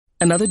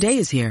Another day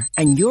is here,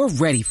 and you're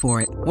ready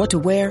for it. What to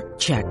wear?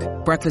 Check.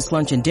 Breakfast,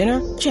 lunch, and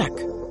dinner? Check.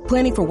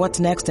 Planning for what's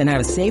next and how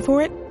to save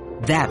for it?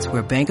 That's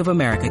where Bank of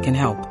America can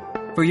help.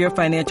 For your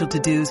financial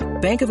to-dos,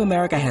 Bank of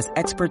America has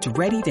experts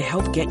ready to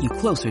help get you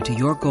closer to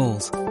your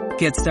goals.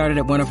 Get started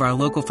at one of our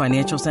local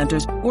financial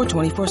centers or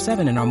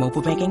 24/7 in our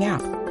mobile banking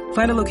app.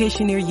 Find a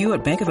location near you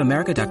at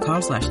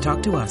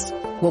bankofamerica.com/talktous.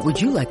 What would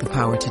you like the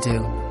power to do?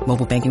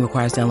 Mobile banking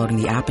requires downloading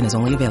the app and is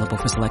only available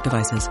for select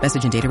devices.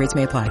 Message and data rates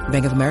may apply.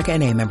 Bank of America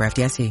N.A., member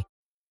FDIC.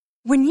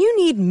 When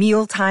you need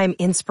mealtime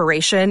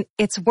inspiration,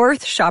 it's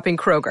worth shopping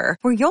Kroger,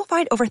 where you'll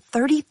find over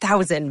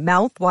 30,000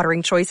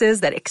 mouth-watering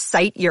choices that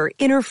excite your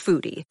inner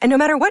foodie. And no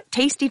matter what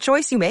tasty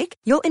choice you make,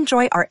 you'll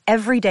enjoy our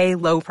everyday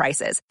low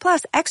prices,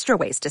 plus extra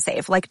ways to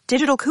save, like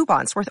digital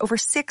coupons worth over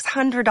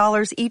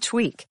 $600 each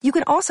week. You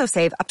can also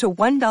save up to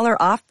 $1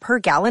 off per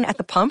gallon at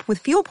the pump with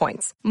fuel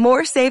points.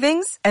 More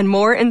savings and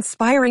more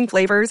inspiring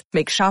flavors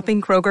make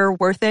shopping Kroger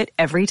worth it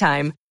every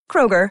time.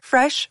 Kroger,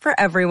 fresh for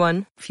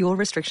everyone. Fuel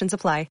restrictions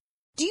apply.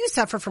 Do you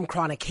suffer from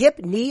chronic hip,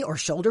 knee, or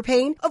shoulder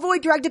pain?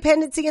 Avoid drug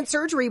dependency and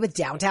surgery with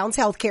Downtown's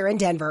Healthcare in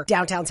Denver.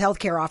 Downtown's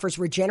Healthcare offers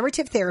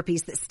regenerative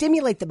therapies that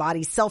stimulate the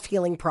body's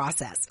self-healing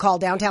process. Call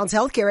Downtown's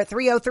Healthcare at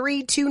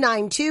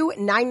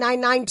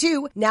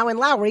 303-292-9992, now in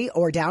Lowry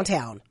or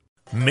downtown.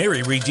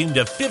 Mary redeemed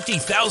a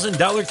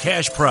 $50,000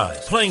 cash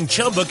prize playing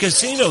Chumba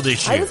Casino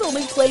this year. I was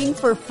only playing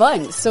for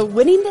fun, so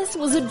winning this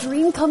was a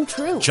dream come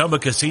true. Chumba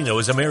Casino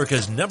is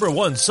America's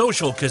 #1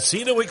 social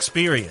casino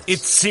experience.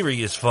 It's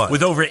serious fun.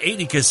 With over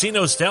 80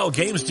 casino-style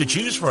games to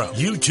choose from,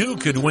 you too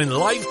could win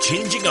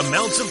life-changing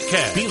amounts of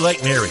cash. Be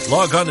like Mary.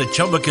 Log on to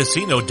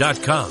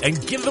ChumbaCasino.com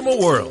and give them a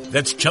whirl.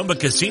 That's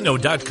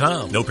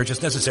ChumbaCasino.com. No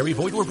purchase necessary.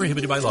 Void or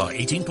prohibited by law.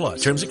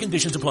 18+. Terms and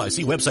conditions apply.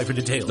 See website for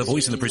details. The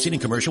voice in the preceding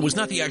commercial was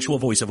not the actual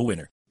voice of a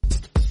winner.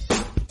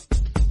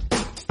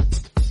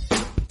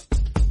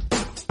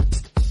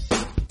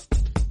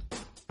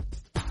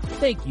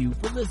 Thank you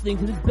for listening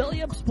to this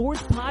Belly Up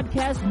Sports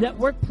Podcast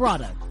Network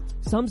product.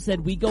 Some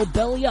said we go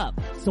belly up,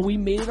 so we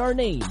made it our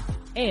name,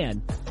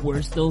 and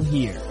we're still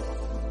here.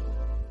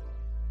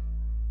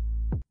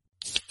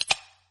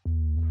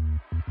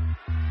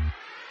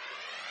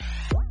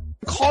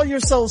 Call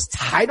yourselves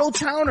Title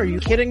Town? Are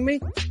you kidding me?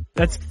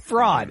 That's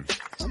fraud.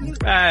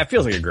 It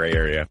feels like a gray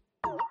area.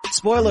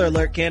 Spoiler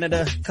alert,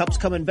 Canada. Cup's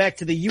coming back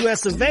to the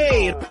US of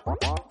A.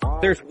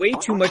 There's way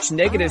too much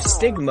negative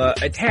stigma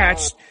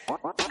attached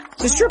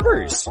to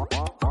strippers.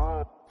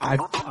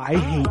 I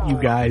hate you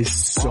guys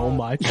so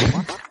much.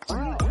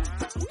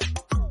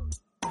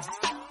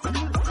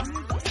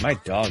 My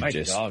dog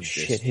just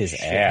shit his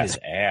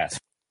ass.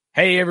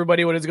 Hey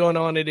everybody, what is going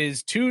on? It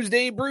is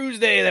Tuesday Brews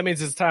Day. That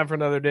means it's time for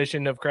another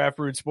edition of Craft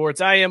Brewed Sports.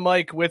 I am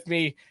Mike. With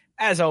me,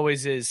 as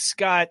always, is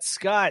Scott.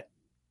 Scott,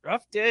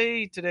 rough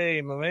day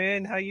today, my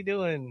man. How you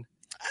doing?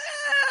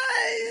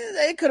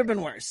 It could have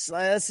been worse.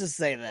 Let's just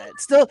say that.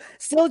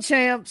 Still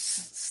champs.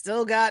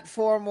 Still got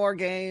 4 more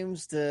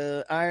games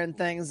to iron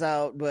things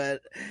out.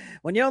 But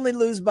when you only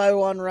lose by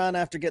 1 run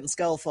after getting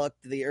skull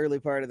fucked the early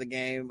part of the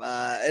game,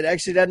 it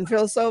actually doesn't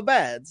feel so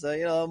bad.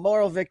 So,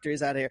 moral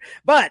victories out here.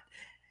 But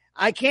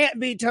I can't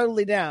be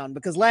totally down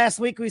because last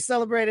week we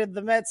celebrated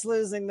the Mets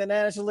losing the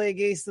National League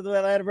East to the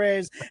Atlanta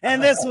Braves.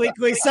 And this week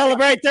we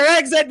celebrate their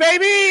exit,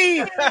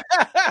 baby!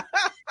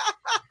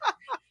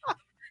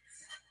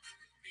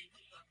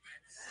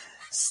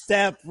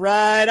 Step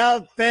right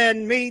up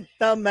and meet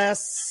the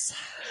mess.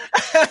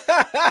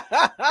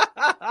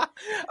 I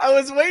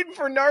was waiting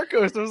for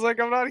Narcos. I was like,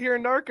 I'm not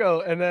hearing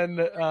Narco. And then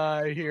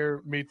I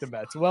hear Meet the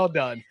Mets. Well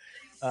done.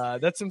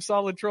 That's some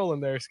solid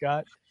trolling there,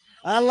 Scott.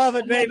 I love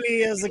it,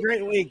 baby. It was a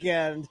great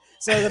weekend.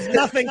 So that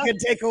nothing could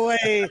take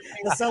away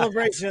the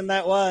celebration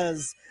that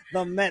was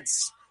the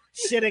Mets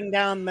shitting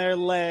down their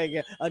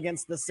leg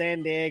against the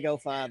San Diego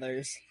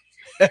Fathers.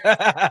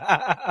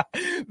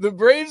 The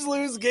Braves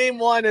lose game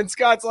 1, and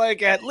Scott's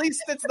like, at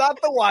least it's not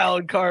the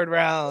wild card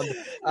round.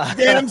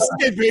 Damn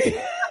Skippy.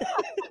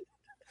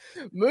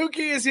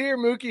 Mookie is here.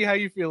 Mookie, how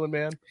you feeling,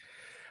 man?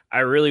 I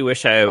really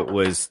wish I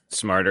was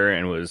smarter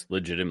and was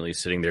legitimately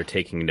sitting there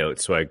taking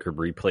notes so I could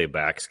replay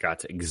back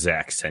Scott's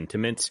exact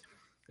sentiments.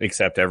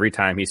 Except every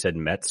time he said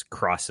Mets,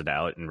 cross it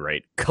out and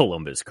write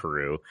Columbus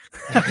Crew.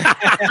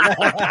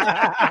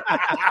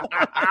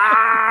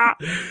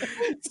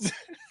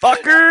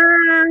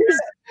 Fuckers!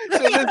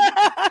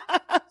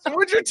 So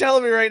what you're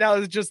telling me right now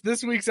is just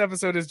this week's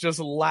episode is just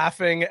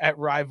laughing at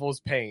rivals'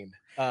 pain.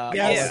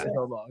 Yes.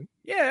 So long.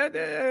 Yeah,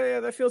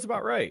 that feels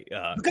about right.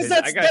 Because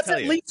that's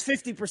at least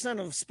 50%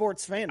 of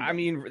sports fandom. I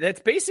mean, that's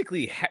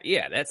basically,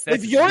 that's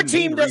if your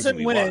team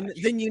doesn't win,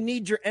 then you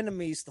need your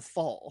enemies to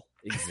fall.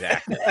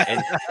 Exactly.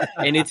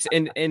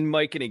 and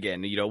Mike, and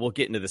again, we'll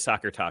get into the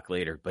soccer talk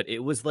later, but it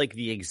was like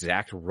the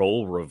exact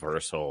role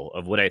reversal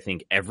of what I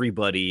think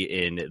everybody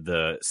in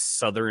the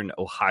southern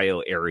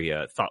Ohio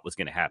area thought was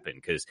going to happen.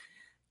 Because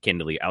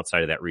candidly,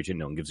 outside of that region,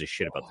 no one gives a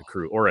shit about the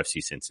Crew or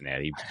FC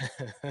Cincinnati,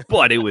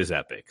 but it was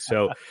epic.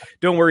 So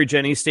don't worry,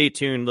 Jenny, stay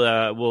tuned.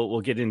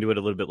 We'll get into it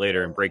a little bit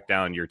later and break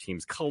down your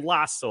team's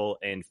colossal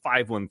and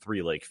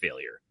 5-1-3 leg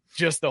failure.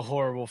 Just a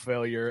horrible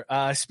failure.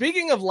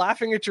 Speaking of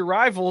laughing at your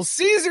rivals,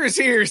 Caesar's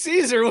here.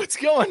 Caesar, what's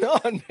going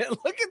on, man?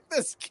 Look at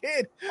this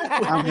kid.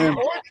 I'm him.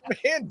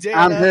 Bandana.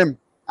 I'm him.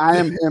 I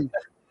am him.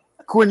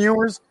 Quinn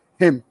Ewers,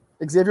 him.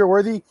 Xavier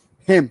Worthy,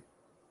 him.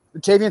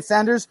 Tavian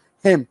Sanders,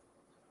 him.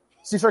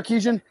 Steve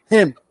Sarkisian,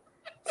 him.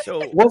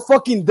 So We're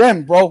fucking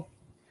them, bro.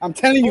 I'm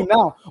telling you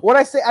now. What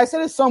I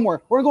said it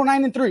somewhere. We're going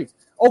to go 9-3.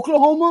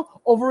 Oklahoma,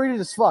 overrated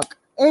as fuck.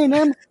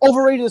 A&M,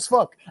 overrated as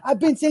fuck. I've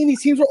been saying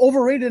these teams were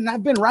overrated, and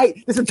I've been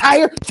right this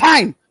entire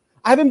time.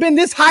 I haven't been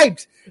this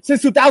hyped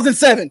since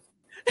 2007.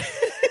 Because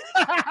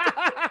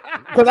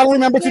I don't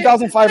remember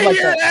 2005 like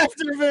that.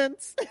 After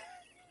Vince.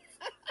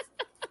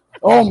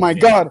 Oh, my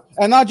God.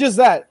 And not just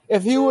that.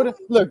 If he would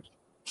 – look,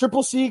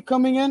 Triple C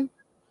coming in,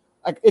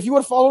 like if you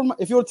would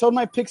have told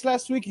my picks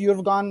last week, you would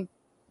have gone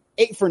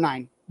 8 for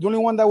 9. The only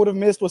one that would have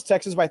missed was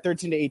Texas by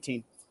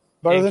 13-18.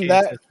 But other than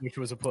that – which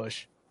was a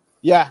push.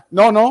 Yeah.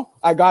 No.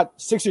 I got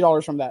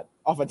 $60 from that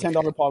off a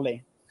 $10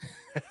 parlay.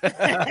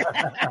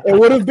 It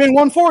would have been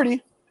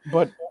 140,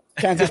 but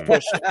Kansas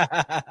pushed.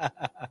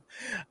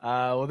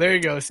 Well, there you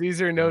go.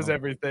 Caesar knows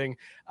everything.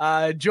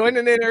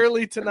 Joining in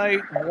early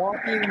tonight,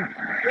 walking.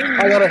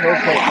 I got a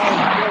haircut.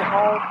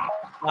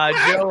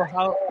 Joe,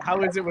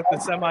 how is it with the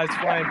semis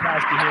flying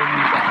past you here in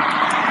Utah?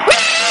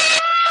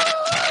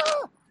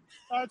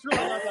 It's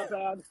really not that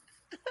bad.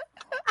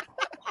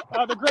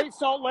 The Great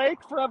Salt Lake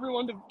for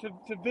everyone to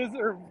visit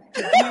or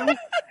to view.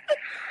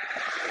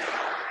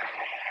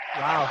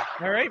 Wow.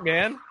 All right,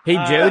 man.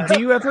 Hey, Joe, do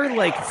you ever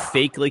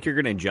fake like you're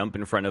gonna jump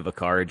in front of a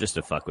car just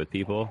to fuck with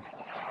people?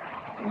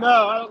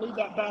 No, I don't need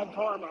that bad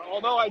karma.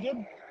 Although I did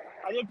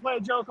play a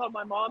joke on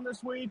my mom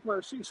this week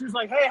where she was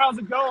like, "Hey, how's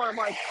it going?" I'm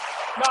like,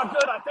 "Not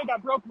good. I think I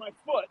broke my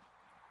foot."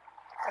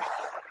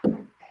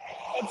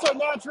 And so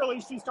naturally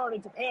she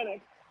started to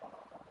panic.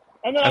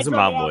 And then As a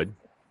mom would.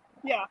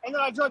 Yeah, and then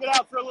I drug it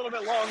out for a little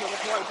bit longer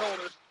before I told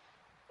her.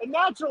 And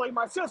naturally,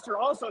 my sister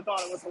also thought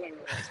it was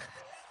hilarious.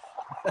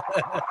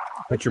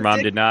 But your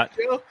mom did not?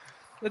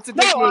 That's a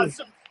dick move.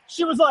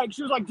 She was like,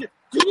 do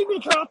you need me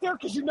to come out there?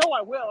 Because you know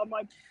I will. I'm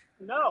like,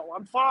 no,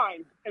 I'm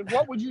fine. And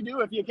what would you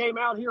do if you came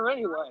out here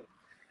anyway?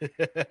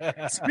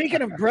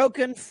 Speaking of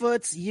broken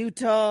foots,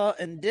 Utah,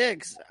 and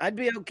dicks, I'd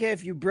be okay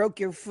if you broke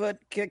your foot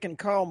kicking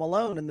Karl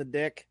Malone in the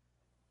dick.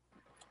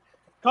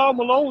 Karl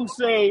Malone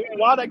say,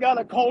 why they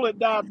gotta call it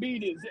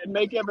diabetes and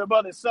make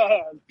everybody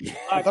sad?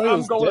 Like,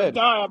 I'm going to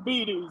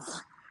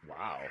diabetes.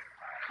 Wow.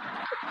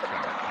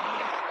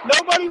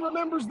 Nobody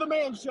remembers the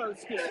Man Show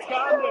skit.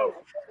 God damn.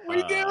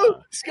 We do.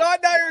 Scott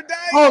and I are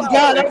dying. Oh,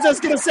 God, I was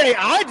just going to say,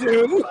 I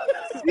do.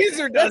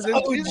 Caesar doesn't.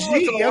 Oh,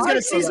 gee. I was going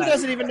to Caesar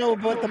doesn't even know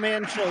what the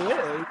Man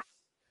Show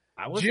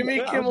is.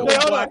 Jimmy Kimmel. They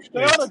ought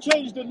to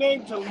change the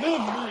name to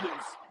Live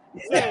Meetings.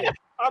 Say,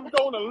 I'm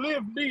going to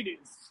live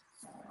meetings.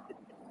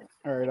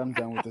 All right, I'm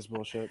done with this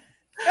bullshit.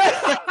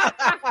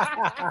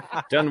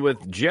 Done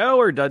with Joe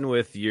or done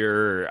with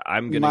your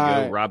I'm going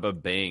to go rob a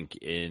bank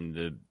in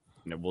the...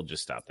 No, we'll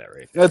just stop that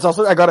right there. It's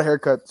also, I got a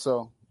haircut,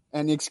 so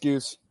any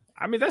excuse.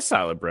 I mean, that's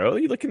solid, bro.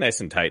 You looking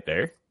nice and tight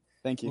there.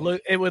 Thank you.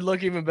 It would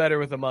look even better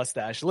with a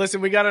mustache. Listen,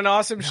 we got an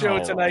awesome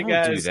show tonight,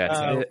 guys.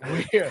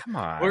 Come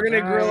on, we're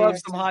going to grill up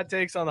some hot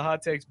takes on the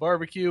Hot Takes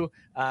Barbecue.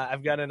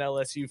 I've got an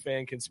LSU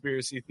fan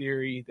conspiracy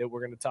theory that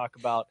we're going to talk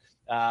about.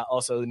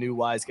 Also, the new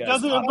Wise Guys.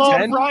 Does it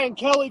involve Brian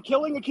Kelly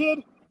killing a kid?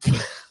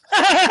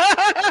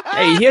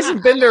 Hey, he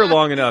hasn't been there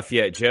long enough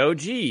yet, Joe.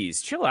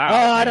 Jeez, chill out.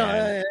 I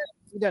don't.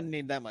 He doesn't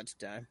need that much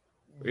time.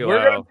 We're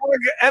going to talk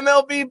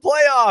MLB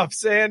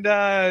playoffs,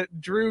 and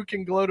Drew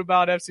can gloat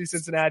about FC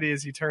Cincinnati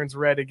as he turns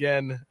red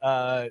again.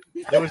 That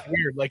was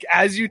weird. Like,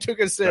 as you took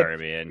a sip, sorry,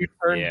 man. you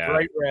turned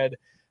bright red.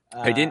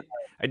 I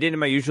did in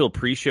my usual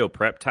pre-show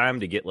prep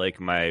time to get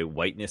my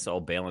whiteness all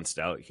balanced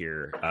out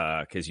here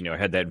because I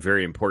had that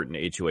very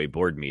important HOA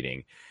board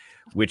meeting.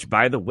 Which,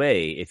 by the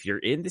way, if you're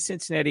in the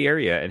Cincinnati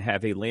area and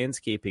have a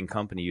landscaping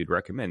company you'd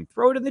recommend,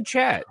 throw it in the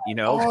chat.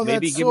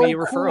 Maybe give me a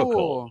referral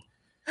code.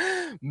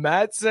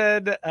 Matt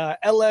said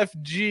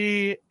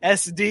LFG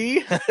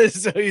SD,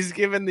 so he's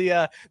given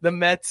the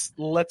Mets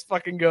let's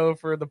fucking go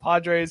for the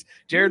Padres.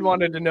 Jared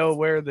wanted to know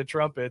where are the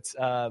trumpets.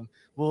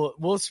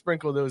 We'll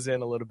sprinkle those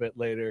in a little bit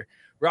later.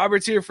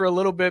 Robert's here for a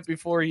little bit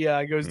before he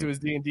goes to his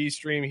D&D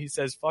stream. He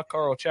says, fuck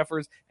Carl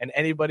Cheffers, and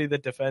anybody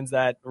that defends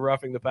that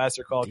roughing the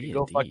passer call can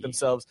go fuck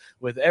themselves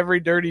with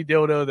every dirty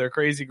dildo their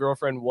crazy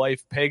girlfriend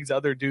wife pegs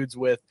other dudes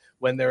with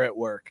when they're at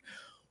work.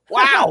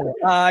 Wow.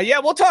 Yeah,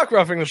 we'll talk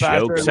roughing the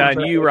passer. Joke's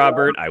on you,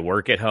 Robert. I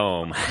work at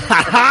home.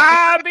 Ha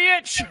ha,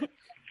 bitch.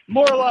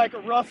 More like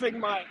roughing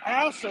my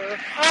asser.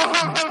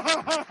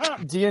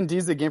 D&D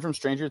is the game from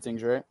Stranger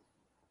Things, right?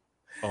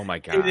 Oh my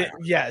God!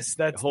 Yes,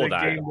 that's the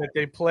game that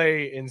they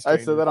play in. I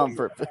said that on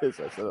purpose.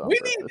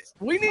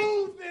 We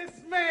need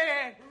this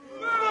man.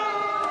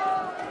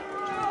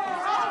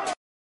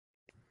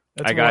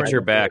 I got your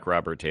back,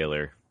 Robert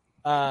Taylor.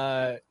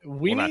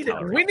 We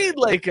need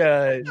like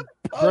a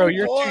bro.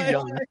 You're too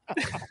young.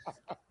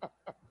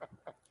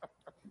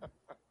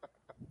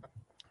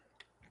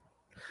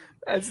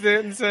 That's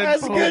it. And said,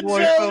 "That's a good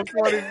joke."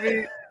 20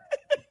 feet.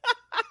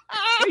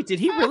 Hey, Wait, did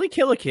he really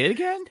kill a kid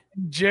again?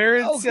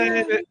 Jared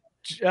said,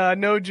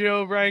 no,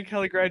 Joe. Ryan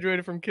Kelly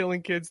graduated from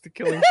killing kids to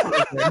killing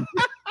children.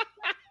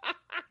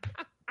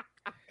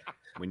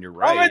 When you're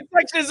right. Comment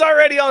section is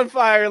already on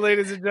fire,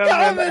 ladies and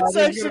gentlemen. Comment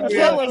section.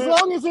 Well, as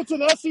long as it's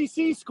an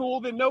SEC school,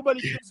 then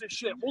nobody gives a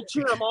shit. We'll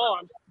cheer them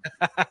on.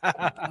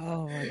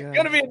 Oh my god,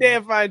 gonna be a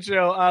damn fine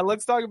show.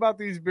 Let's talk about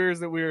these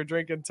beers that we are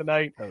drinking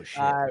tonight. Oh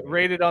shit!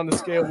 Rated on the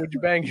scale. Would you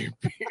bang your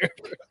beer?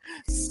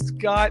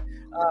 Scott,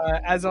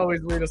 as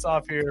always, lead us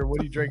off here.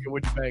 What are you drinking?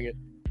 Would you bang it?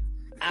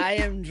 I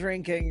am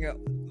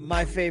drinking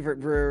my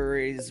favorite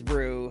brewery's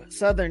brew,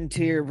 Southern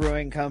Tier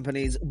Brewing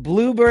Company's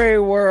Blueberry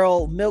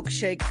Whirl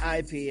Milkshake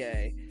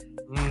IPA.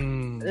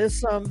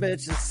 This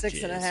sumbitch is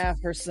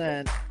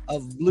 6.5%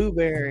 of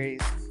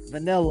blueberries,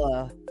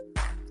 vanilla,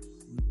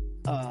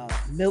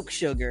 milk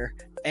sugar,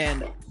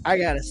 and I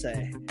gotta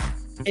say,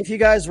 if you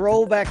guys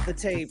roll back the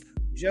tape,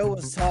 Joe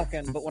was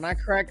talking, but when I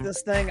cracked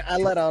this thing, I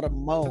let out a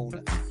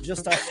moan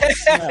just off the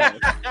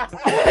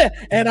smell.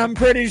 And I'm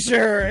pretty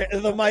sure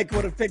the mic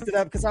would have picked it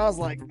up because I was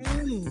like,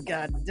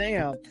 God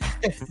damn.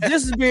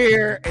 This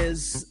beer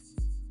is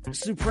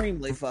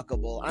supremely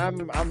fuckable.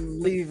 I'm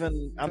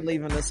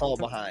leaving this all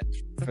behind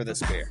for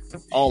this beer.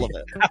 All of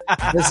it.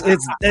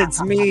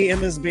 It's me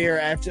and this beer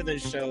after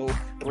this show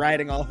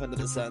riding off into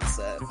the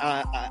sunset.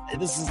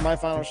 This is my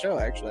final show,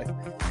 actually.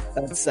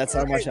 That's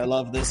how much I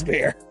love this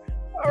beer.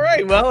 All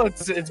right, well,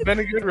 it's been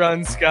a good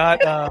run, Scott.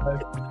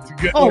 It's a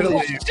good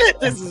Holy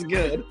shit, this is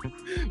good.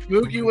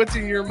 Mookie, what's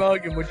in your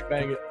mug and would you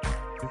bang it?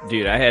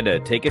 Dude, I had to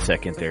take a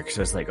second there because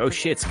I was like, oh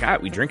shit,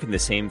 Scott, we drinking the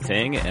same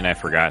thing? And I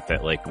forgot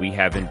that, like, we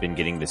haven't been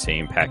getting the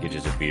same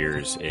packages of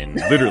beers in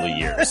literally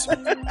years.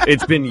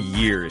 It's been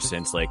years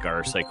since, like,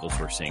 our cycles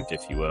were synced,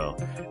 if you will.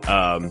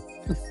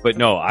 But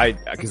no,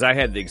 because I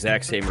had the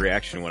exact same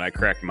reaction when I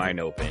cracked mine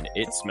open.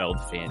 It smelled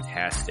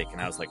fantastic,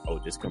 and I was like, oh,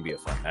 this is going to be a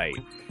fun night.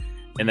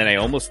 And then I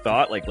almost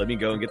thought, like, let me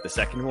go and get the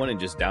second one and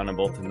just down them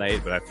both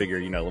tonight. But I figure,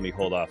 let me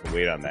hold off and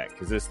wait on that.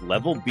 Because this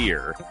Level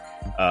Beer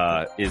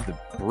is the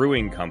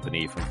brewing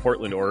company from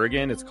Portland,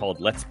 Oregon. It's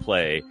called Let's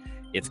Play.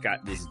 It's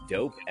got this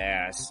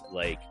dope-ass,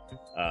 like,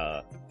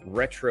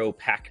 retro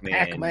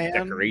Pac-Man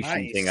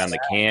decoration thing on the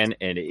can.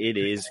 And it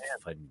is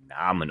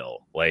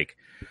phenomenal. Like,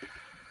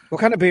 what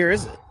kind of beer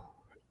is it?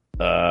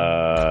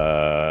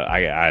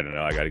 I don't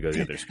know. I got to go to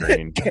the other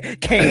screen.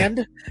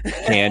 Canned.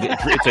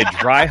 It's a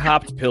dry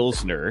hopped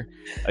Pilsner,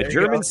 a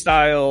German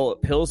style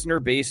Pilsner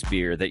based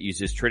beer that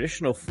uses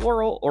traditional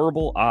floral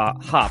herbal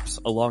hops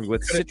along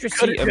with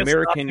citrusy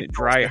American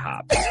dry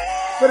hops.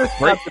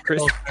 Right,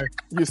 Chris?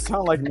 You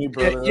sound like me,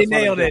 brother. You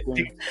nailed it.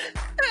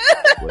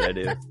 What I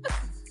do?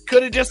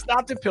 Could have just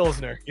stopped at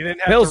Pilsner. You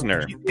didn't have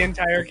Pilsner. to repeat the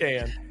entire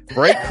can.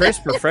 Bright,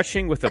 crisp,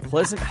 refreshing with a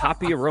pleasant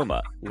hoppy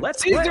aroma.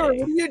 Let's play. What are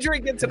you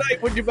drinking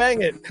tonight? Would you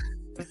bang it?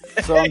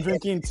 So I'm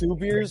drinking 2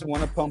 beers,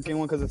 one a pumpkin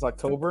one because it's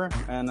October,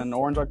 and an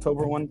orange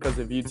October one because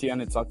of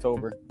UTN, it's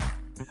October.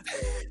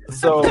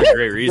 So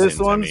great reasons, this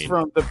one's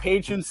from the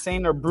patron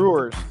saint of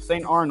brewers,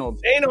 St. Arnold.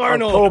 St.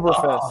 Arnold.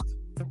 Oktoberfest.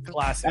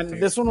 Classic.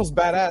 And this one was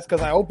badass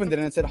because I opened it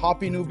and it said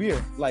hoppy new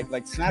beer, like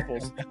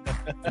Snapples.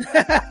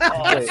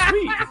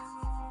 Sweet.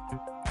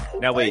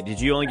 Now wait, did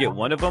you only get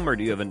one of them or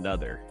do you have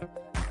another?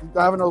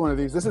 I have another one of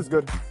these. This is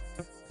good.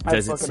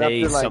 Does it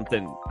say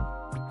something?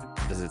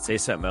 Does it say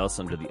something else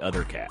under the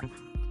other cap?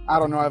 I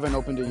don't know. I haven't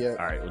opened it yet.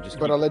 All right, we'll just.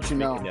 But I'll let you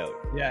know.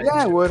 Yeah,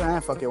 I would.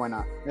 Fuck it. Why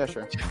not? Yeah,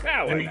 sure.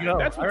 There you go.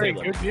 That's all right.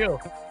 Good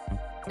deal.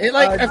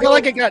 I feel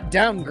like it got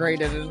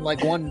downgraded in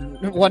like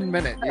one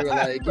minute. You were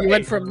like, you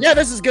went from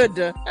this is good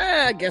to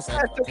I guess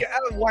that's okay.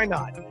 Why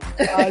not?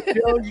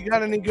 Joe, you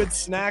got any good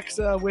snacks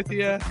with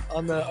you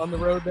on the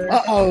road there?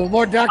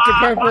 More Dr.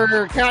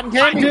 Pepper cotton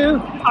candy. I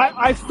do.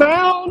 I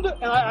found,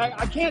 and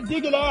I can't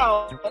dig it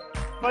out,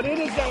 but it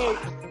is a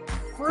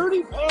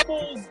Fruity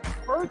Pebbles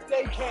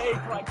birthday cake,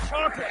 like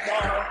chocolate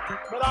bar,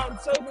 that I'm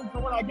saving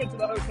for when I get to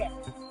the hotel.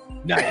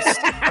 Nice.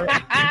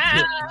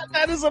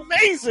 That is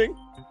amazing.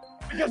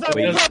 Because I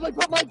would probably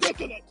put my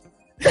dick in it.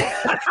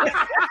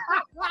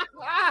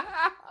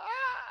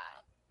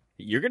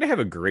 You're gonna have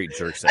a great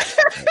jerk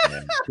session.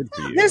 Good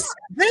for you.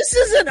 This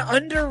is an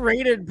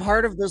underrated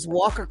part of this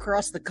walk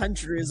across the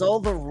country. Is all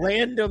the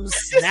random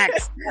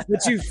snacks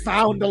that you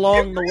found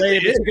along the way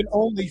that you can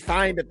only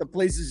find at the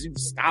places you've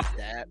stopped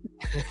at.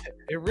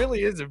 It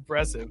really is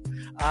impressive.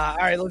 All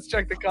right, let's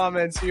check the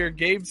comments here.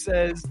 Gabe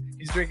says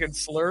he's drinking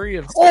slurry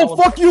of. Oh,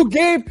 fuck you,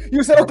 Gabe!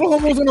 You said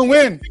Oklahoma was gonna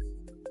win.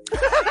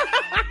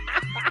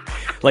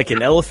 Like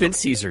an elephant,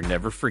 Caesar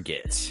never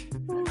forgets.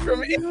 From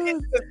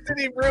the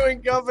City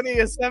Brewing Company,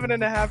 a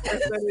 7.5%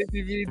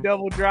 ABV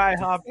double dry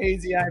hop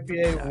hazy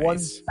IPA,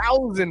 nice.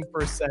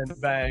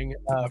 1,000% bang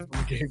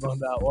from Gabe on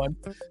that one,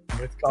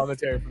 with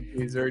commentary from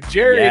Caesar.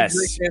 Jerry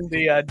drinking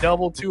the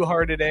double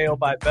two-hearted ale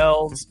by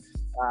Bell's.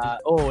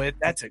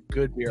 That's a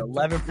good beer.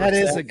 11%. That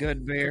is a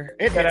good beer.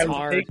 It's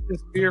hard. Take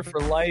this beer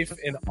for life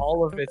in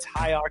all of its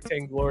high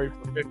octane glory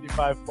for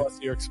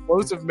 55+ year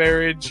explosive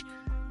marriage.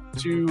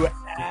 to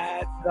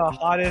add the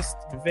hottest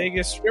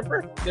Vegas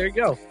stripper. There you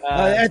go.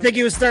 I think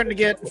he was starting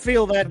to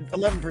feel that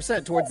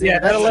 11% towards the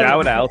end.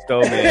 Shout out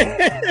though,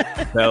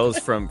 man. Bells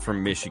from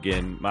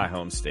Michigan, my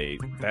home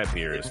state. That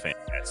beer is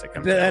fantastic.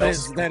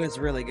 That is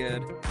really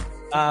good.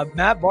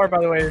 Matt Barr, by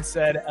the way,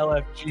 said,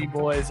 LFG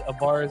boys, a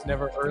bar is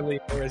never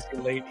early nor is he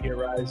late. He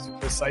arrives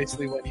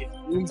precisely when he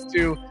means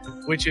to,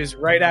 which is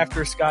right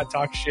after Scott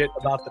talks shit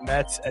about the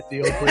Mets at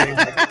the opening.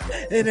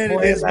 And it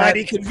is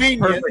mighty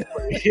convenient.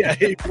 Perfectly. Yeah,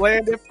 he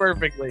planned it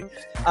perfectly.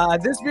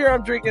 This beer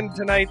I'm drinking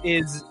tonight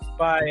is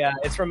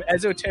it's from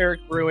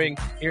Esoteric Brewing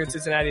here in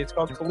Cincinnati. It's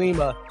called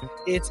Kalima.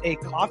 It's a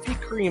coffee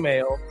cream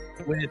ale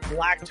with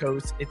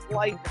lactose. It's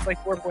like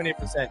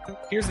 4.8%.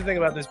 Here's the thing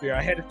about this beer.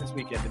 I had it this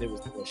weekend and it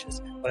was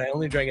delicious, but I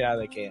only drank it out of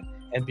the can.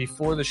 And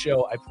before the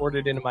show, I poured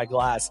it into my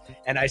glass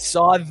and I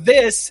saw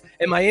this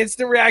and my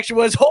instant reaction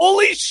was,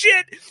 holy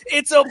shit,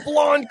 it's a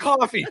blonde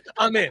coffee.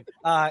 I'm in.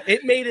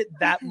 It made it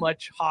that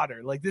much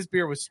hotter. Like this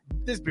beer was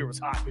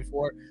hot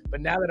before,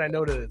 but now that I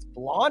know that it's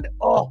blonde,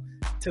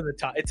 to the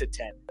top. It's a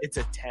 10. It's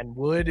a 10.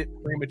 Would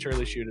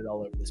prematurely shoot it all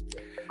over this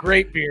beer.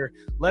 Great beer.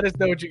 Let us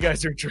know what you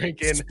guys are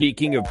drinking.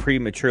 Speaking of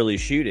prematurely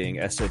shooting,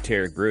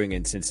 Esoteric Brewing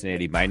in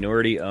Cincinnati,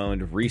 minority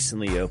owned,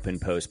 recently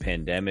opened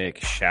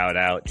post-pandemic. Shout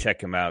out. Check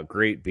them out.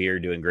 Great beer,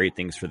 doing great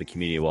things for the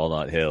community of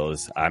Walnut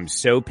Hills. I'm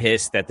so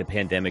pissed that the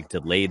pandemic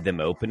delayed them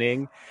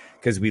opening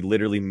because we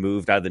literally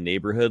moved out of the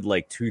neighborhood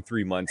like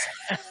 2-3 months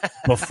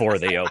before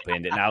they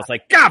opened. And I was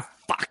like, God,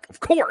 fuck,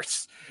 of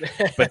course.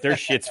 But their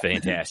shit's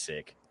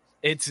fantastic.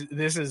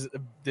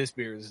 This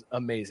beer is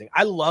amazing.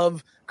 I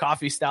love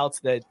coffee stouts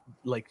that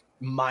like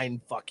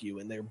mind fuck you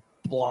and they're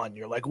blonde.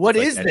 You're like, what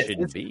is this?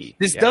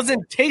 This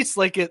doesn't taste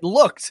like it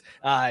looked,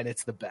 and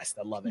it's the best.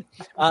 I love it.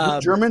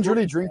 Germans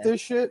really drink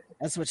this shit.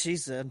 That's what she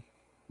said.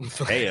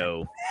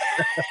 Heyo.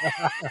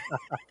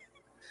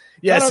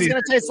 Yes, it's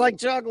gonna taste like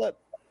chocolate.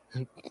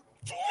 The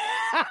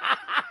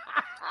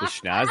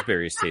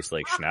schnozberries taste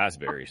like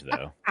schnozberries,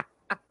 though.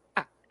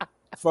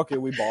 Fuck it,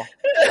 we ball.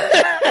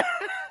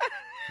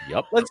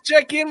 Yep. Let's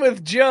check in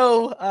with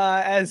Joe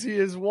as he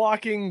is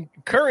walking.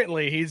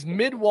 Currently, he's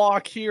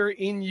mid-walk here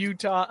in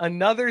Utah,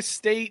 another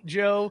state,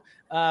 Joe.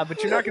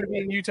 But you're not going to be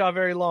in Utah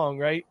very long,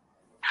 right?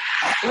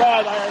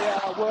 Right.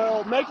 I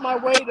will make my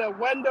way to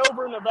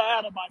Wendover,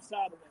 Nevada by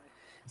Saturday.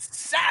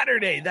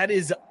 Saturday. That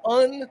is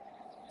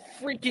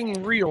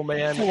unfreaking real,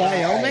 man.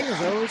 Wyoming? Is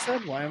that what we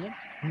said? Wyoming?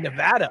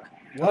 Nevada.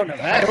 Oh,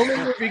 Nevada.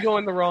 Wyoming would be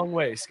going the wrong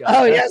way, Scott.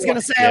 Oh, yeah, I was going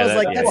to say,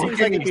 that seems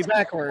like it'd be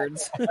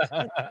backwards.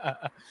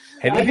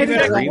 Have you been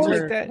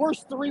the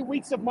worst 3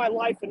 weeks of my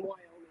life in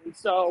Wyoming,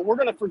 so we're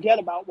going to forget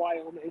about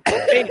Wyoming.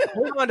 Hey,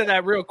 hold on to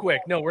that real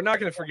quick. No, we're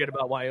not going to forget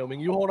about Wyoming.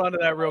 You hold on to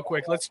that real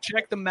quick. Let's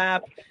check the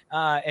map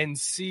and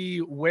see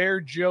where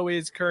Joe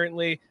is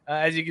currently.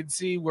 As you can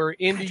see, we're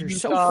in the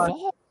Utah.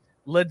 So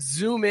let's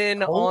zoom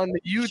in on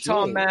the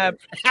Utah map.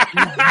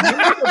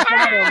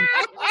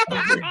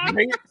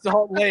 Great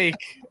Salt Lake.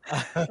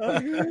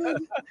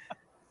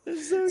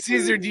 So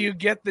Caesar, do you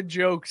get the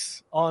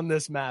jokes on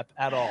this map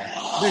at all?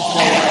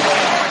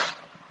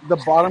 The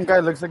bottom guy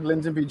looks like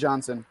Lyndon B.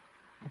 Johnson.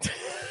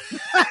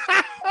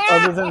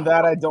 Other than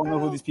that, I don't know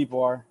who these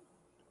people are.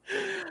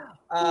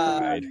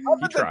 Up at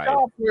the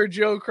top where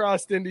Joe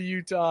crossed into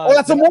Utah. Oh,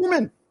 that's a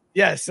Mormon.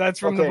 Yes, that's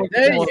from the book.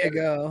 There you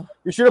go.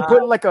 You should have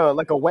put like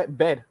a wet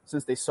bed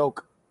since they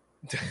soak.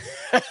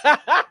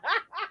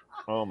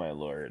 Oh my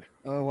Lord.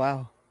 Oh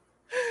wow.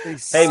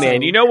 Hey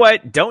man, you know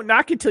what? Don't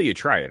knock it till you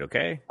try it,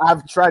 okay?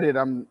 I've tried it.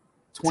 I'm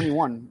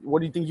 21.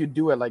 What do you think you'd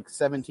do at like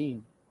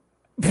 17?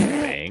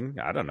 Dang,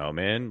 I don't know,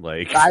 man.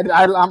 Like I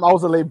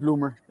was a late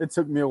bloomer. It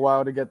took me a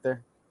while to get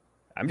there.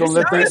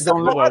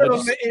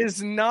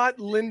 Is not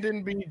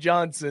Lyndon B.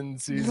 Johnson,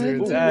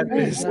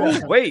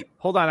 Caesar. Wait,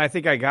 hold on. I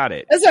think I got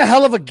it. That's a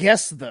hell of a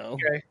guess, though.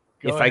 Okay,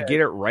 if I get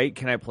it right,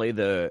 can I play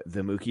the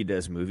Mookie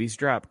Does Movies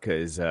drop?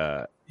 Because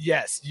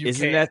yes, you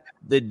isn't can. that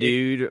the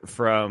dude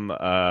from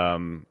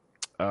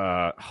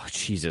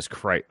Jesus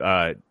Christ,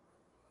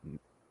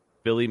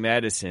 Billy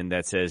Madison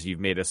that says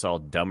you've made us all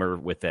dumber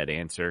with that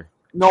answer?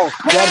 No,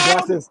 he had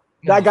glasses.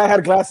 That guy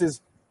had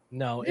glasses.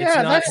 No, it's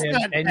not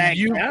him. And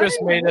you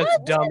just made us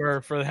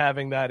dumber for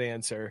having that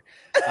answer.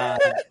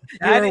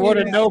 You're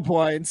awarded no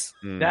points.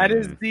 That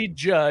is the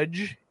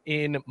judge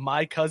in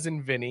My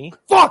Cousin Vinny.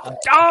 Fuck!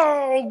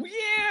 Oh,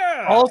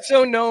 yeah!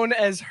 Also known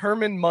as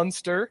Herman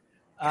Munster.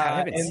 I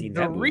haven't seen the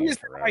that movie reason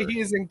why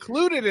he is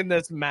included in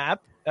this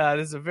map,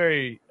 this is a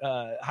very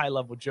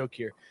high-level joke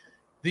here.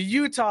 The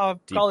Utah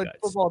college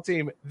football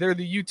team, they're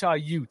the Utah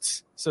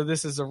Utes. So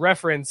this is a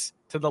reference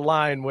to the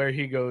line where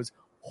he goes,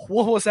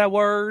 what was that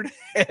word?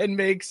 And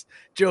makes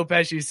Joe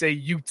Pesci say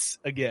Utes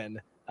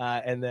again.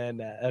 And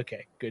then,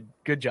 okay,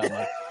 good job,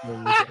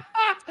 Mike.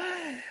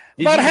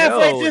 About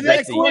halfway through the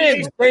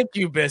explanation. Thank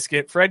you,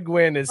 Biscuit. Fred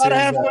Gwynn is about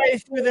halfway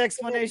through the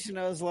explanation.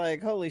 I was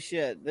like, holy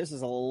shit, this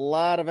is a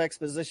lot of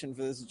exposition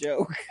for this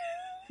joke.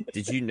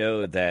 Did you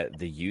know that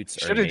the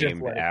Utes are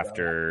named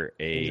after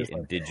a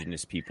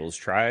indigenous peoples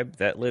tribe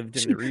that lived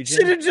in the region?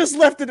 Should have just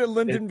left it at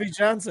Lyndon B.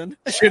 Johnson.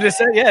 Should have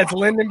said, yeah, it's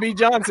Lyndon B.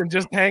 Johnson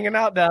just hanging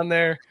out down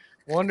there.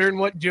 Wondering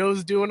what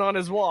Joe's doing on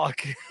his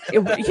walk.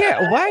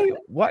 Yeah, why?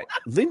 What?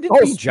 Lyndon Oh,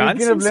 B. Johnson?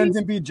 speaking of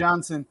Lyndon B.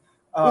 Johnson,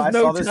 I With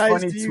no saw this ties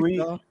funny to you, tweet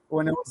though.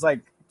 when it was like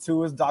two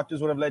of his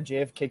doctors would have let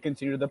JFK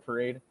continue the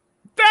parade.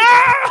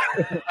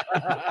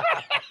 Ah!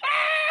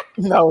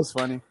 That was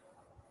funny.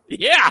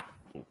 Yeah.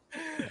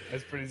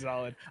 That's pretty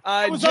solid.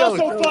 It was Joe,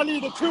 also funny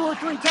the 2 or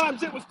 3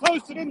 times it was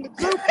posted in the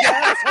group.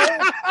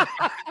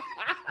 Asshole.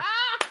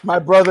 My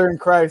brother in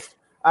Christ.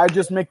 I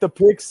just make the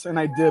pics and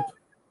I dip.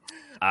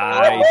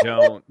 I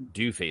don't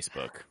do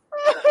Facebook.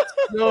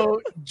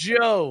 So,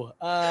 Joe,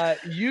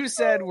 you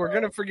said we're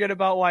going to forget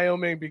about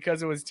Wyoming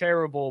because it was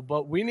terrible,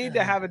 but we need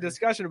to have a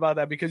discussion about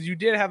that because you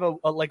did have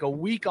a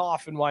week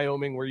off in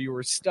Wyoming where you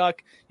were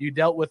stuck. You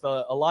dealt with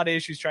a lot of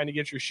issues trying to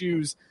get your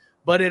shoes,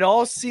 but it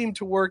all seemed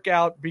to work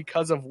out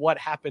because of what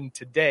happened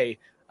today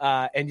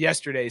and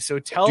yesterday. So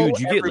tell Dude,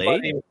 you get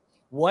everybody laid?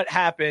 what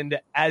happened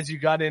as you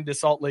got into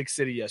Salt Lake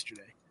City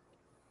yesterday.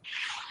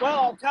 Well,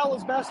 I'll tell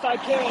as best I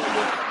can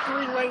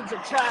with 3 lanes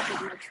of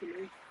traffic next to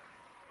me.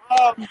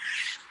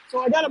 So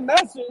I got a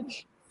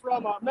message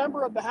from a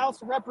member of the House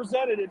of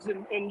Representatives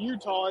in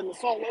Utah in the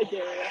Salt Lake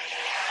area.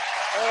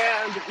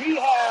 And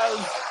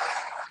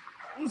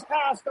he's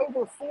passed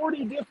over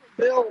 40 different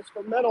bills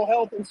for mental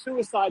health and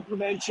suicide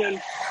prevention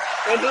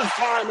in his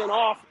time in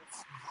office.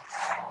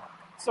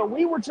 So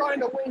we were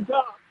trying to link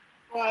up,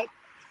 but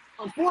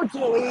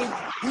unfortunately,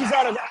 he's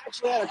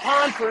actually at a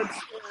conference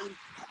in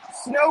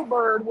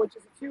Snowbird, which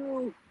is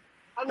probably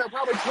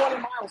 20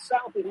 miles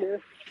south of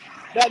here,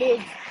 that is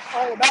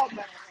all about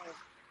mental health.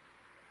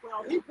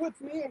 Well, he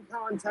puts me in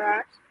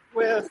contact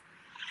with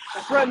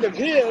a friend of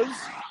his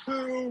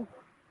who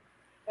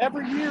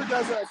every year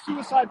does a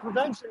suicide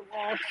prevention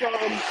walk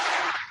from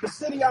the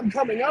city I'm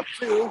coming up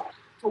to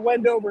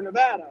Wendover,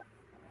 Nevada.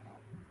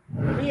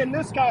 Me and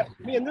this guy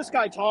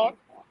talk,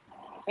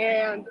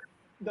 and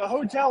the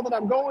hotel that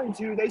I'm going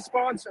to, they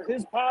sponsor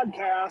his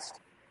podcast,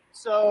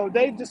 so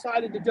they've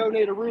decided to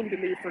donate a room to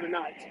me for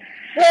tonight.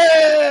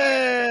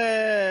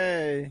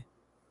 Hey!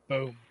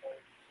 Boom.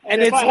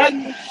 And if I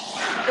hadn't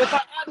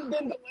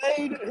been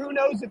delayed, who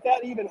knows if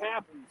that even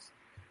happens.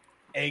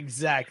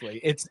 Exactly.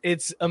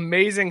 It's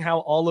amazing how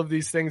all of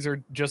these things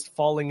are just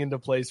falling into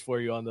place for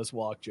you on this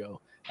walk,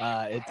 Joe.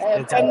 And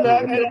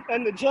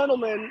the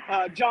gentleman,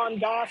 John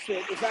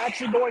Gossett, is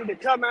actually going to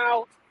come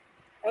out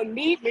and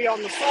meet me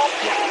on the Salt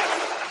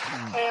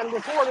Flat and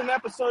record an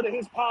episode of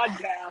his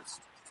podcast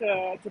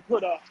to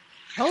put up.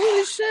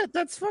 Holy shit,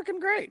 that's fucking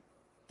great.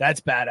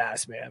 That's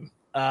badass, man.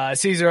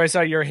 Caesar, I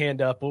saw your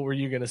hand up. What were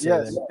you going to say?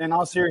 Yes, then? in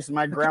all seriousness,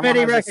 my grandma Committee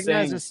has a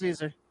recognizes saying.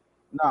 Caesar.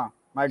 No,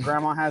 my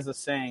grandma has a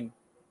saying,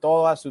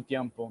 todo a su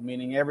tiempo,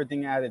 meaning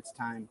everything at its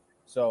time.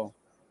 So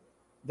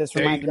this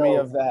There you reminded me go.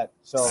 of that.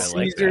 So I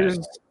like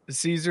that.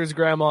 Caesar's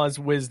grandma's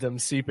wisdom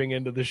seeping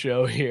into the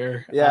show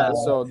here. yeah,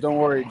 so don't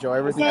worry, Joe.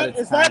 Everything at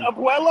its Is that time.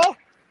 Abuela?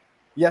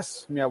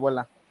 Yes, mi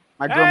abuela.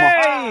 My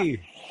grandma.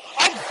 Hey!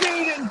 I'm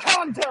seen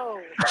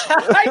Encanto.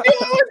 I knew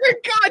it was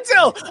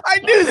Encanto. I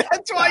knew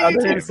that's why I you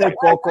was going did to say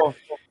Coco.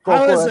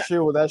 How Coco, is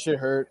that shit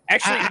hurt.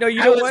 Actually, no,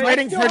 you I know was what?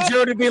 waiting for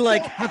Joe to be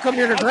like, how come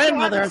your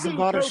grandmother hasn't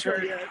bought a Coco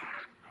shirt? yet.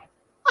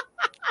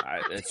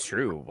 That's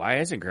true. Why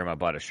hasn't Grandma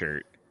bought a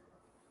shirt?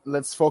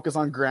 Let's focus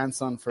on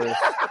grandson first.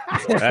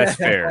 That's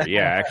fair.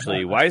 Yeah,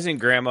 actually, why isn't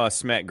Grandma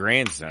smack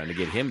grandson to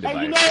get him to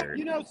buy a shirt?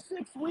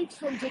 6 weeks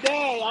from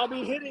today, I'll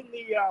be hitting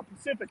the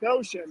Pacific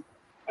Ocean.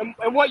 And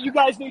what you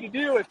guys need to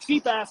do if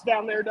cheap ass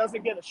down there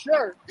doesn't get a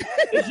shirt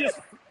is just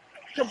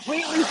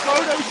completely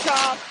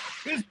Photoshop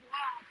his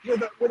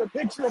black with a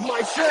picture of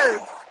my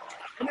shirt.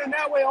 And then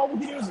that way all we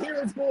can do is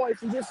hear his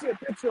voice and just see a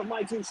picture of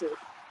my t-shirt.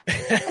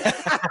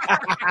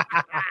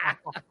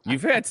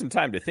 You've had some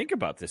time to think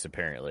about this,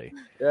 apparently.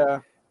 Yeah,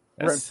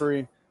 That's- rent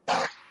free.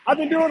 I've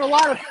been doing a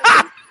lot of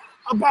things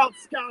about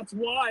Scott's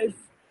wife.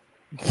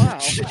 Wow.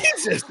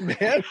 Jesus, man.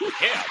 Yeah,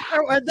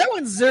 That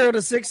one's 0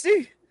 to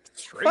 60.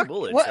 straight Fuck,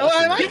 bullets. what- That's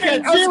what am I amazing.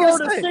 getting? I was 0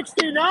 gonna to say,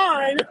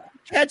 69.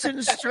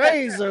 catching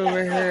strays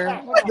over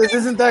here. This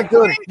isn't that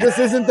good. This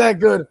isn't that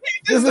good.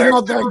 This is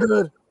not that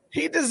good.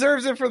 He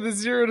deserves it for the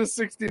 0 to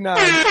 69.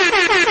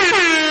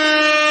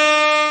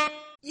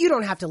 You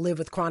don't have to live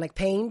with chronic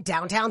pain.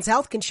 Downtown's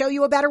Health can show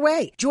you a better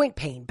way. Joint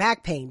pain,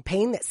 back pain,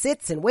 pain that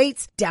sits and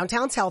waits.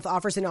 Downtown's Health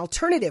offers an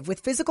alternative with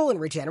physical and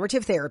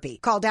regenerative therapy.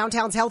 Call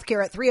Downtown's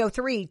Healthcare at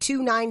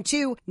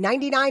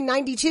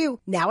 303-292-9992,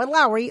 now in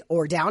Lowry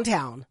or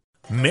downtown.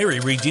 Mary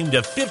redeemed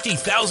a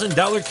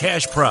 $50,000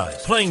 cash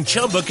prize playing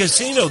Chumba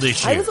Casino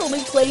this I year. was only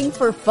playing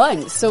for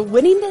fun, so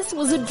winning this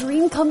was a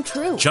dream come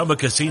true. Chumba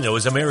Casino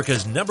is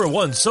America's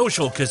 #1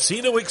 social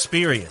casino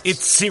experience.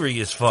 It's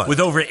serious fun. With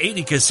over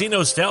 80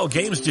 casino-style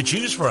games to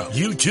choose from,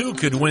 you too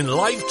could win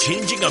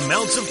life-changing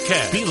amounts of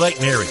cash. Be like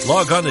Mary.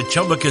 Log on to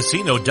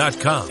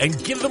ChumbaCasino.com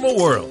and give them a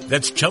whirl.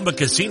 That's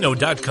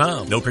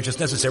ChumbaCasino.com. No purchase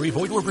necessary.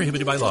 Void or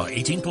prohibited by law.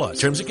 18+.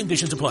 Terms and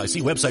conditions apply.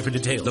 See website for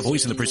details. The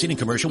voice in the preceding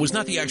commercial was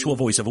not the actual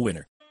voice of a winner.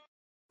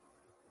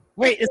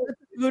 Wait, is that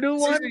the voodoo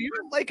one? Caesar, you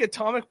don't like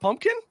Atomic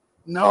Pumpkin?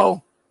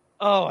 No,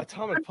 Oh,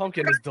 Atomic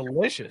Pumpkin is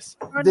delicious.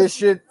 this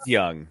shit, He's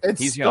young. it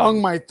He's stung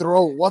young. my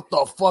throat. What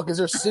the fuck? Is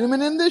there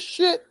cinnamon in this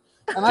shit?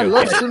 And I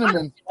love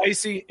cinnamon.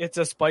 It's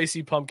a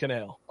spicy pumpkin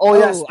ale. Oh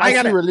yeah,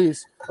 spicy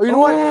release. Oh, you know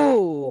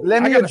what?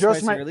 Let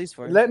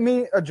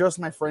me adjust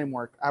my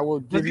framework. I will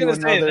give you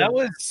another. Say, that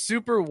was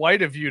super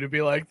white of you to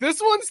be like,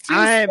 this one's too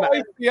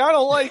spicy. I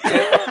don't like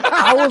it.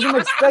 I wasn't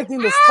expecting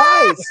the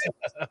spice.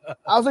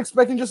 I was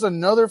expecting just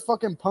another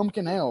fucking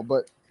pumpkin ale,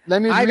 but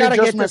let me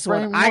readjust my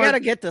framework. I gotta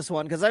get this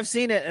one because I've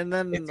seen it, and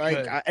then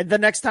the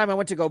next time I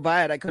went to go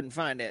buy it, I couldn't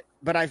find it.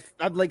 But I've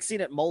like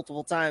seen it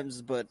multiple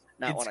times, but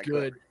not when I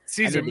good.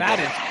 Caesar, Matt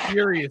is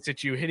furious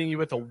at you, hitting you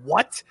with a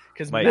what?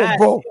 Because Matt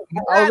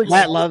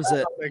loves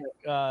it.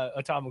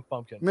 Atomic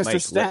Pumpkin.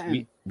 Mr.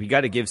 Stanton. We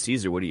got to give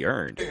Caesar what he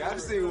earned. Hey,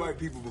 I've seen white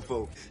people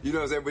before. You know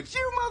what I'm saying? But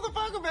you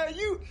motherfucker, man,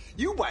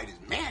 you white as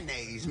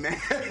mayonnaise, man.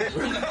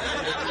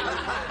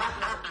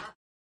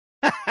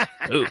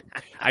 Ooh,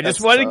 I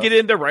just wanted to get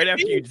in there right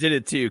after you did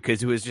it too,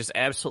 because it was just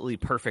absolutely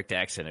perfect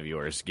accent of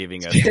yours,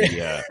 giving us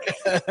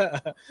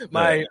the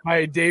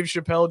my Dave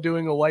Chappelle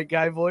doing a white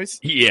guy voice.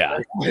 Yeah,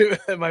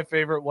 my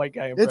favorite white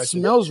guy impression. It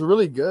smells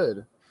really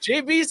good.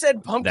 JB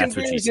said pumpkin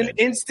beer is an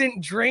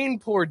instant drain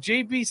pour.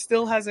 JB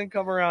still hasn't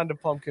come around to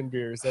pumpkin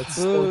beers. That's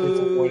so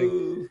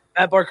disappointing.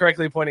 Matt Barr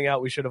correctly pointing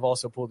out we should have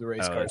also pulled the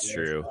race card. That's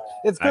true.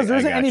 It's because there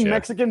isn't any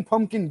Mexican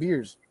pumpkin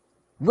beers.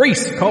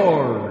 Race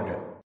card.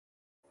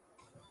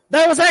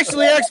 That was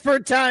actually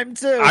expert time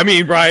too. I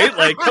mean, right?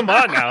 Like, come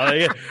on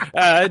now.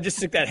 Just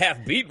took that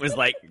half beat. Was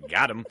like,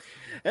 got him.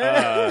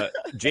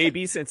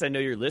 JB, since I know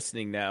you're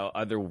listening now,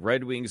 are the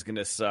Red Wings going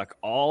to suck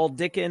all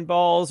dick and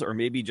balls, or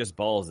maybe just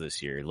balls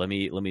this year? Let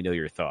me know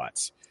your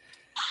thoughts.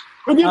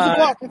 Who gives a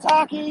fuck? It's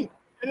hockey,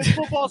 and it's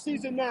football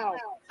season now.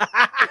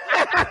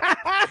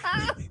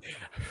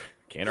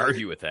 Can't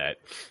argue with that.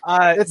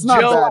 It's not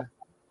bad.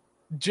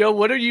 Joe,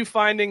 what are you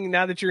finding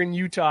now that you're in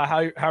Utah?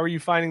 How are you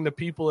finding the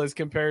people as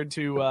compared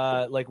to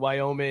like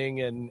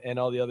Wyoming and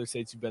all the other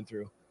states you've been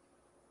through?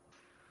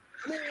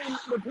 I mean,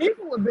 the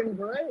people have been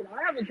great.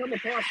 I haven't come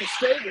across a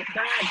state with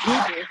bad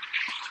people.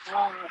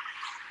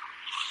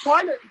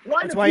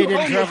 That's why you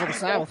didn't travel to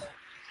South.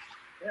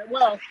 Yeah,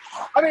 well,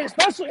 I mean,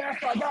 especially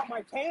after I got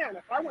my tan.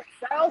 If I went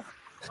south,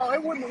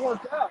 it wouldn't have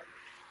worked out.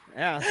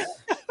 Yeah.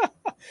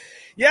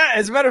 Yeah,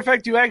 as a matter of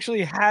fact, you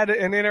actually had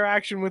an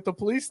interaction with the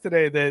police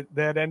today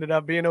that ended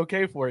up being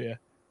okay for you.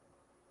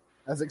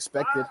 As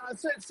expected.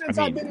 Since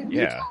I've been in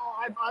Utah,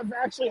 I've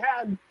actually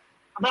had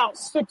about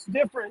 6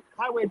 different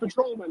highway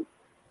patrolmen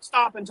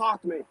stop and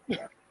talk to me.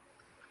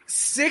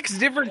 6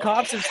 different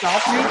cops have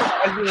stopped you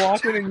as you're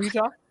walking in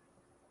Utah?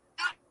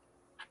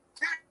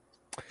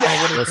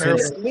 Well,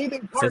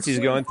 since he's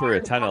going through a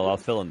tunnel, I'll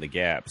fill in the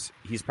gaps.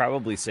 He's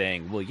probably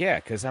saying, well, yeah,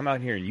 because I'm out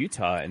here in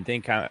Utah and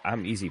think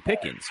I'm easy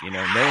pickings. You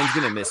know, no one's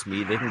going to miss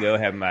me. They can go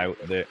have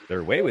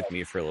their way with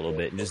me for a little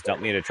bit and just dump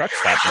me at a truck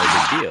stop. No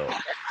big deal.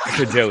 That's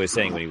what Joe is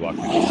saying when he walked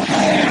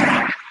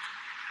in.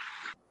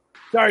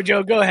 Sorry,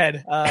 Joe. Go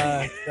ahead.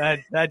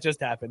 That just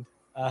happened.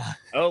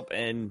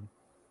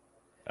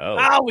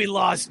 We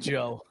lost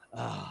Joe.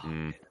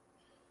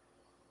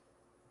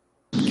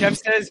 Kev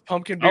says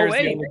pumpkin beer is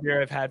the only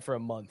beer I've had for a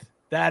month.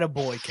 That a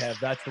boy, Kev.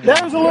 That's the one.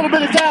 There's a little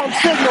bit of down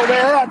signal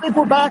there. I think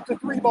we're back to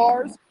 3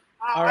 bars.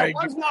 All right.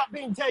 I was not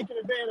being taken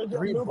advantage of.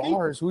 3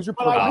 bars? Who's your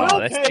but I will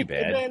that's take too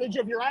bad. advantage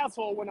of your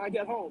asshole when I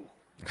get home.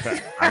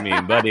 I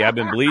mean, buddy, I've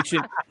been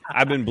bleaching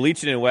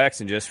and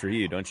waxing just for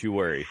you. Don't you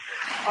worry.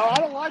 Oh, I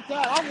don't like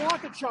that. I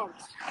want the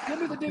chunks.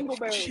 Give me the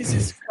dingleberries.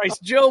 Jesus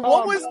Christ, Joe,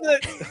 what was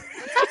the...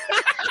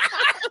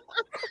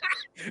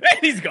 And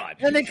he's gone.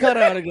 And they cut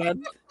out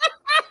again.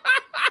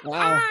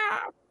 Wow.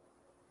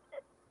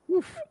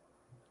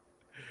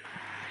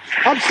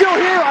 I'm still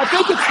here. I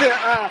think it's the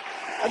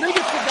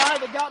guy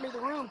that got me the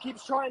room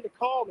keeps trying to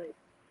call me.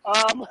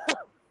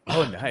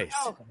 Oh, nice.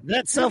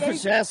 That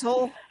selfish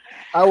asshole.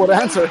 I would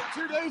answer.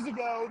 2 days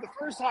ago, the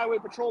first highway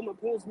patrolman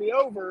pulls me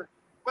over.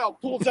 Well,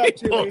 pulls up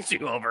to me. Pulls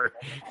you over.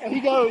 And he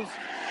goes,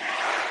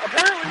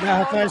 apparently... You know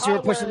how fast you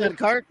were pushing that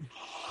cart?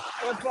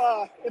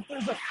 If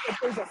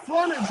there's a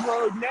frontage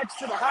road next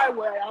to the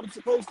highway, I'm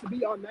supposed to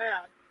be on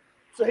that.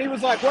 So he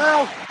was like,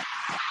 well,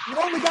 you've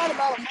only got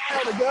about a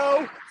mile to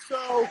go,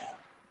 so,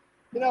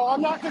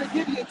 I'm not going to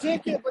give you a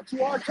ticket, but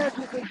you are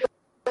technically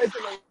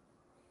breaking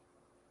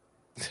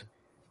the...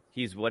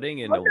 He's wedding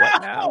in a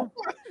what now?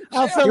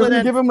 I'll fill it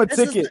in. Give him a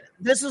ticket.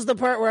 This is the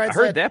part where I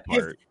heard that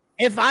part.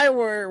 If I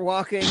were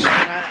walking,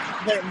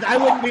 I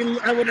wouldn't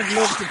have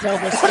lived to tell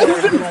this story.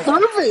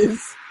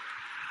 Service.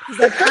 He's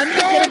like, I'm not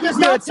going to give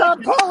you a ticket.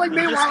 Stop calling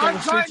me while I'm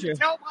trying to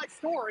tell my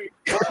story.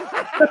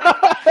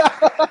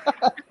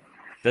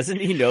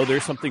 Doesn't he know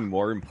there's something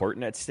more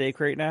important at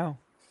stake right now?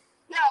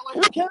 Yeah, like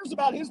who cares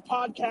about his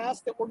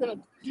podcast that we're going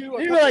to do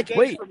a You're couple like, days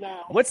wait, from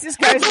now? What's this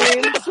guy's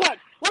name?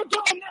 We're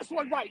doing this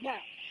one right now.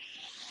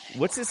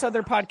 What's this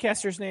other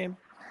podcaster's name?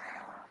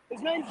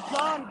 His name's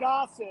John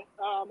Gossett.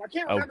 I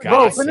can't remember.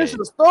 Bro, finish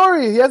the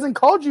story. He hasn't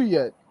called you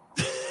yet.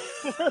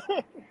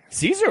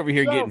 Caesar over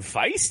here getting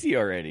feisty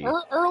already.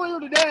 Earlier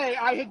today,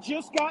 I had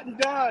just gotten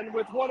done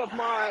with one of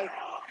my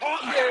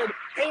patented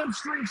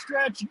hamstring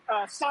stretch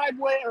side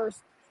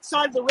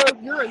of the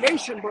road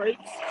urination breaks.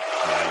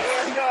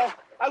 And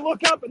I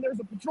look up and there's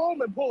a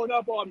patrolman pulling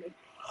up on me.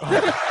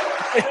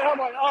 And I'm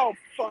like, oh,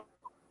 fuck.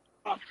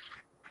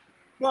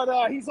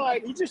 But he's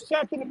like, he just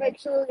checked in to make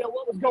sure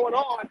what was going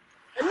on.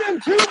 And then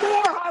 2 more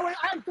I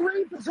had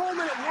 3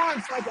 patrolmen at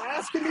once, like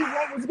asking me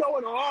what was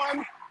going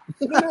on.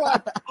 And then they're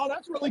like, oh,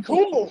 that's really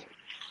cool.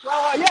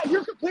 Well, yeah,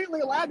 you're completely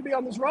allowed to be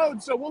on this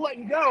road, so we'll let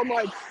you go. I'm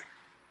like,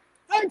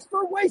 thanks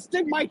for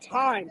wasting my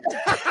time.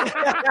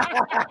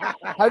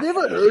 Have you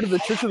ever heard of the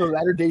Church of the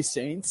Latter-day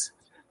Saints?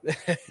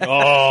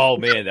 Oh,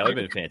 man, that would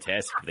have been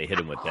fantastic if they hit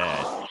him with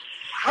that.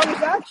 I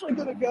was actually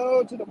going to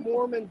go to the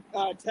Mormon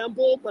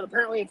temple, but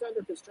apparently it's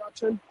under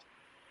construction.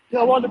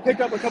 I wanted to pick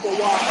up a couple of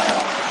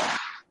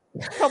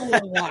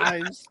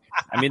wives.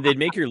 I mean, they'd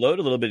make your load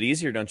a little bit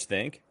easier, don't you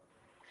think?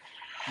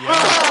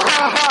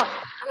 Yeah.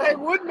 They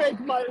would make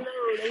my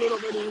load a little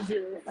bit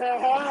easier.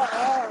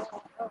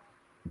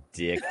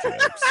 Dick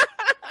jokes.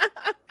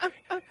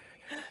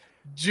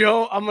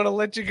 Joe, I'm going to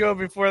let you go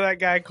before that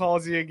guy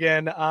calls you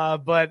again.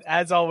 But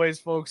as always,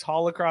 folks,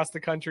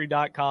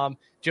 haulacrossthecountry.com.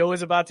 Joe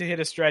is about to hit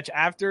a stretch.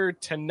 After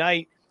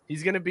tonight,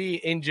 he's going to be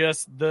in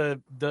just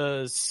the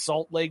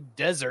Salt Lake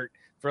Desert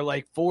for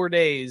like 4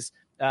 days.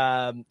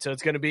 So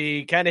it's going to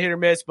be kind of hit or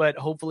miss, but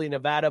hopefully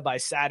Nevada by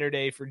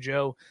Saturday for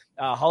Joe.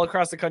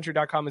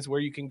 Haulacrossthecountry.com is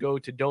where you can go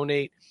to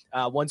donate.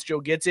 Once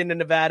Joe gets into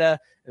Nevada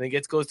and then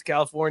gets close to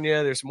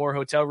California, there's some more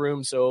hotel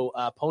rooms. So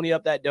pony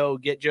up that dough,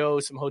 get Joe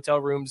some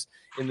hotel rooms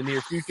in the near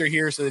future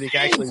here so that he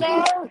can actually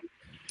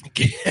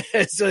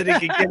so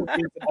that he can get a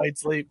decent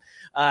night's sleep.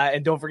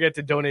 And don't forget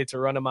to donate to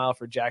Run a Mile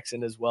for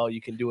Jackson as well. You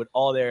can do it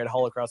all there at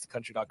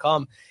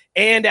haulacrossthecountry.com.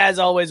 And as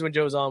always, when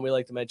Joe's on, we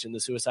like to mention the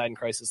Suicide and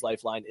Crisis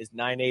Lifeline is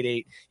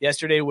 988.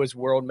 Yesterday was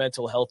World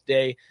Mental Health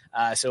Day,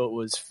 so it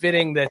was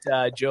fitting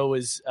that Joe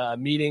was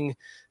meeting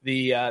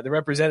the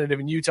representative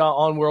in Utah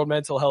on World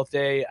Mental Health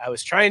Day. I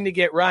was trying to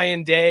get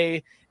Ryan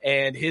Day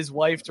and his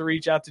wife to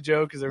reach out to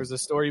Joe because there was a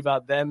story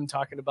about them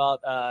talking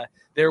about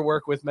their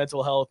work with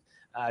mental health.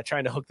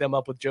 Trying to hook them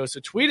up with Joe. So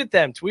tweet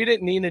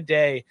at Nina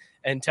Day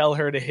and tell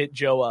her to hit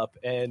Joe up,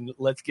 and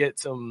let's get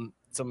some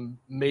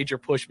major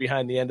push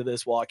behind the end of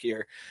this walk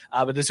here.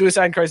 But the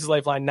Suicide and Crisis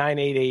Lifeline,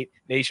 988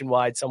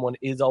 nationwide. Someone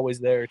is always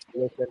there to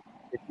listen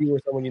if you or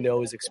someone you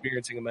know is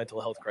experiencing a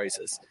mental health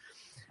crisis.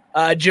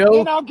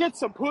 Joe? And I'll get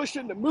some push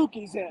into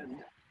Mookie's end.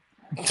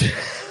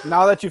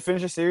 Now that you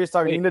finish the series,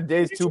 talking Nina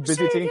Day's too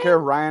busy taking care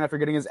of Ryan after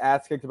getting his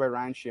ass kicked by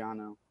Ryan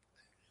Schiano.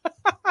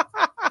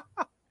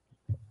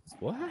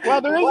 What?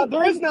 Well,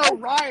 there is no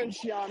Ryan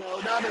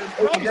Schiano. Now there's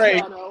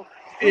Greg Schiano.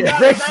 Yeah.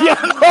 Greg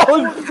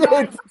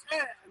Schiano.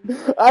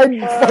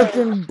 I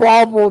fucking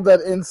bobbled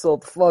that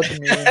insult. Fuck me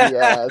in the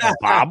ass.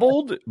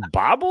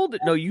 Bobbled?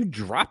 No, you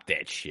dropped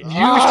that shit.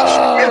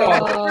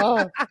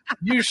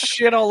 You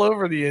shit all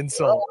over the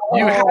insult.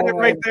 You had it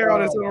right there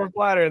on a silver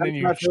platter, and then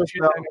you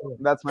shit.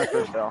 That's my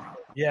first L.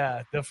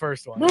 Yeah, the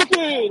first one.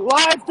 Mookie,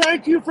 live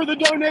thank you for the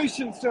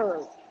donation,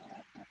 sir.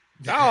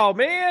 Oh,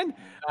 man.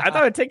 I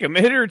thought it'd take a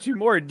minute or two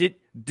more. Did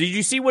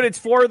you see what it's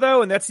for,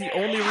 though? And that's the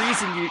only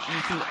reason you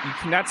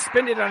cannot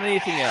spend it on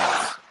anything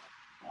else.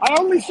 I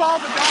only saw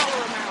the dollar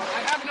amount.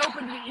 I haven't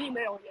opened the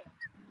email yet.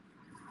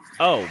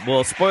 Oh,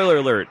 well, spoiler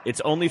alert. It's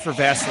only for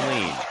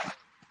Vaseline.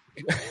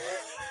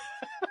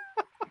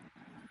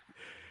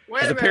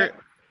 Wait a minute.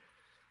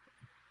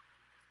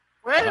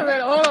 Wait a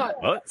minute. Hold on.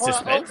 What?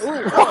 Suspense?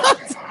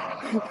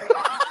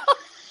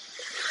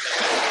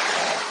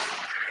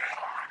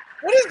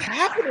 What is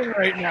happening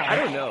right now? I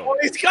don't know. Oh,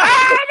 he's got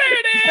there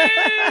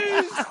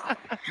it is!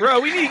 Bro,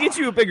 we need to get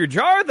you a bigger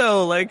jar,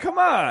 though. Like, come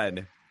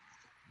on.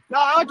 No,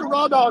 I like to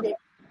raw dog it.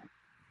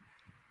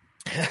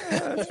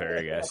 That's fair,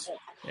 I guess.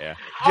 Yeah.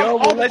 Joe,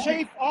 all the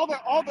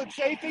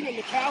chafing and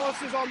the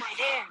calluses on my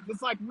hands.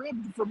 It's like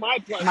ribbed for my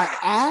pleasure. My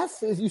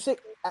ass? You say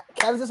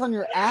calluses on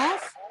your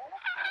ass?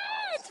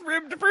 It's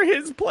ribbed for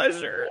his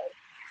pleasure.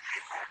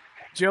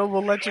 Joe,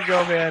 we'll let you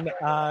go, man.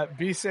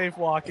 Be safe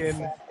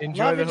walking.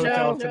 Enjoy the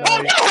hotel tonight.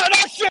 Oh,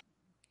 no, shit!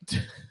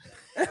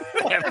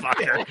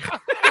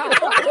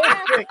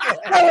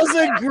 That was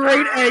a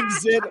great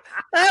exit.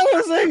 That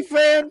was a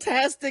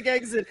fantastic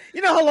exit.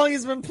 You know how long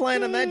he's been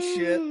planning that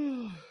shit?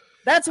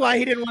 That's why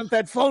he didn't want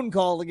that phone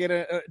call to get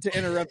to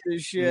interrupt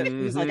his shit.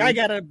 He's like, I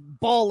got a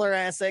baller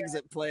ass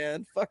exit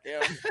plan. Fuck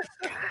him.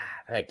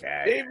 That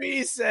guy.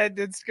 AB said,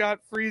 did Scott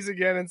freeze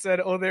again and said,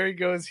 oh, there he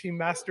goes. He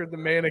mastered the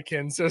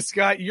mannequin. So,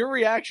 Scott, your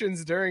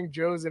reactions during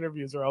Joe's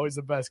interviews are always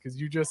the best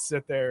because you just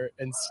sit there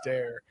and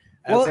stare.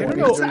 Well,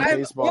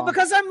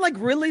 because I'm like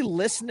really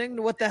listening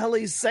to what the hell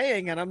he's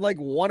saying, and I'm like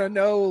want to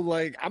know,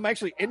 like I'm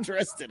actually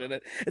interested in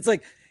it. It's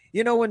like,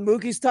 you know, when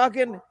Mookie's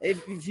talking,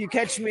 if you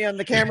catch me on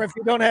the camera, if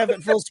you don't have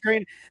it full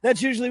screen,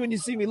 that's usually when you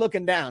see me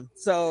looking down.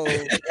 So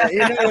you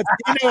know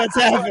what's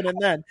happening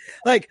then.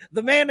 Like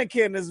the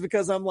mannequin is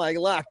because I'm like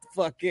locked the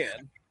fuck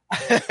in.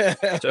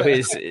 So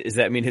is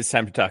that mean it's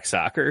time to talk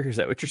soccer? Is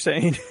that what you're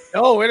saying?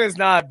 No, it is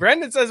not.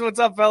 Brendan says, what's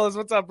up, fellas?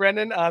 What's up,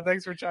 Brendan?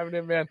 Thanks for chiming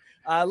in, man.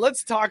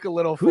 Let's talk a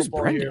little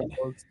football here,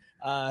 folks.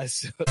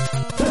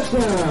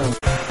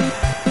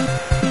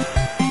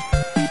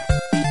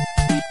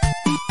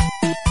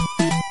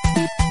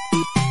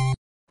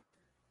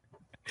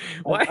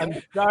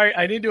 I'm sorry.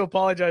 I need to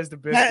apologize to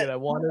Biscuit. I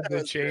wanted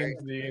to change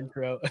the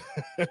intro.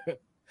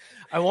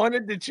 I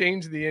wanted to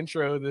change the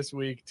intro this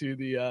week to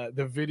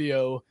the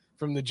video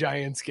from the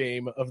Giants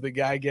game of the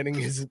guy getting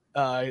his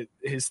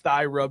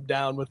thigh rubbed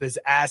down with his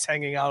ass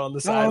hanging out on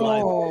the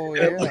sideline. Oh,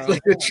 It looked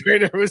like the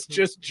trainer was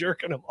just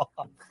jerking him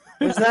off.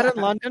 Was that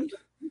in London?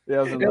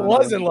 Yeah, it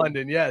was in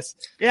London, yes.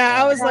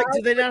 Yeah, I was like,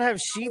 do they not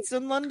have sheets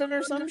in London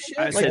or some shit?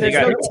 Like, said there's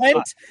no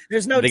tent.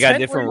 There's no tent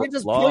different where you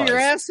just laws. pull your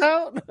ass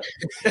out.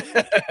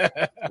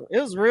 It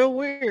was real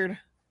weird.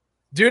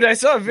 Dude, I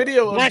saw a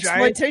video of Giants.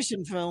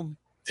 Exploitation film.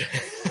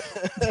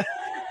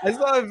 I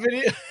saw a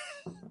video.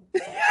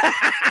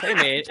 Hey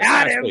man, it's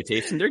not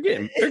exploitation. They're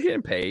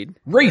getting paid.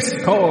 Race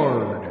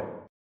card.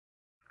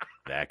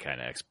 That kind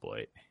of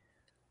exploit.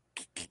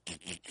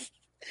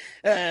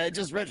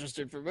 Just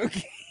registered for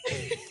Mookie.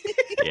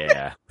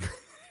 Yeah.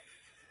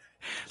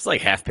 It's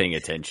like half paying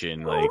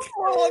attention. Like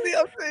on the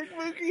uptake,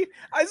 Mookie.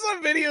 I saw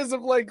videos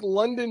of like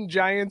London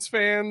Giants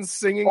fans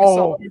singing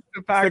songs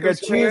to Packers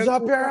stick a cheese fans.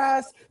 up your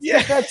ass. Yeah.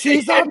 Stick that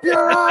cheese up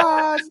your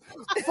ass.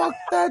 Fuck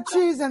that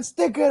cheese and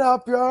stick it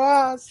up your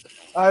ass.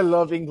 I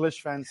love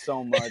English fans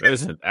so much. they're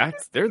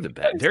the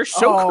best. They're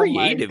so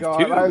creative my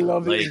God. too. I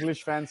love the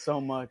English fans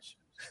so much.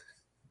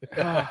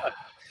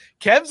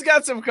 Kev's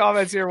got some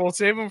comments here. We'll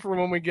save them for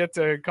when we get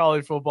to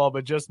college football,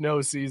 but just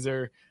know,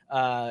 Caesar,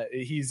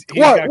 he's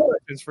got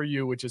questions for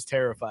you, which is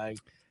terrifying.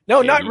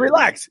 No, not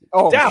relax.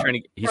 Oh, down.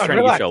 He's trying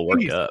to get you all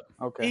worked up.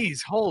 Okay.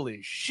 He's holy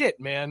shit,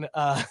 man.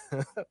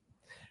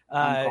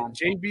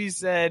 JB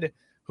said,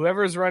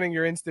 whoever is running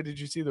your Insta, did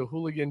you see the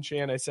hooligan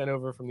chant I sent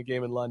over from the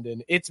game in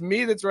London? It's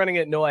me that's running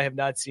it. No, I have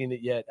not seen it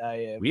yet.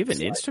 We have an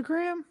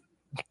Instagram?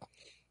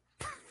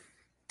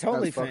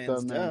 Totally That's fucked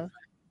fans, up, man.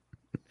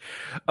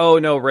 Oh,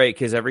 no, right,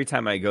 because every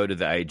time I go to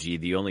the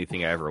IG, the only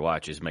thing I ever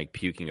watch is Mike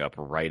puking up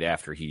right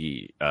after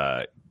he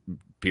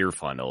beer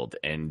funneled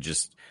and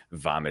just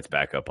vomits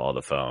back up all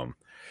the foam.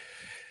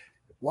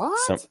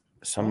 What?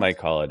 Some might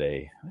call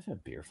it what's a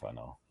beer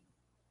funnel?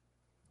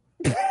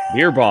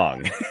 Beer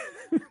bong.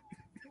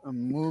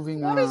 I'm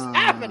moving on. What is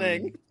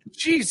happening?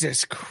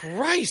 Jesus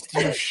Christ,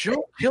 you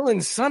show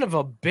killing son of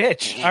a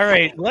bitch. All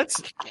right,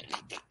 let's.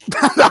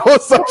 That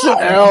was such an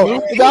L.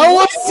 That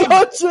was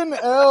such an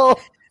L.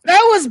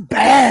 That was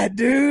bad,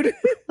 dude.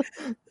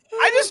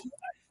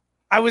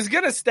 I was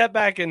going to step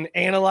back and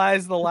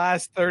analyze the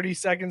last 30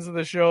 seconds of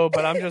the show,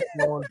 but I'm just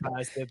blowing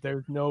past it.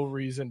 There's no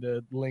reason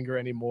to linger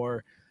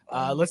anymore.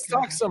 Let's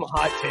talk some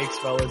hot takes,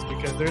 fellas,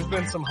 because there's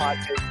been some hot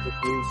takes this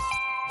week.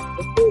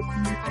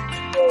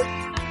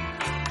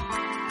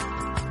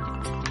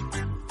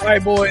 All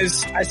right,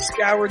 boys, I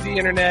scoured the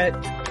internet.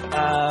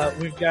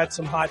 We've got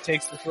some hot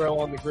takes to throw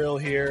on the grill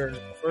here.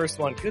 First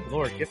one, good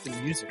Lord, get the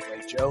music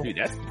right, Joe. Dude,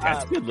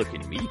 that's good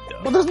looking meat,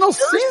 though. But there's no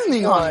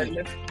seasoning on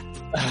it.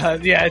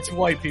 Yeah, it's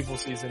white people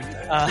season.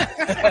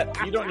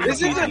 You don't need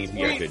seasoning to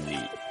get good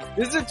meat.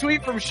 This is a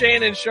tweet from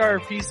Shannon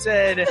Sharp. He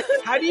said,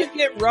 how do you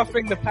get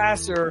roughing the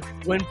passer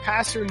when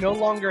passer no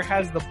longer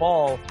has the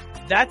ball?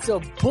 That's a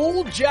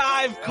bull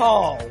jive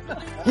call.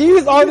 He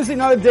is obviously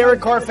not a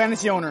Derek Carr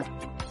fantasy owner.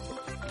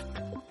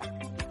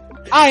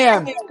 I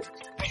am.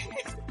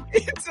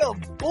 It's a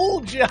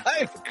bull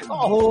jive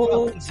call.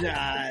 Bull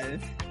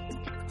jive.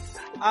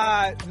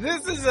 I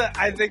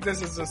think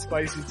this is a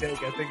spicy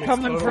take. I think it's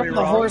coming totally from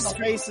the wrong. horse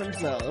face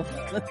himself.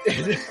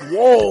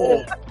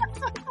 Whoa.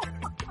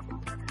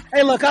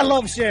 Hey, look, I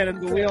love Shannon,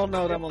 but we all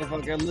know that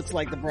motherfucker looks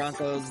like the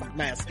Broncos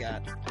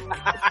mascot.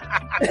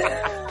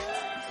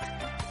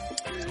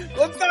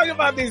 Let's talk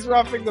about these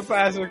roughing the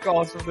passer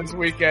calls from this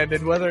weekend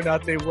and whether or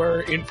not they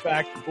were, in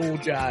fact, bull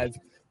jive.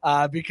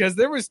 Because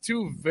there was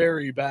two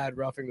very bad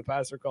roughing the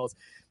passer calls.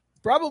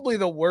 Probably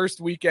the worst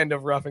weekend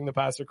of roughing the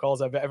passer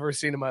calls I've ever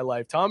seen in my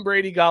life. Tom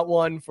Brady got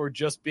one for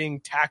just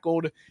being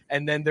tackled,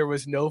 and then there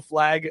was no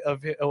flag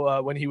of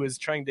when he was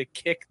trying to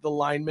kick the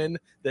lineman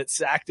that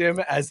sacked him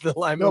as the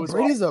lineman was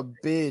Brady's a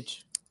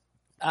bitch.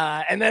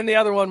 And then the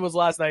other one was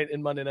last night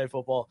in Monday Night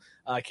Football.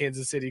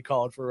 Kansas City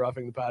called for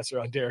roughing the passer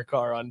on Derek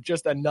Carr on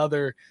just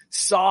another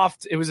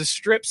soft. It was a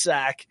strip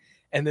sack.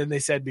 And then they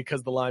said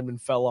because the lineman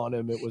fell on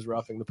him, it was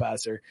roughing the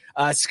passer.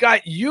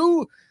 Scott,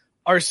 you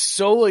are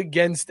so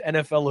against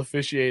NFL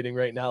officiating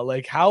right now.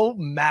 Like, how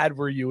mad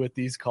were you at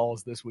these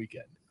calls this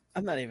weekend?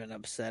 I'm not even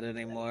upset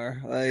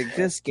anymore. Like,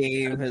 this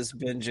game has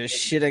been just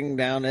shitting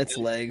down its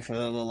leg for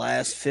the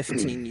last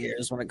 15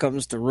 years when it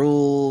comes to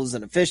rules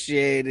and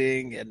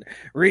officiating and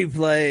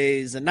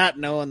replays and not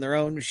knowing their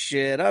own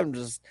shit. I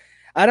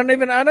don't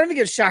even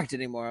get shocked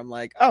anymore. I'm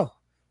like, oh,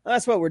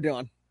 that's what we're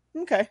doing.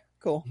 Okay.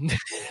 Cool.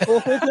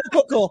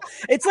 Cool.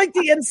 It's like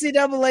the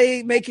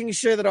NCAA making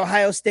sure that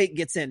Ohio State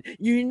gets in.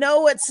 You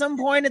know, at some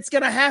point it's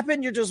going to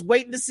happen. You're just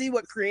waiting to see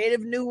what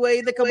creative new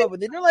way they come up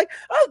with. And you're like,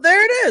 oh,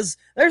 there it is.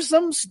 There's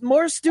some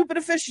more stupid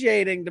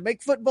officiating to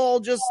make football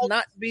just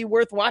not be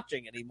worth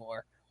watching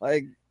anymore.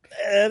 Like,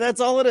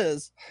 that's all it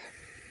is.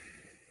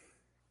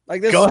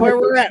 Like, this is where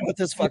we're at with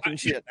this fucking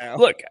shit now.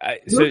 Look,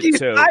 so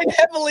died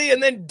heavily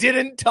and then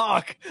didn't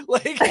talk.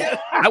 Like,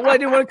 I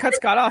didn't want to cut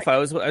Scott off. I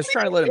was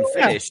trying to let him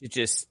finish. It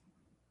just.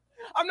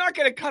 I'm not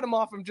going to cut him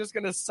off. I'm just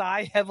going to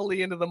sigh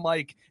heavily into the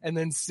mic and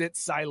then sit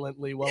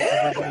silently while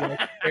everybody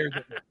stares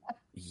at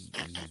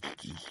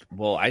me.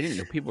 Well, I didn't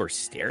know people were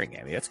staring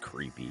at me. That's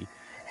creepy.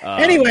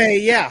 Anyway,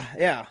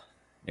 yeah.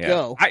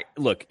 Go.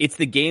 Look, it's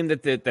the game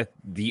that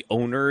the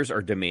owners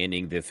are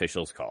demanding the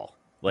officials call.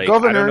 Like,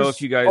 Governors. I don't know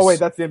if you guys. Oh wait,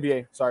 that's the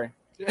NBA. Sorry.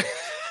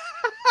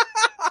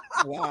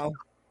 Wow.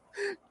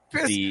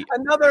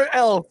 Another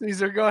L,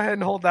 Caesar. Go ahead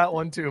and hold that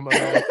one too, my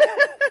man.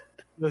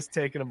 Just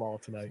taking them all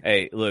tonight.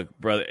 Hey, look,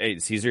 brother. Hey,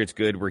 Caesar, it's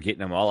good. We're getting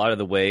them all out of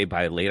the way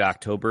by late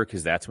October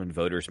because that's when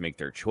voters make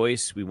their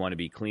choice. We want to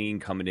be clean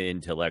coming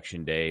into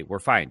Election Day. We're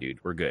fine, dude.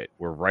 We're good.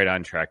 We're right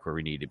on track where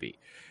we need to be.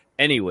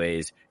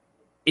 Anyways,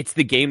 it's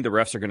the game the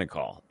refs are going to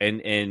call.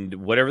 And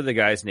whatever the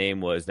guy's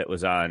name was that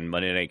was on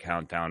Monday Night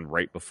Countdown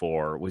right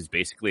before was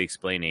basically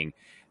explaining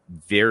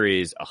there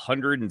is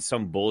 100 and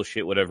some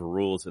bullshit, whatever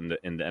rules in the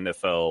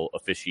NFL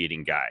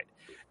officiating guide.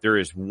 There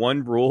is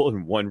one rule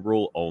and one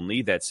rule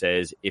only that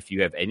says if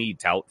you have any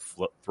doubt,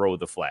 throw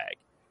the flag,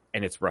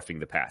 and it's roughing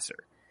the passer.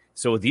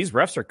 So these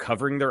refs are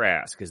covering their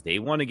ass because they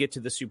want to get to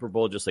the Super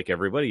Bowl just like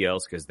everybody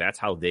else because that's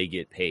how they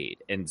get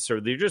paid. And so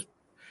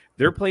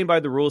they're playing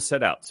by the rules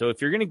set out. So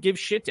if you're going to give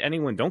shit to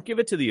anyone, don't give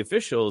it to the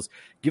officials.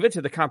 Give it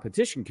to the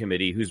competition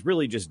committee, who's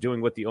really just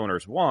doing what the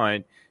owners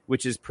want,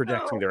 which is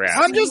protecting their ass.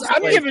 I'm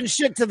giving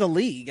shit to the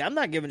league. I'm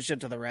not giving shit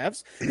to the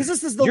refs because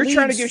this is the. You're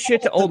trying to give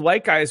shit to old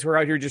white guys who are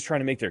out here just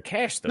trying to make their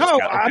cash. Though, no,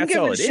 Scott. Like, I'm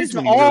giving shit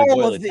to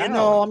all of the.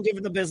 No, I'm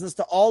giving the business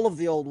to all of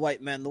the old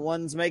white men, the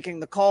ones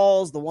making the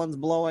calls, the ones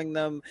blowing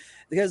them.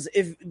 Because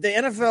if the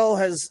NFL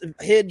has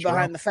hid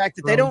behind the fact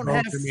that they don't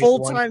have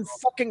full-time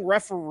fucking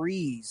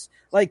referees,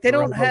 like they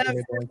don't have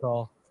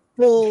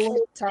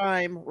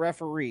full-time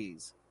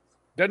referees.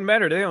 Doesn't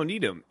matter. They don't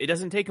need them. It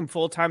doesn't take them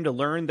full time to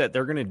learn that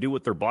they're going to do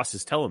what their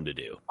bosses tell them to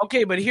do.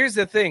 Okay, but here's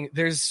the thing.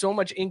 There's so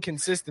much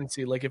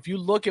inconsistency. Like if you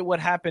look at what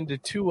happened to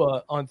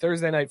Tua on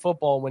Thursday Night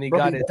Football when he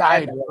got his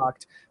head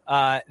blocked,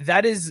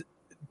 that is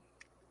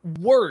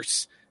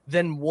worse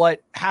than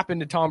what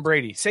happened to Tom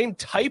Brady. Same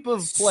type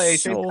of play,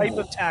 same type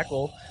of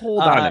tackle.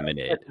 Hold on a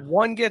minute.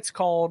 One gets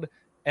called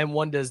and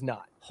one does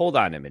not. Hold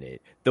on a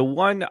minute. The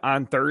one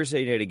on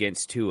Thursday night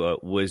against Tua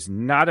was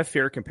not a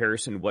fair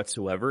comparison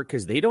whatsoever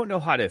because they don't know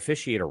how to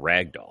officiate a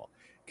ragdoll.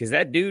 Because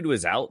that dude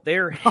was out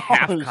there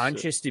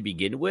half-conscious to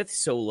begin with.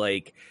 So,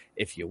 like,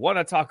 if you want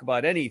to talk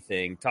about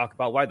anything, talk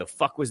about why the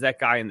fuck was that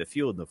guy in the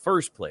field in the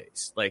first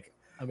place. Like,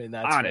 I mean,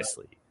 that's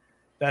honestly. Fair.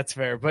 That's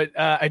fair. But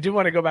I do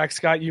want to go back.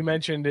 Scott, you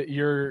mentioned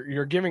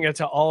you're giving it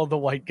to all the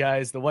white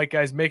guys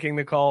making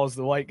the calls,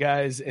 the white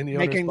guys in the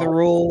making the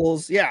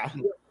rules. Yeah.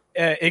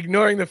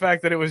 Ignoring the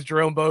fact that it was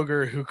Jerome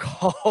Boger who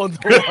called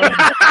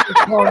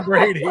Tom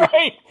Brady.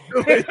 Right.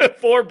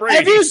 For Brady.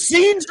 Have you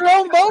seen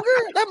Jerome Boger?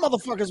 That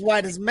motherfucker's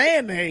white as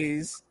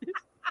mayonnaise.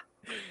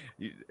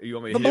 You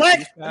want me to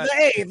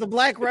the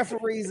black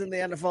referees in the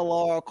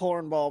NFL are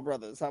cornball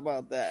brothers. How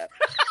about that?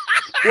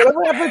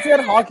 Whatever happened to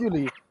that hockey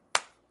league?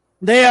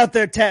 They out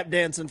there tap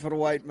dancing for the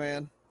white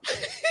man.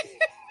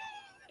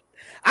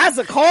 That's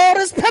a call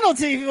this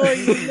penalty for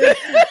you,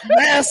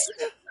 master.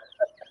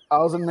 I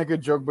was gonna make a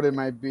joke, but it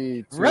might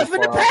be too roughing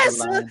the far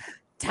passer.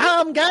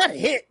 Tom got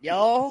hit,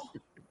 y'all.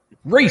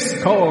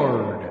 Race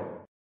card.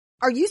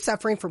 Are you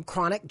suffering from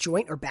chronic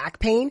joint or back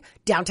pain?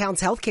 Downtown's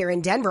Healthcare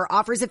in Denver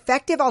offers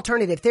effective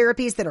alternative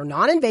therapies that are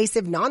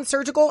non-invasive,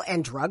 non-surgical,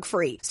 and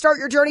drug-free. Start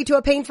your journey to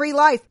a pain-free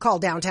life. Call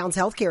Downtown's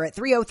Healthcare at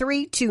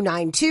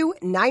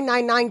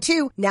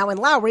 303-292-9992, now in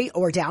Lowry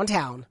or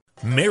downtown.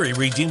 Mary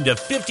redeemed a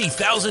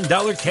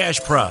 $50,000 cash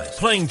prize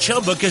playing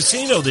Chumba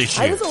Casino this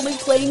year. I was only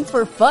playing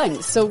for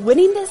fun, so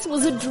winning this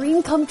was a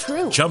dream come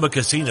true. Chumba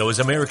Casino is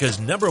America's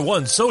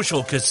 #1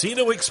 social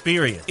casino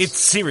experience. It's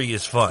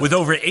serious fun. With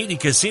over 80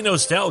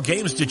 casino-style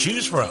games to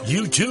choose from,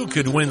 you too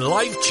could win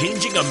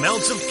life-changing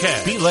amounts of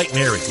cash. Be like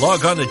Mary.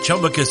 Log on to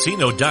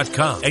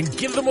ChumbaCasino.com and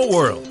give them a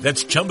whirl.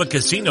 That's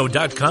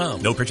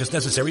ChumbaCasino.com. No purchase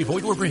necessary.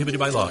 Void or prohibited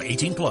by law.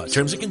 18+.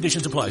 Terms and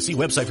conditions apply. See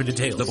website for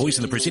details. The voice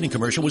in the preceding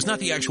commercial was not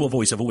the actual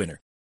voice of a winner.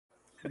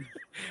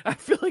 I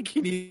feel like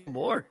you need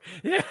more.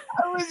 Yeah,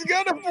 I was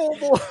gonna pull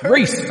more.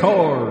 Race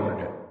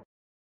card.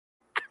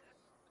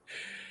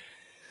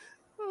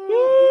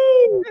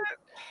 Way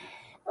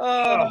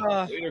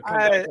to come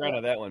back around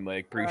on that one,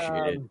 Mike.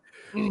 Appreciate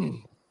it.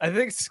 I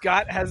think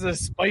Scott has a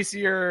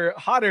spicier,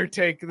 hotter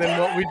take than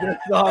what we just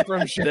saw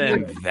from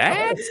Then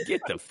that?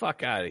 Get the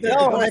fuck out of here.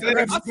 No,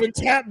 I've been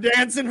tap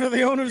dancing for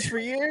the owners for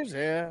years.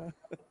 Yeah.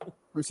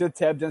 We said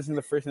tap dancing.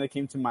 The first thing that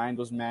came to mind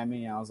was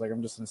Mammy. I was like,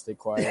 I'm just gonna stay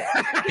quiet.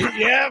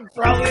 Yeah,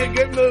 probably a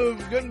good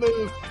move. Good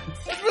move.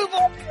 Let's move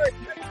on.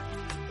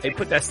 Hey,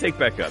 put that steak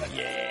back up.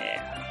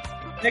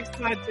 Yeah. Next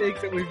hot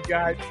take that we've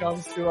got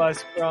comes to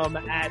us from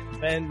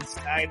 @Ben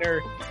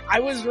Steiner.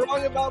 I was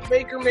wrong about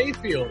Baker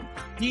Mayfield.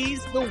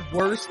 He's the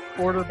worst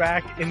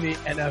quarterback in the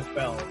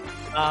NFL.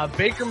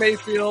 Baker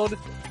Mayfield,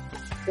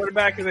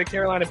 quarterback of the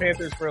Carolina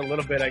Panthers for a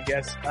little bit, I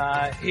guess.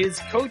 His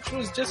coach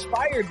was just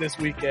fired this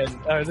week.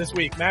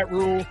 Matt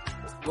Rule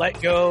let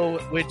go,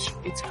 which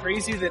it's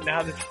crazy that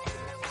now the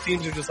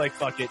teams are just like,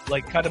 fuck it,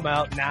 like cut him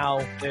out now.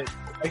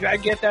 I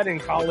get that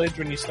in college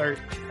when you start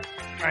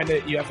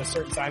you have a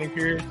certain signing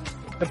period.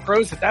 The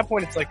pros at that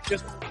point, it's like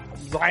just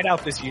ride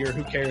out this year.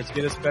 Who cares?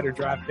 Get us a better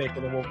draft pick,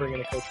 and then we'll bring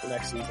in a coach for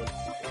next season.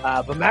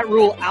 But Matt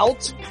Rule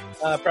out.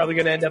 Probably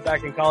going to end up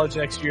back in college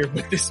next year.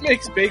 But this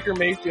makes Baker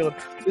Mayfield.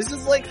 This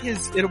is like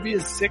it'll be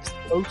his 6th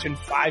coach in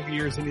 5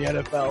 years in the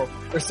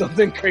NFL or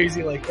something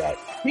crazy like that.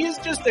 He is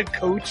just a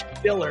coach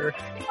killer.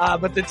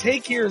 But the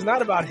take here is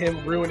not about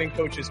him ruining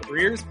coaches'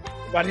 careers.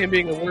 It's about him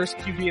being the worst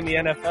QB in the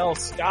NFL.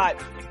 Scott,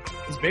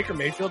 is Baker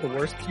Mayfield the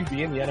worst QB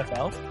in the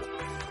NFL?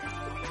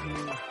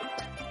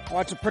 I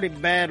watch a pretty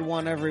bad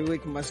one every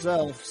week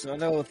myself, so I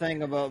know a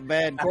thing about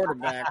bad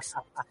quarterbacks.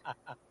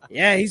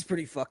 Yeah, he's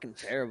pretty fucking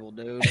terrible,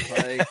 dude.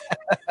 Like,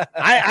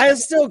 I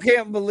still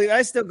can't believe.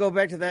 I still go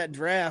back to that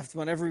draft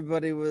when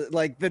everybody was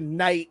like the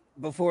night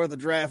before the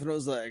draft, and it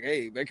was like,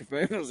 "Hey, Baker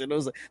Mayfield." And it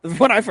was like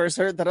when I first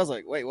heard that, I was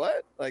like, "Wait,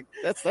 what? Like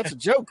that's a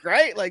joke,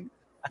 right? Like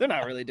they're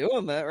not really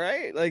doing that,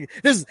 right? Like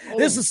this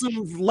is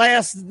some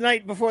last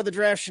night before the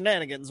draft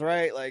shenanigans,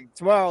 right? Like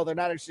tomorrow they're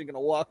not actually going to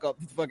walk up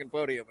to the fucking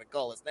podium and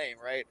call his name,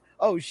 right?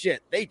 Oh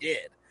shit, they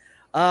did.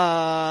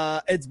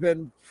 It's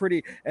been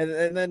pretty,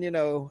 and then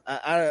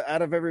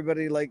out of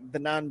everybody, like the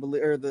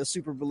non-believer, the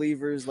super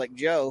believers like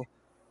Joe,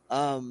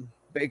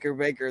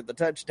 Baker, the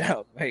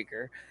touchdown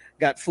maker,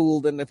 got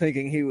fooled into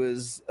thinking he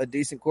was a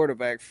decent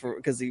quarterback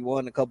because he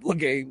won a couple of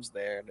games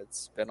there, and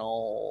it's been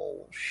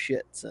all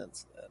shit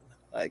since then.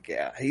 Like,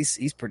 yeah,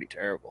 he's pretty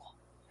terrible.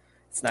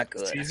 It's not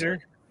good. Caesar,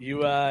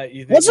 you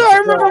think I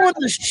remember when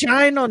the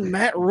shine on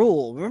Matt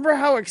Rule. Remember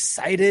how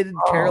excited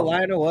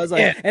Carolina was,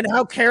 and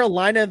how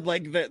Carolina,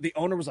 like the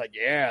owner was like,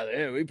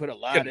 "Yeah, we put a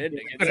lot in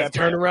to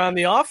turn around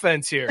the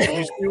offense here."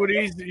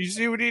 You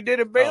see what he did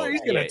at Baylor?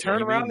 He's going to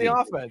turn around the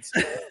offense.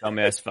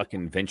 Dumbass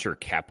fucking venture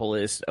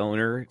capitalist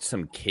owner,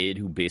 some kid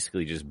who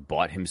basically just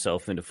bought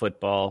himself into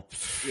football.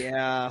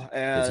 Yeah,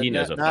 because he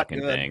knows a fucking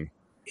thing.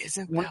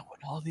 Isn't that what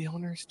all the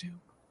owners do?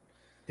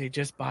 They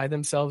just buy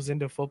themselves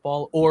into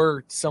football,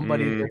 or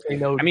somebody that they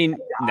know. I mean,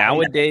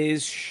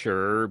 nowadays,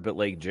 sure, but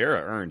like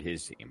Jarrah earned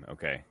his team.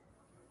 Okay,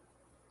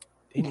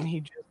 didn't he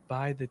just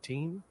buy the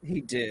team?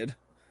 He did.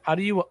 How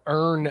do you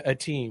earn a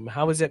team?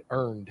 How is it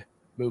earned,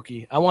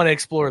 Mookie? I want to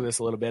explore this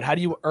a little bit. How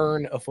do you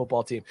earn a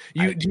football team?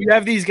 Do you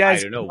have these guys?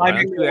 I don't know. Why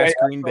don't you ask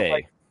Green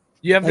Bay?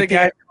 You have the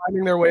guys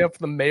climbing their way up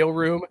the mail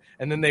room,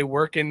 and then they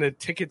work in the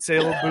ticket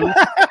sale booth.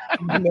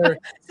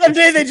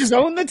 Someday they just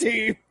own the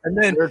team. And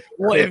then,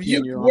 if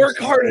you work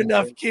hard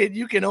enough, kid,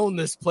 you can own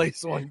this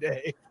place one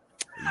day.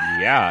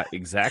 Yeah,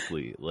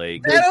 exactly.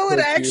 Like that would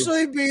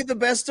actually be the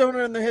best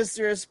owner in the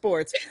history of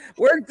sports.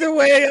 Work their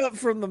way up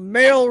from the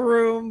mail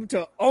room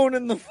to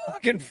owning the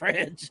fucking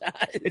franchise.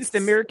 It's the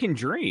American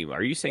dream.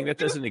 Are you saying that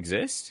doesn't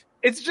exist?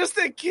 It's just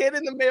a kid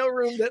in the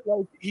mailroom that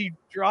like he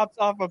drops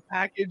off a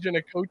package in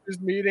a coach's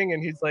meeting,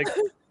 and he's like,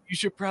 "You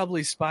should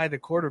probably spy the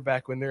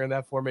quarterback when they're in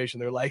that formation."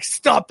 They're like,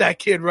 "Stop that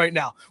kid right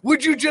now!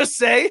 Would you just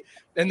say?"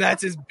 And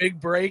that's his big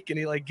break, and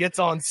he like gets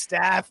on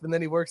staff, and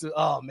then he works.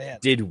 Oh man,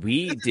 did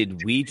we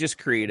just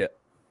create a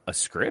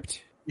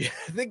script? Yeah,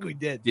 I think we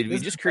did. Did we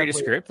just create a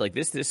script like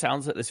this? This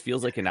sounds like this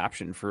feels like an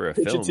option for a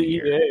film to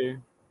here. EA.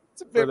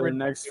 For the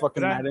next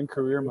fucking Madden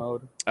career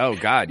mode. Oh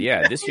God,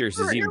 yeah, this year's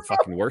is even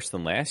fucking worse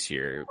than last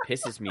year. It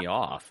pisses me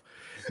off.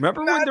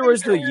 Remember when there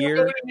was the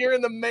year you're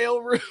in the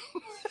mailroom?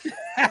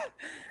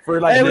 For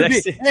like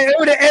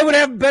it would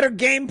have better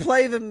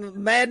gameplay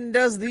than Madden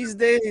does these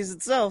days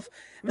itself.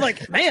 I'm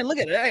like, man, look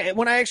at it.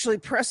 When I actually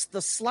press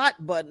the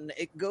slot button,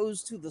 it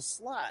goes to the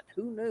slot.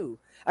 Who knew?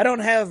 I don't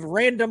have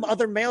random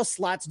other mail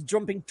slots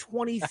jumping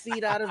 20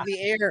 feet out of the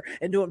air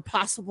into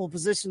impossible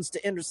positions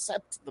to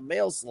intercept the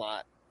mail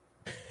slot.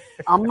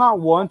 I'm not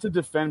one to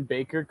defend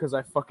Baker because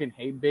I fucking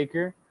hate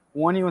Baker.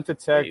 One, he went to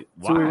Tech. Two,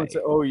 he went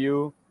to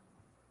OU.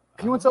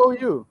 He went to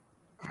OU.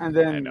 And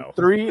then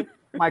 3,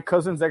 my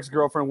cousin's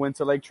ex-girlfriend went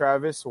to Lake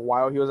Travis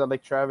while he was at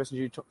Lake Travis,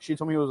 and she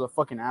told me he was a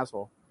fucking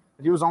asshole.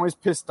 He was always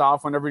pissed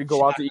off whenever he'd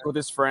go out to eat with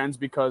his friends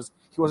because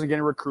he wasn't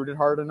getting recruited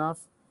hard enough.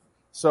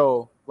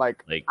 So,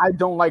 like I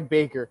don't like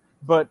Baker.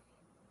 But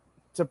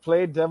to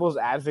play devil's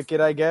advocate,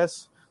 I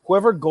guess,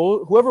 whoever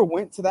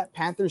went to that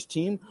Panthers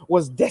team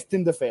was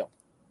destined to fail.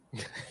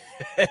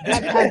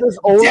 That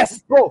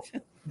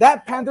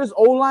Panthers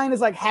O-line is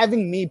like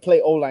having me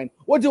play O-line.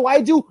 What do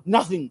I do?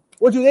 Nothing.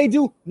 What do they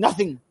do?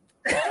 Nothing.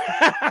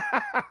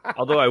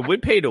 Although I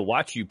would pay to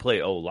watch you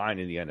play O-line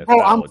in the NFL.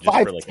 Oh, I'm just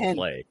 5'10". for like a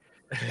play.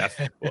 That's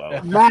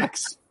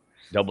max.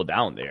 Double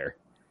down there.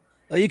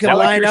 Well, you can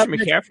line up.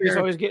 McCaffrey's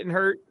always getting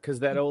hurt because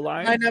that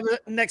O-line. Line up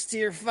next to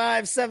your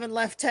 5'7"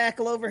 left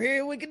tackle over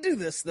here. We could do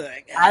this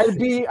thing.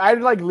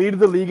 I'd like lead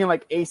the league in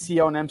like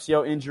ACL and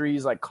MCL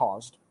injuries like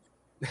caused.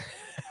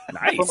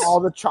 Nice. From all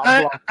the chop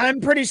blocks.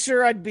 I'm pretty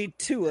sure I'd be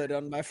Tua'd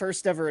on my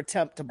first ever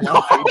attempt to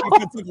block a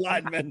defensive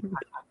lineman.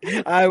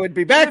 I would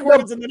be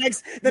backwards, and the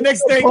next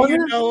thing punter,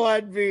 you know,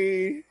 I'd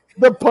be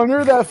the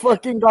punter that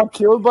fucking got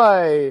killed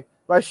by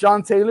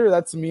Sean Taylor.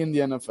 That's me in the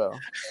NFL.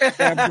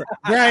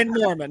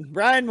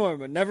 Brian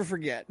Mormon, never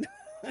forget.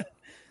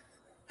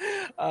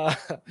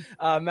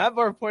 Matt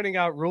Barr pointing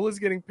out Rule is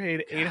getting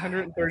paid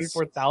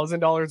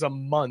 $834,000 a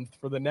month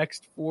for the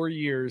next 4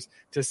 years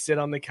to sit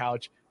on the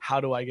couch. how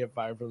do I get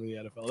fired from the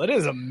NFL? That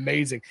is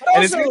amazing. But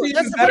And it's also, gonna be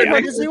that's even the better funny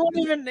part next is he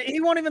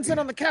year. won't even sit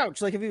on the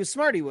couch. Like if he was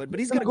smart, he would.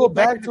 But he's He's gonna gonna go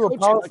back to a coaching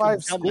Power like 5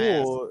 a dumbass.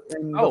 school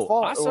in the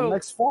fall, also,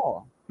 next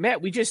fall.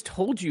 Matt, we just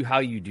told you how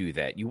you do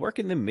that. You work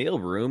in the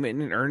mailroom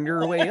and earn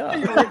your way up.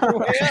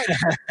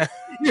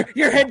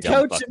 You're head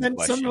Dumb coach, and then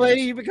fucking some questions.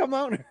 way you become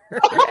owner.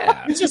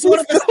 Yeah. It's just one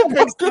of the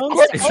stepping stones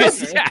to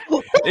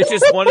It's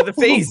just one of the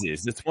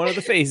phases. It's one of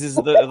the phases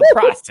of the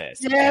process.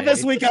 Yeah, okay?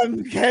 this week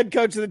I'm head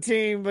coach of the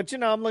team, but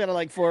I'm looking at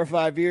like 4 or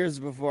 5 years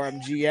before I'm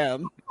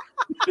GM.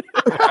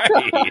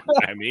 Right.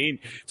 I mean,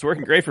 it's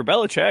working great for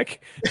Belichick.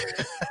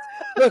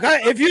 Look,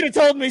 if you'd have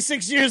told me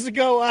 6 years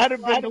ago I'd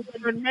have been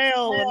delivering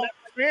mail and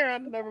here,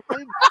 I'd never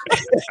believed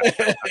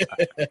it.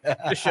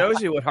 It shows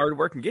you what hard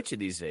work can get you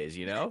these days,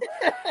 you know?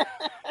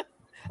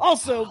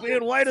 Also,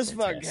 being white as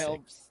fuck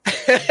helps.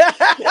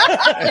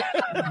 Yeah,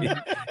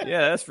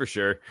 that's for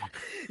sure.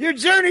 Your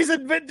journey's a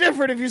bit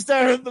different if you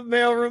started in the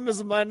mailroom as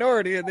a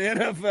minority in the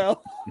NFL.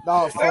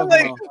 No, I'm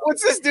like,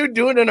 what's this dude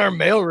doing in our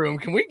mailroom?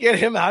 Can we get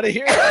him out of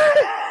here?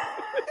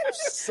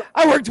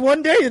 I worked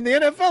one day in the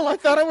NFL. I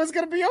thought I was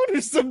going to be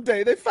owner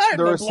someday. They fired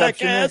my black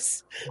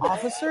ass.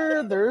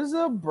 Officer, there's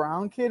a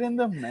brown kid in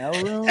the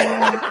mailroom.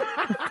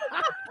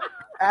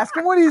 Ask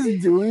him what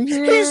he's doing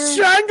here. He's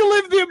trying to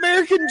live the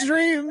American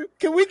dream.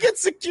 Can we get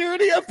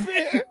security up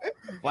here?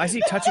 Why is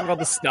he touching all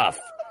the stuff?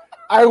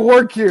 I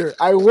work here.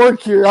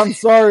 I'm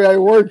sorry, I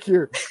work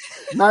here.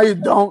 No, you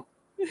don't.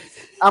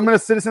 I'm a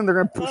citizen.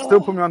 They're going to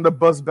still put me on the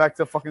bus back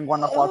to fucking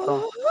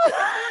Guanajuato.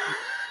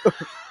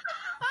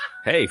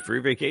 Hey, free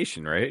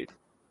vacation, right?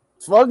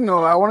 Fuck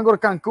no. I want to go to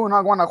Cancun,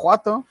 not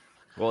Guanajuato.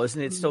 Well, isn't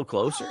it still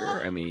closer?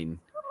 I mean,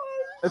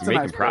 It's you're a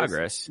making nice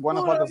progress. Place.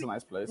 Guanajuato's a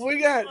nice place. We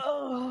got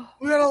a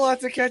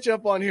lot to catch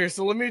up on here,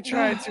 so let me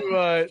try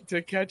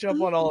to catch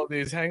up on all of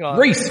these. Hang on.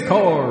 Race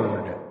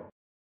card.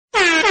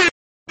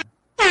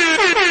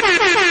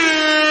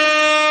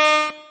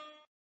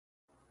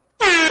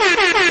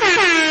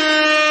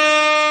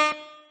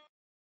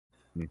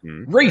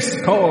 Mm-hmm.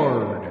 Race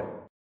card.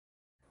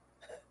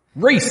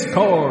 Race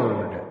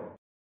card.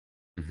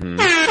 Mm-hmm.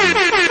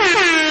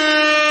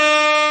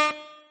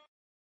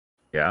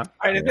 Yeah. All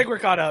right, I think we're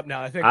caught up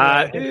now. I think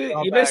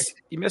you missed.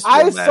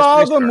 I one last saw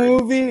race the card.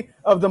 movie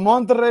of the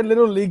Monterrey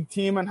Little League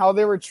team and how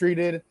they were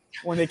treated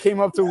when they came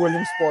up to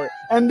Williamsport.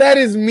 And that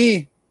is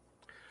me.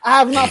 I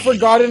have not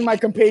forgotten my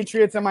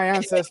compatriots and my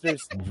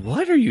ancestors.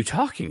 What are you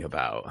talking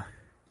about?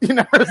 You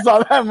never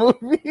saw that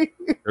movie?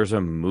 There's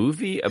a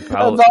movie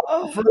about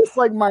the first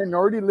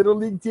minority Little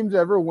League team to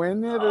ever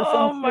win it or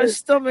something. My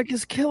stomach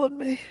is killing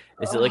me.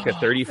 Is it like a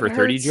 30 for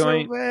 30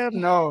 joint? So bad.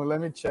 No,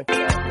 let me check it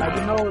out. I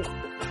don't know.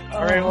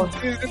 All right, well,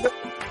 here's the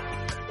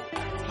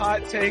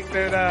hot take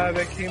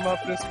that came up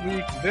this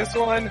week. This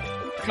one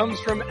comes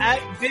from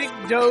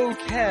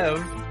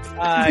 @BigDoeKev.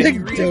 He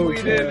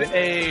retweeted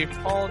a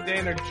Paul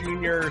Dana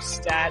Jr.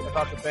 stat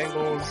about the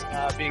Bengals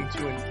being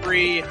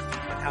 2-3,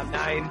 and how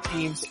 9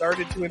 teams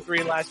started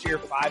 2-3 last year.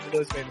 5 of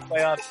those made the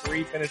playoffs.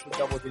 3 finished with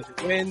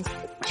double-digit wins.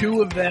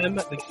 2 of them,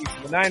 the Chiefs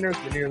and the Niners,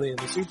 were nearly in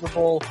the Super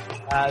Bowl.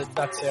 Not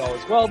to say all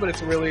as well, but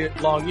it's a really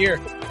long year.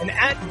 And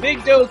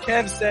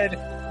 @BigDoeKev said,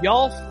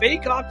 "Y'all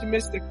fake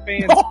optimistic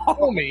fans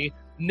told me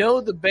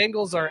know the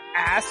Bengals are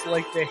ass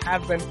like they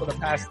have been for the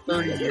past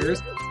 30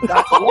 years.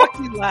 Got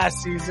lucky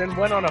last season,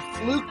 went on a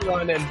fluke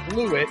run and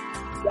blew it.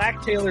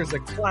 Zach Taylor's a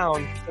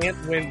clown, can't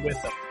win with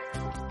him."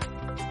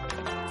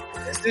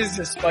 This is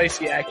a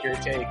spicy,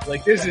 accurate take.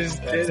 Like this is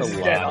dead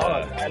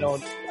on. I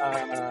don't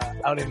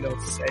even know what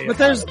to say. But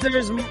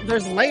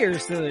there's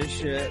layers to this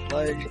shit.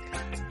 Like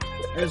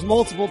there's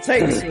multiple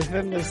takes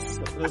within this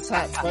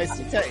hot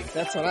spicy take.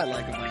 That's what I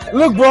like about it.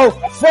 Look, bro,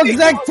 fuck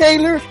Zach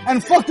Taylor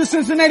and fuck the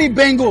Cincinnati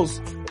Bengals.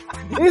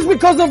 It is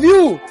because of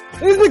you.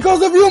 It is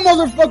because of you,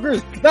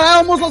 motherfuckers, that I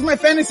almost lost my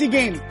fantasy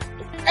game.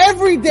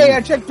 Every day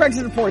I check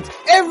practice reports.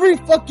 Every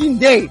fucking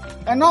day.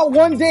 And not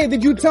one day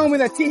did you tell me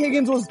that T.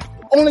 Higgins was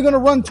only going to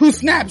run 2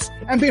 snaps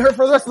and be hurt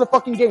for the rest of the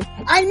fucking game.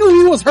 I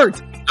knew he was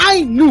hurt.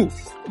 I knew.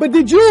 But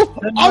did you?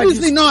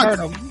 Obviously not.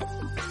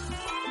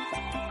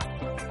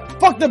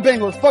 Fuck the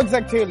Bengals. Fuck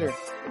Zach Taylor.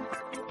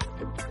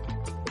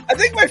 I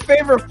think my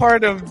favorite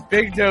part of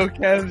Big Doe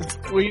Kev's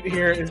tweet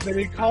here is that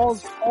he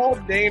calls Paul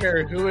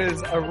Dana, who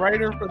is a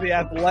writer for The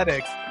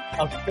Athletic,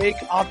 a fake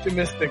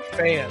optimistic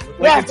fan.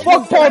 Yeah,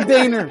 fuck Paul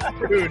Dana.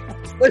 Dude,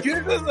 like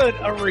this is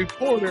a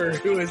reporter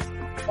who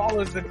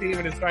follows the team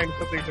and is trying to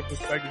put things in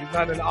perspective. He's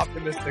not an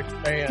optimistic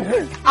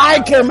fan. I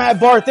care,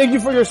 Matt Barr. Thank you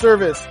for your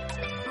service.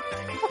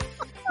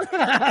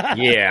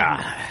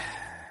 Yeah.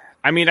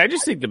 I mean, I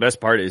just think the best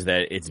part is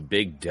that it's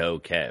Big Doe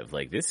Kev.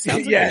 Like this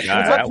sounds like it's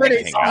a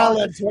pretty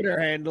solid Twitter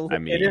handle. I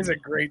mean, it is a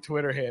great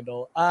Twitter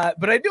handle.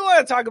 But I do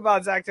want to talk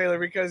about Zach Taylor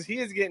because he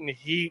is getting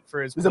heat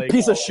for his He's a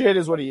piece of shit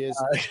is what he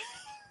is.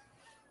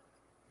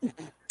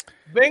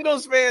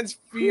 Bengals fans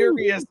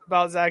furious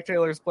about Zach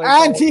Taylor's play.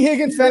 And T.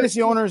 Higgins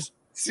fantasy owners.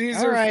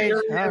 Caesar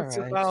furious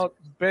about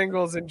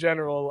Bengals in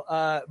general.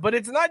 But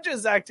it's not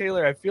just Zach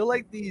Taylor. I feel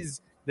like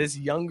these this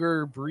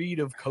younger breed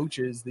of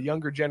coaches, the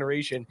younger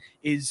generation,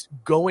 is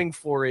going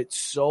for it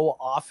so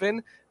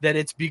often that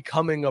it's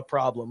becoming a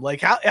problem.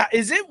 Like, how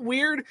is it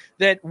weird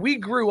that we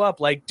grew up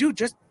like, dude,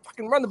 just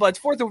fucking run the ball. It's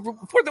fourth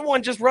and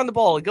one, just run the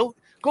ball. Go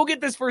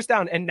get this first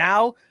down. And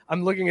now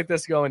I'm looking at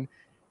this going,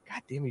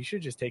 God damn it, you should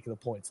have just taken the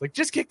points. Like,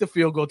 just kick the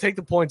field goal, take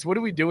the points. What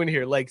are we doing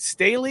here? Like,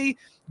 Staley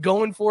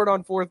going for it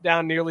on fourth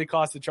down nearly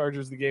cost the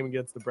Chargers the game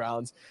against the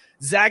Browns.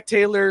 Zach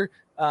Taylor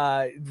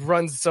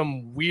runs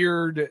some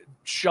weird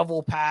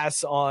shovel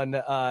pass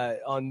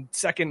on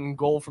second and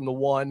goal from the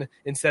 1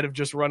 instead of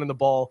just running the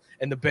ball,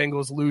 and the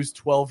Bengals lose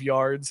 12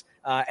 yards.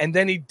 And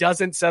then he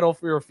doesn't settle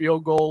for a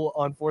field goal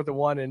on 4th and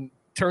 1 and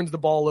turns the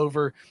ball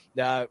over.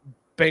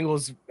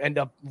 Bengals end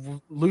up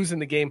losing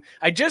the game.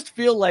 I just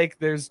feel like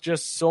there's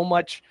just so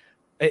much,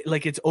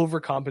 like it's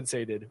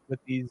overcompensated with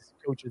these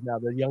coaches now,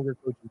 the younger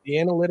coaches. The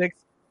analytics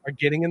are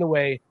getting in the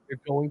way. They're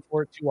going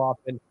for it too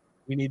often.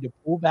 We need to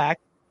pull back,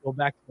 go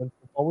back to when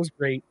football was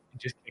great, and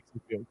just kick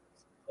some field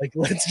goals. Like,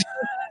 let's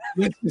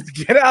just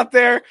get out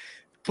there,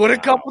 put a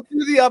couple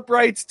through the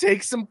uprights,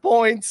 take some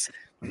points,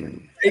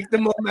 take the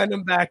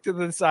momentum back to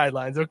the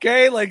sidelines,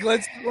 okay? Like,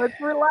 let's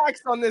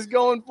relax on this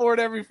going for it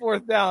every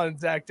fourth down,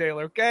 Zach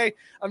Taylor, okay?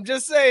 I'm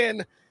just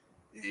saying,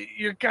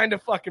 you're kind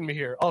of fucking me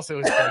here. Also,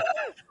 it's like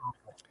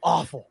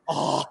awful.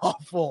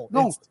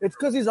 No, it's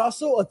because he's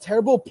also a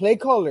terrible play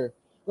caller.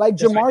 Like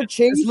Jamar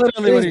Chase. That's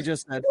literally what he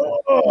just said.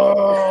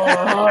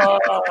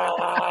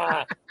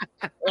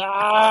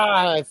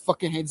 I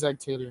fucking hate Zach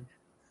Taylor.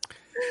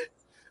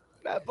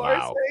 That bar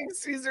saying,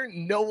 Caesar,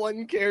 no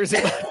one cares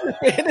about the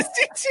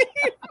fantasy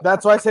team.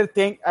 That's why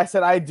I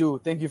said I do.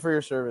 Thank you for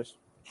your service.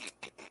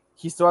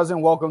 He still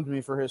hasn't welcomed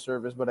me for his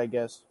service, but I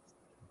guess.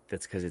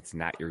 That's because it's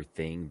not your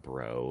thing,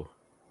 bro.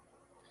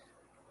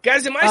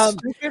 Guys, am I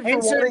stupid for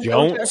wanting?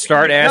 Don't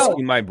start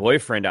asking my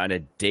boyfriend on a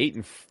date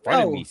in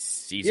front of me,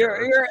 Caesar.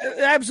 You're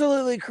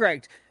absolutely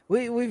correct.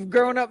 We've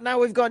grown up now.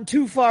 We've gone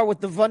too far with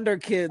the Wunder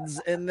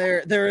kids, and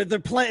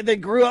they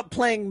grew up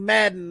playing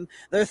Madden.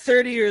 They're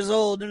 30 years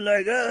old and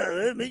like,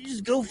 let me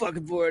just go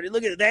fucking for it.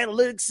 Look at the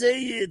analytics say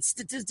it's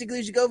statistically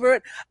you should go for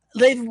it.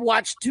 They've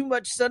watched too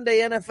much Sunday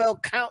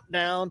NFL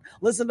Countdown,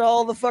 listen to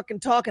all the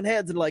fucking talking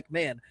heads, and like,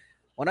 man,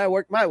 when I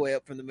work my way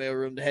up from the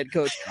mailroom to head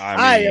coach,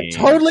 I am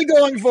totally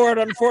going for it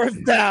on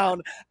fourth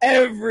down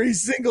every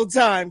single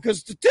time because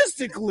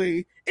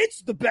statistically,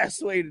 it's the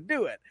best way to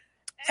do it.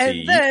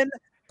 And then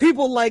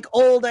people like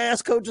old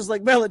ass coaches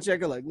like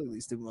Belichick are like, look at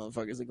these two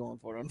motherfuckers are going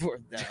for it on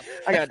fourth down.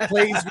 I got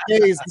plays for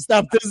days to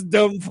stop this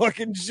dumb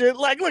fucking shit.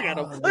 Like, look at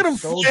them. Look at them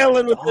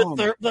flailing with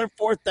their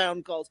fourth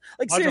down calls.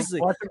 Like, seriously.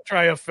 Watch them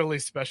try a Philly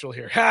special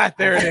here. Ha,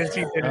 there it is.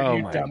 He did it,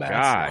 you dumbass.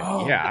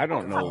 God. Yeah, I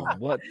don't know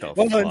what the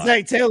well, fuck. in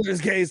Zach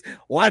Taylor's case,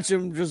 watch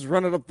him just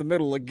run it up the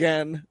middle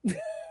again.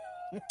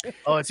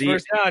 Oh, it's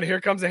first down. Here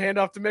comes a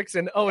handoff to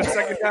Mixon. Oh, it's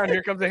second down.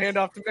 Here comes a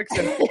handoff to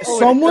Mixon. Oh,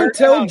 someone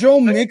tell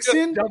Joe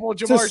Mixon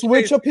to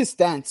switch up his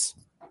stance.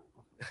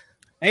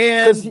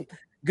 And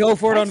go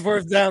for it on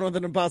fourth down with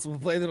an impossible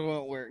play that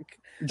won't work.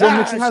 Joe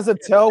Mixon has a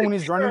tell when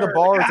he's running the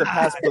ball or it's a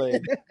pass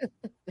play.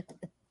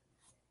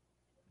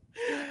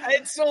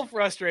 It's so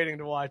frustrating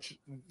to watch,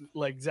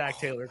 like, Zach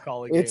Taylor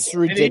calling. It's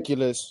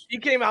ridiculous. He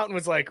came out and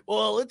was like,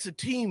 well, it's a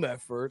team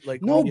effort.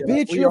 Like, no,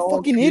 bitch, you're a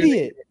fucking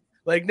idiot.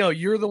 Like, no,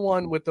 you're the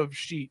one with the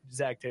sheet,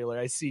 Zach Taylor.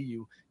 I see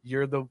you.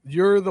 You're the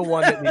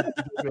one that needs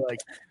to be like,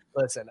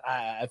 listen,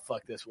 I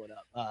fucked this one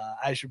up.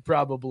 I should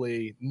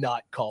probably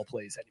not call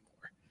plays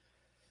anymore.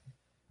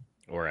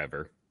 Or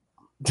ever.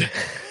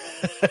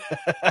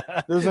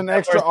 There's an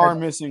extra R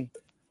missing.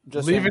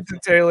 Just leave it to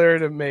Taylor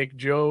to make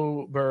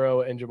Joe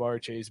Burrow and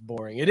Jamar Chase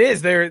boring. It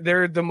is.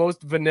 They're the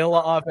most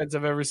vanilla offense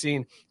I've ever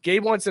seen.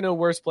 Gabe wants to know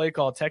worst play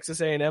call: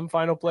 Texas A&M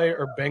final play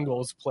or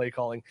Bengals play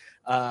calling.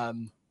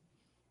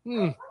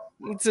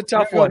 It's a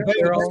tough one.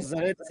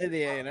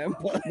 The A&M.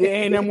 The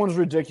A&M one's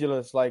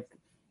ridiculous. Like,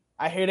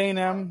 I hate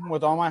A&M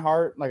with all my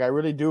heart. Like, I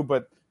really do.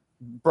 But,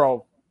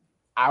 bro,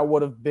 I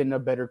would have been a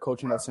better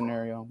coach in that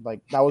scenario.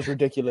 Like, that was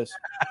ridiculous.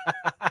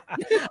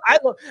 I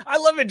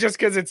love it just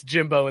because it's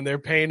Jimbo and they're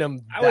paying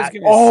him. I was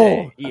going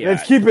to say,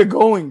 let's keep it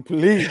going,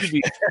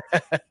 please.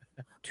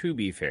 To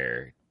be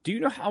fair, do you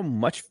know how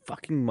much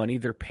fucking money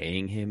they're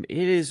paying him? It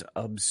is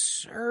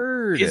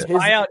absurd. His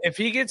buyout, if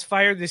he gets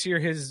fired this year,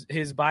 his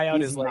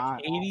buyout is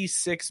like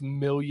 $86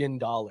 million.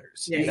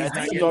 Yeah,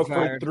 that's stuck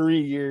for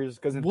 3 years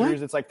because in 3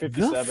 years it's like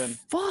 57. The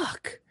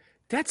fuck?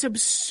 That's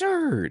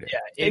absurd. Yeah,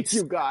 thank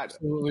you, God.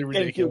 Absolutely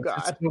ridiculous.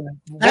 Thank you,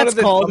 God. That's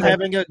called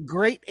having a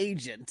great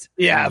agent.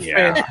 Yeah.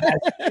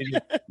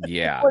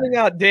 Yeah. Pointing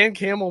out Dan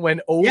Campbell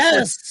went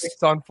 0-6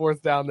 on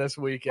fourth down this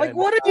weekend. Like,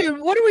 what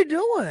are we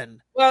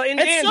doing? Well,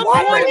 at some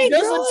point,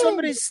 doesn't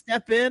somebody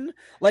step in?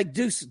 Like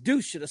Deuce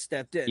should have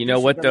stepped in. You know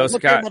what, though,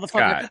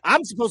 Scott?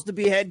 I'm supposed to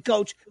be head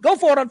coach. Go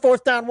for it on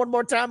fourth down one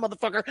more time,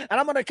 motherfucker, and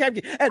I'm going to catch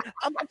you. And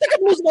I think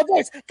I'm losing my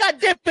voice. God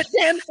damn it,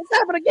 Dan. It's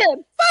happening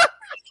again.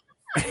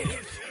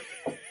 Fuck.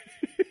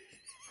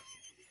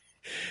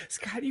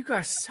 Scott, you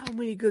got so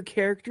many good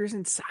characters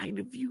inside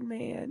of you,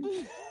 man.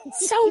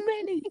 So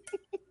many.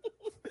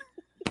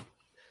 Damn,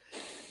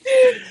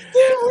 we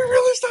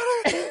really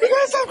started.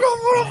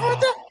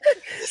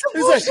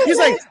 He's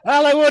like,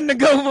 well, I wouldn't have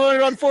gone for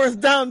it on fourth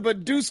down,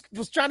 but Deuce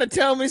was trying to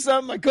tell me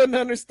something. I couldn't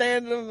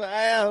understand him.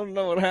 I don't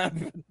know what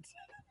happened.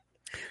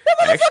 That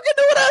motherfucker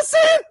knew what I was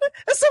saying.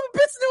 And some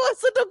bitch knew I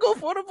said don't go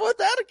for it on fourth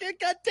down again.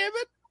 God damn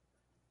it.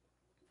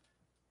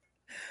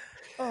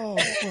 Oh,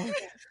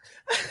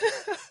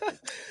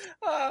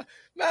 fuck.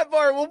 Matt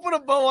Barr, we'll put a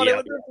bow on it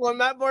with this one.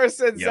 Matt Barr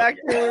said Zach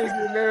Taylor is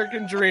the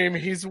American dream.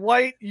 He's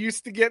white,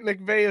 used to get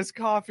McVeigh's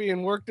coffee,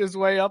 and worked his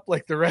way up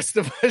like the rest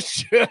of us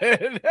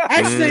should.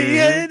 Actually,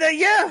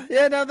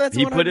 yeah. No, that's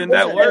he put in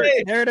that work.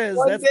 There it is.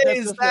 One That's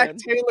day Zach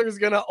Taylor's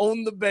gonna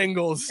own the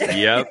Bengals.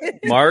 Yep,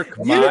 mark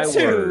my You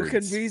too words. can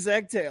be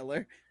Zach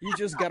Taylor. You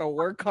just gotta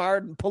work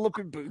hard and pull up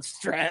your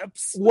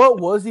bootstraps. What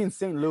was he in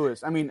St.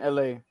 Louis? I mean,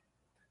 L.A.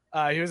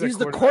 He's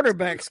the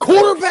quarterback.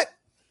 Quarterback.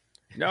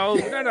 No.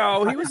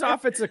 He was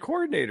offensive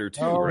coordinator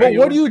too. But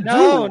what do you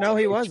do? No,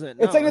 he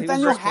wasn't. It's like he was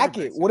Nathaniel just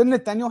Hackett. What did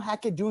Nathaniel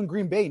Hackett do in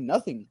Green Bay?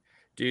 Nothing.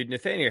 Dude,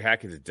 Nathaniel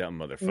Hackett's a dumb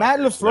motherfucker. Matt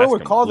so LaFleur that's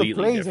would call the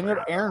completely plays, and you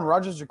different. had Aaron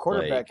Rodgers, your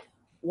quarterback.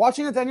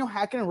 Watching Nathaniel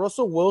Hackett and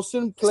Russell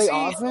Wilson play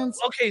offense.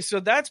 Okay, so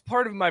that's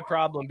part of my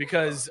problem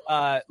because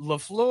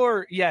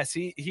LaFleur, yes,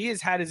 he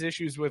has had his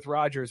issues with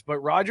Rodgers, but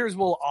Rodgers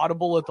will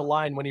audible at the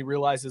line when he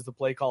realizes the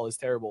play call is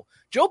terrible.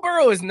 Joe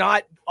Burrow is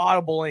not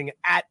audibling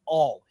at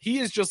all. He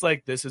is just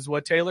like, this is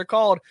what Taylor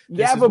called.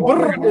 Yeah, but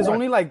Burrow is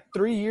only like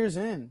 3 years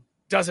in.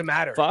 Doesn't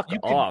matter.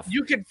 Off.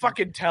 You can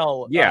fucking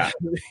tell. Yeah.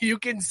 You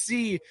can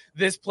see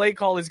this play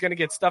call is going to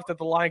get stuffed at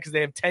the line because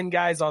they have 10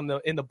 guys in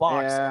the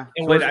box. Yeah.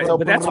 And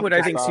But that's what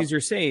I think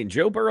Caesar's saying.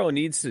 Joe Burrow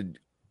needs to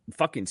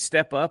fucking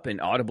step up and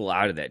audible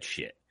out of that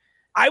shit.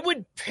 I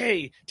would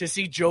pay to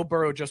see Joe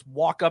Burrow just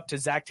walk up to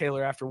Zach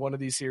Taylor after one of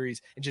these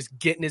series and just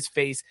get in his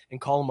face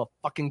and call him a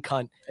fucking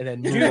cunt and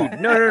then move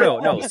on.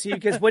 No. See,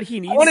 because what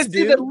he needs I want to to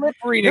see do, the lip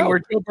reading where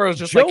Joe Burrow's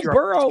just Joe like, you're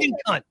Burrow, a fucking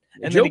cunt.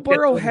 And Joe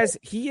Burrow has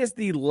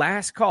the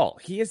last call.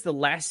 He has the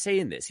last say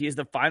in this. He has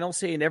the final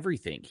say in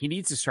everything. He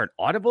needs to start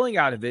audibling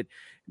out of it,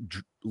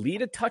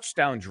 lead a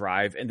touchdown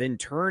drive, and then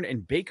turn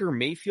and Baker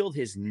Mayfield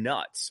his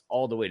nuts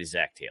all the way to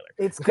Zach Taylor.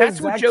 It's That's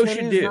because what Zach Joe Taylor's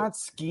should do. not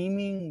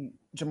scheming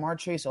Jamar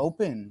Chase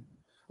open.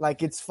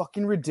 Like, it's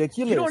fucking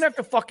ridiculous. You don't have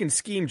to fucking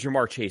scheme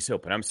Jamar Chase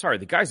open. I'm sorry.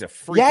 The guy's a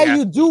freak. Yeah, athlete.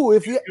 you do.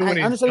 If you, When I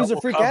he's understand he's a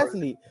double freak covered.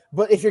 athlete,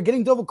 but if you're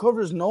getting double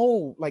covered, there's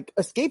no like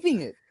escaping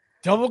it.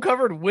 double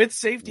covered with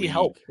safety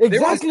help.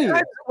 Exactly. There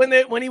was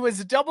times when he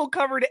was double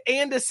covered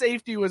and a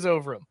safety was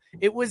over him.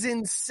 It was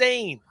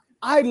insane.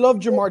 I love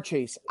Jamar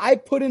Chase. I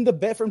put in the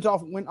bet for him to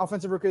win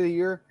Offensive Rookie of the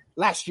Year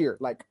last year.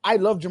 Like, I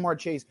love Jamar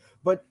Chase,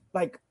 but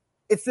like,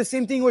 it's the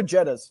same thing with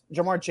Jettas.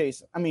 Jamar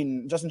Chase. I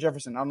mean, Justin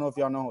Jefferson. I don't know if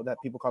y'all know that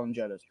people call him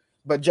Jettas,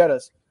 but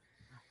Jettas.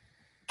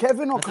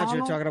 Kevin I O'Connell. thought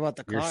you were talking about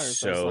the You're cars.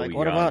 so I was like,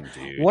 what young, about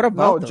dude. what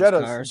about No, those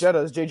Jettas. cars?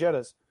 Jettas. Jay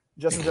Jettas.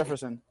 Justin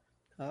Jefferson.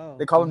 Oh,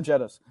 They call him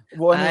Jettas.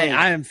 Well, anyways,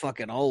 I am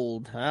fucking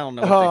old. I don't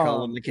know what they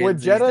call them the kids with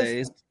these Jettas,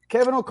 days.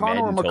 Kevin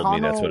O'Connell or Madden told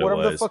me that's McConnell, what it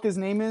whatever the was. fuck his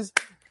name is,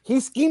 he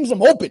schemes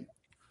him open.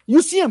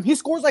 You see him. He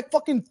scores like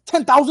fucking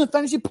 10,000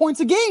 fantasy points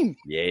a game.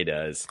 Yeah, he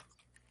does.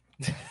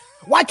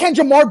 Why can't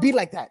Jamar be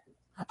like that?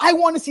 I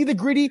want to see the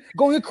gritty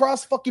going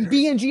across fucking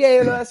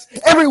BNGALS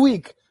every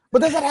week.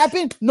 But does that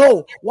happen?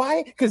 No.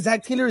 Why? Because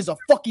Zach Taylor is a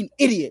fucking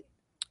idiot.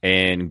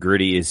 And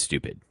Gritty is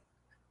stupid.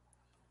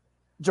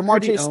 Jamar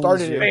Gritty Chase owns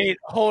started you. it. Wait,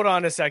 hold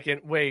on a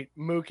second. Wait,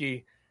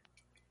 Mookie,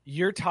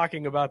 you're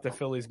talking about the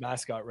Phillies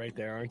mascot right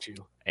there, aren't you?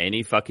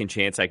 Any fucking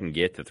chance I can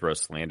get to throw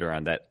slander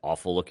on that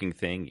awful looking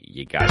thing,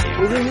 you got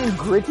it. Is it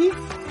Gritty?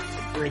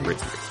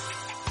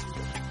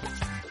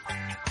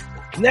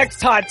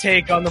 Next hot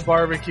take on the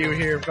barbecue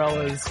here,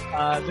 fellas.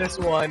 This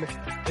one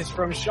is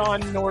from Sean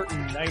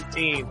Norton,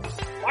 19.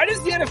 Why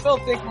does the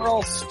NFL think we're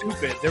all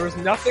stupid? There was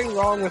nothing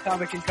wrong with how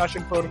the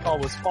concussion protocol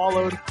was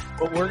followed,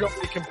 but we're going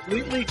to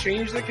completely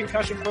change the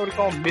concussion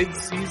protocol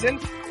mid-season?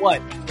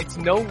 What? It's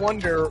no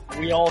wonder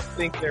we all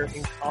think they're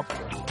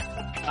incompetent.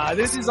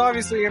 This is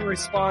obviously in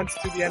response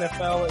to the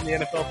NFL and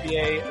the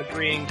NFLPA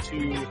agreeing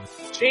to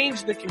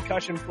change the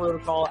concussion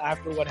protocol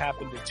after what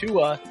happened to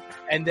Tua.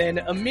 And then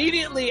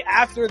immediately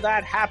after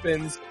that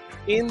happens,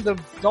 in the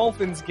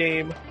Dolphins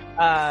game,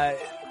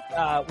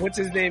 what's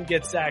his name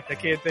gets sacked? I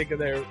can't think of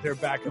their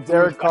backup.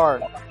 Derek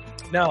Carr.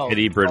 No.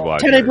 Teddy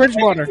Bridgewater. Teddy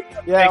Bridgewater.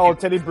 Yeah,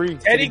 Teddy Bree.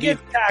 Teddy gets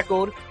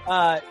tackled.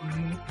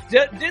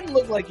 Didn't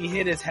look like he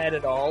hit his head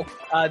at all.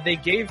 They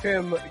gave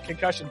him a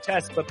concussion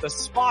test, but the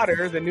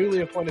spotter, the newly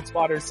appointed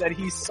spotter, said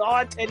he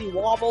saw Teddy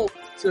wobble,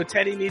 so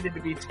Teddy needed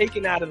to be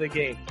taken out of the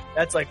game.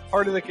 That's like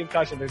part of the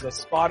concussion. There's a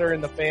spotter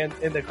in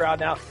the crowd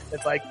now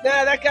that's like,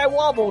 nah, that guy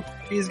wobbled.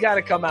 He's got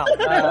to come out.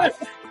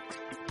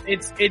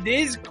 It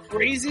is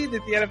crazy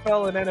that the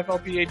NFL and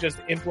NFLPA just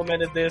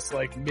implemented this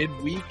like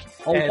midweek.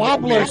 A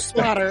wobbler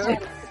spotter.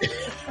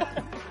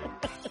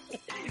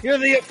 You're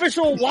the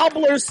official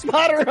wobbler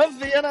spotter of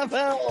the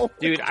NFL.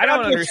 Dude, I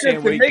don't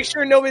understand. Make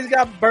sure nobody's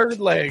got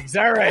bird legs.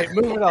 All right,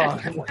 moving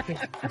on.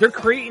 They're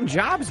creating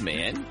jobs,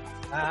 man.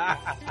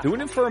 Doing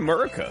it for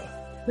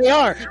America. They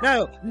are.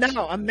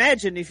 Now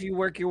imagine if you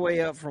work your way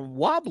up from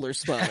wobbler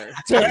spotter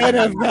to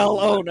NFL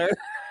owner.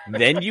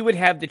 then you would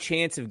have the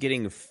chance of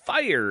getting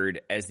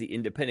fired as the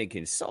independent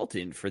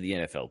consultant for the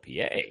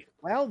NFLPA.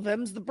 Well,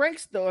 them's the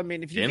breaks, though. I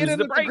mean, if you Them's get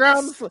into the the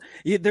ground floor,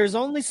 there's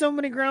only so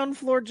many ground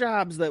floor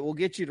jobs that will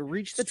get you to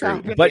reach the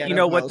top. But you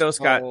know what, though,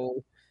 Scott?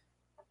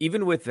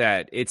 Even with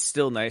that, it's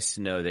still nice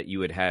to know that you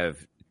would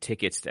have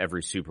tickets to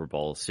every Super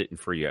Bowl sitting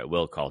for you at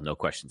will call, no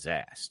questions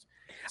asked.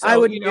 So, I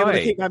wouldn't be able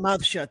to keep my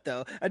mouth shut,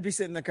 though. I'd be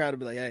sitting in the crowd and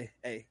be like,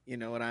 hey, you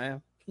know what I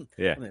am?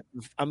 Yeah,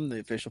 I'm the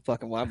official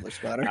fucking wobbler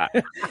spotter.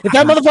 If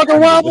that motherfucker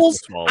wobbles,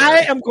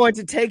 I am going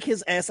to take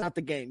his ass out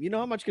the game. You know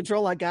how much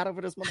control I got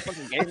over this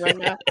motherfucking game right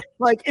now?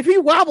 Like, if he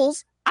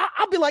wobbles,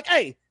 I'll be like,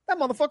 hey, that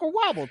motherfucker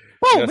wobbled.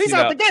 Boom, he's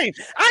out the game.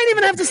 I ain't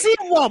even have to see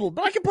him wobble,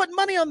 but I can put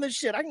money on this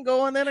shit. I can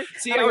go on there.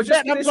 See, I was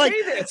just going to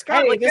say that.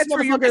 Scott, hey, that's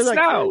where you missed like,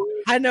 out.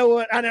 I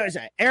know.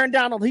 Aaron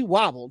Donald, he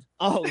wobbled.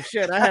 Oh,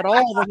 shit. I had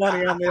all the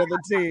money on the other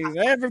team.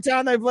 Every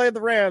time they played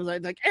the Rams, I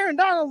like, Aaron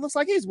Donald looks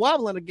like he's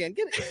wobbling again.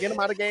 Get him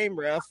out of the game,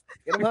 ref.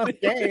 Get him out of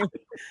the game.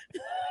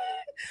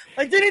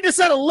 Like, they need to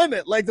set a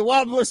limit. Like, the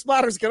wobbler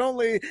spotters can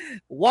only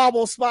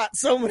wobble spot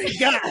so many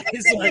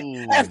guys. Like,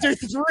 after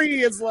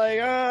 3, it's like,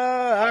 all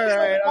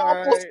right.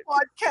 Wobble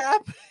spot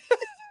cap.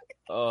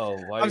 Oh,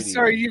 I'm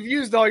sorry, you've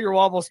used all your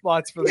wobble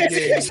spots for the game.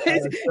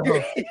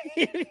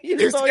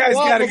 This guy's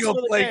got to go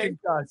play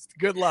concussed.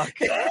 Good luck.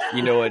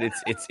 You know what?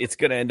 It's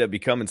going to end up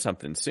becoming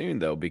something soon,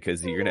 though,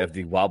 because you're going to have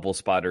the wobble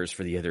spotters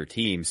for the other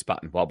team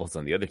spotting wobbles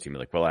on the other team.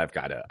 Like, well, I've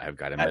got a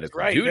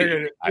medical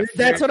duty.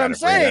 That's what I'm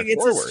saying.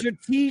 It's a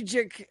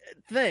strategic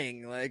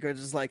thing. Like,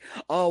 it's just like,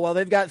 oh, well,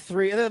 they've got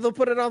 3. They'll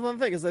put it on the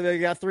thing. They've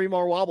got 3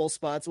 more wobble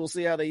spots. We'll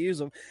see how they use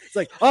them. It's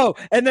like, oh,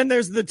 and then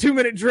there's the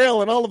 2-minute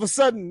drill, and all of a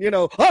sudden,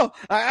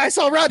 I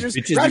saw Rodgers.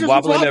 Rogers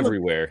wobbling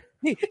everywhere.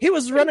 He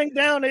was running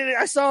down, and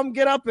I saw him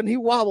get up, and he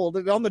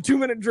wobbled on the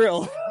 2-minute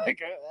drill. Like,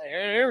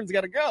 Aaron's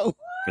got to go.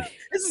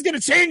 This is going to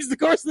change the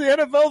course of the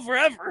NFL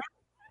forever.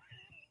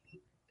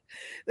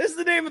 This is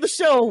the name of the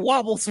show,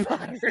 Wobble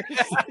Spotters.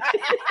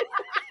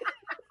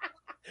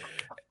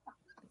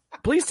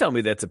 Please tell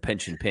me that's a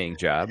pension-paying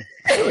job.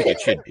 I feel like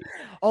it should be.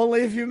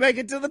 Only if you make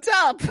it to the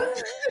top.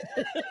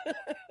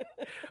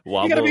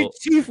 You got to be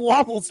Chief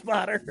Wobble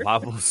Spotter.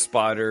 Wobble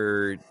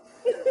Spotter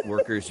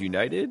Workers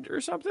United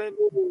or something?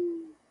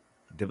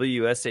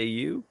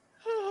 WSAU?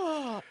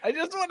 I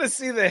just want to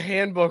see the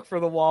handbook for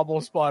the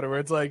wobble spotter where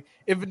it's like,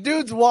 if a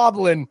dude's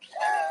wobbling,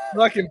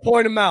 fucking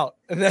point him out.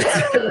 And that's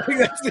it. I think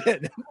that's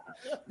it.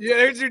 Yeah,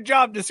 there's your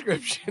job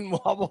description,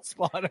 wobble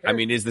spotter. I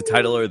mean, is the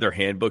title of their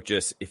handbook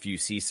just if you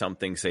see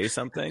something, say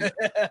something? Or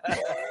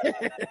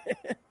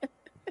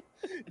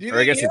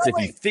I guess it's if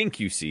you think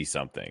you see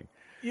something.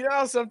 You know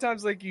how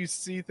sometimes like you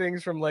see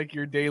things from like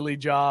your daily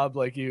job,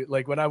 like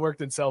when I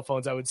worked in cell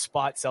phones, I would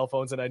spot cell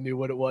phones and I knew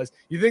what it was.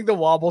 You think the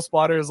wobble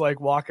spotter is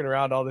like walking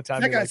around all the time?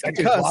 That guy's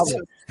concussed.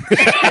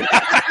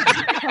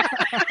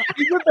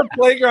 He's at the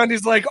playground.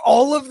 He's like,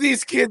 all of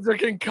these kids are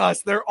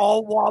concussed. They're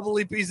all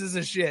wobbly pieces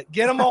of shit.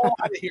 Get them all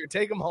out of here.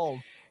 Take them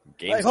home.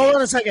 Like, hold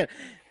on a second.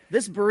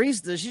 This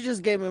barista, she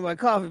just gave me my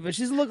coffee, but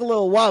she's looking a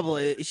little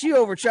wobbly. She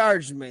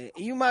overcharged me.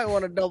 You might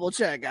want to double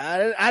check.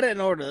 I didn't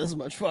order this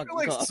much fucking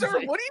coffee. Sir,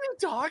 what are you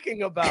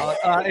talking about?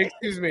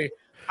 Excuse me.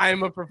 I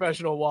am a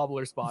professional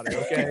wobbler spotter,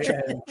 okay?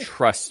 And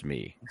Trust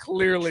me.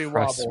 Clearly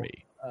Trust wobble.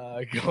 me.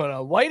 Going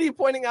on. Whitey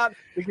pointing out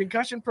the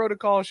concussion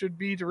protocol should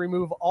be to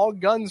remove all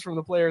guns from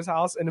the player's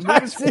house and to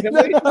move his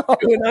family to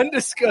an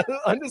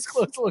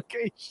undisclosed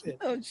location.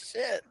 Oh,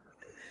 shit.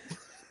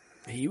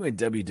 Hey, you went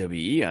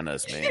WWE on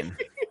us, man.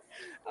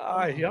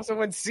 He also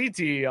went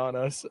CT on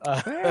us.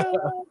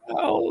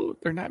 Oh,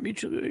 they're not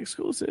mutually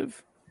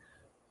exclusive.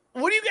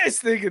 What do you guys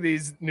think of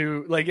these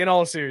new, like in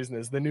all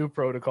seriousness, the new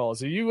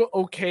protocols? Are you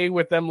okay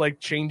with them like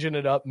changing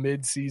it up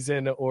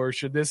mid-season, or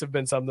should this have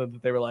been something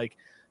that they were like,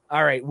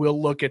 all right,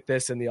 we'll look at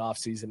this in the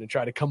offseason and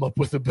try to come up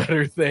with a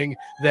better thing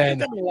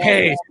than,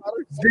 hey,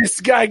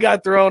 this guy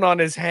got thrown on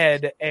his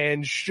head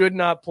and should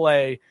not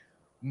play.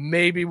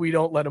 Maybe we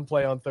don't let him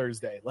play on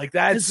Thursday. Like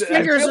that's his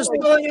fingers are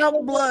spilling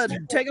out blood.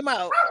 Take him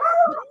out.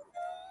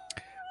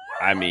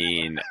 I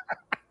mean,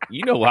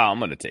 you know how I'm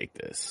going to take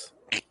this.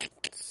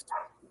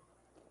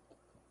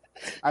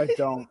 I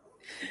don't.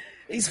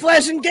 He's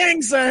flashing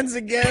gang signs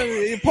again.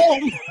 You pull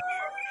him.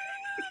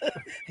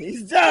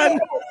 He's done.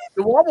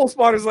 The wobble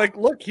spotter's like,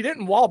 look, he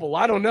didn't wobble.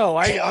 I don't know.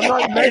 I'm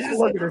not meant to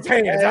look at his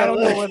hands. I don't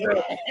know what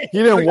he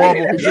didn't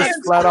wobble. He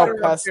just flat out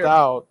passed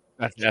out.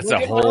 That's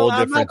a whole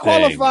different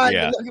thing.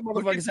 Yeah. To look at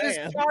motherfucker's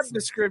hands. Job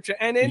description.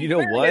 And in You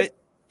know what?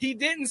 He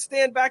didn't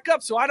stand back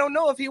up, so I don't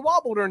know if he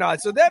wobbled or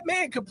not. So that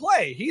man could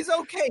play. He's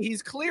okay.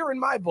 He's clear in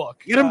my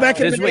book. Get him back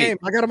in the game.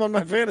 I got him on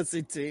my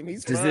fantasy team.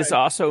 Does this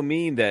also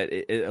mean that,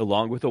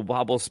 along with a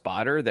wobble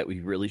spotter, that we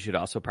really should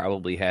also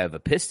probably have a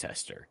piss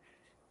tester?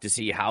 to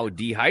see how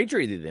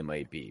dehydrated they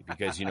might be,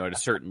 because at a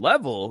certain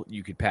level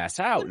you could pass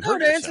out. And No,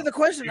 to answer the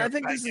question, I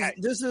think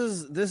this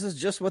is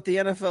just what the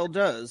NFL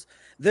does.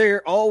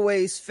 They're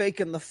always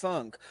faking the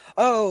funk.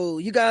 Oh,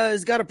 you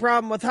guys got a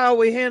problem with how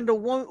we handle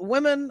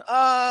women?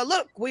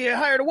 Look, we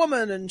hired a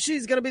woman, and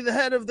she's going to be the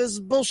head of this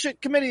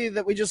bullshit committee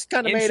that we just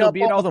kind of made she'll up.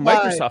 be in all the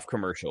Microsoft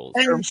commercials,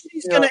 and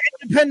she's going to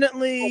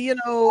independently,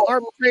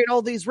 arbitrate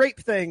all these rape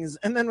things.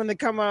 And then when they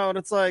come out,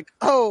 it's like,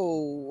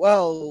 oh,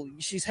 well,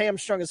 she's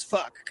hamstrung as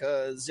fuck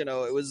because it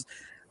was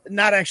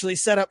not actually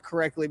set up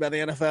correctly by the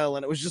NFL,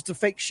 and it was just a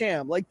fake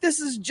sham. Like, this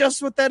is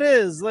just what that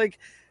is. Like,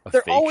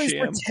 they're always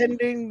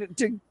pretending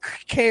to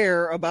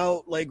care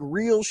about like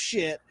real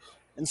shit,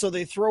 and so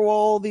they throw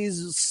all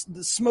these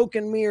smoke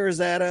and mirrors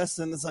at us,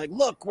 and it's like,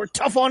 look, we're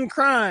tough on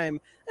crime.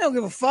 They don't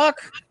give a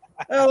fuck.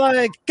 They're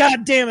like,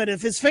 God damn it,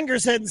 if his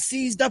fingers hadn't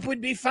seized up,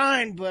 we'd be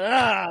fine.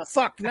 But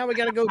fuck, now we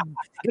gotta go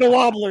get a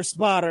wobbler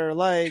spotter.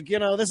 Like,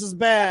 this is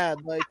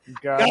bad. Like,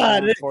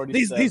 God,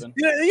 these there's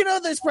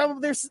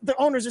probably the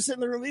owners are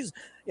sitting in the room. These,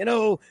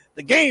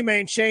 the game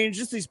ain't changed.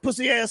 Just these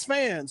pussy ass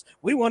fans.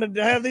 We wanted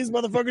to have these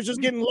motherfuckers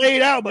just getting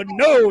laid out, but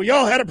no,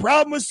 y'all had a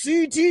problem with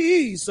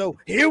CTE. So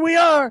here we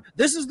are.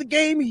 This is the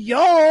game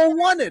y'all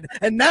wanted,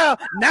 and now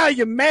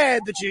you're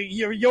mad that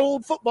your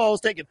old football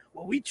is taken.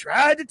 Well, we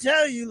tried to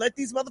tell you, let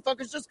these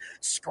motherfuckers just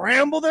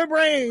scramble their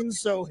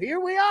brains. So here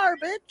we are,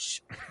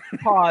 bitch.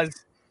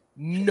 Pause.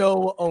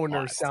 No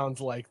owner sounds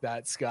like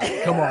that, Scott.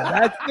 Come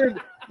on,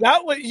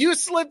 that was you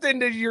slipped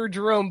into your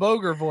Jerome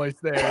Boger voice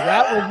there.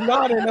 That was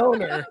not an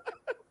owner.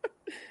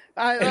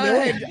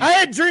 I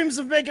had dreams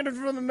of making it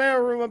from the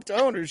mailroom up to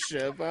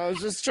ownership. I was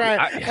just trying.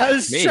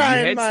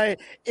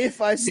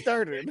 If I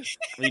started.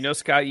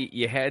 Scott,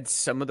 you had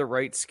some of the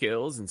right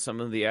skills and some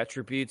of the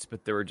attributes,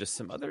 but there were just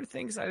some other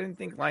things I didn't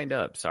think lined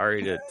up.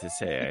 Sorry to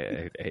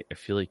say. I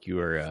feel like you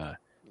were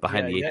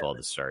behind the eight ball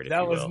to start.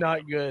 That was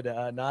not good.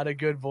 Not a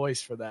good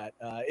voice for that.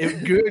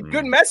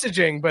 Good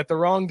messaging, but the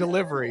wrong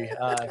delivery.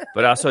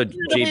 But also,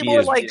 JB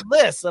more like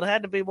this. It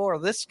had to be more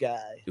of this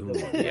guy. Ooh,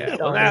 yeah,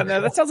 well,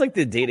 that sounds like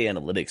the data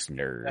analytics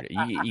nerd.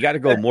 You got to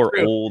go more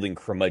old and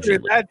curmudgeonly.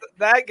 Dude,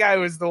 that guy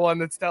was the one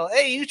that's telling,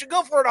 hey, you should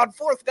go for it on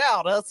fourth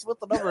down. That's what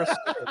the number is.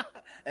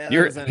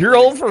 You're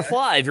 0 for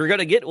 5. You're going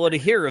to get one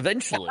here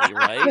eventually,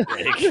 right?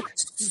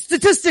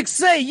 Statistics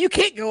say you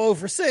can't go 0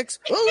 for 6.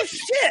 Oh,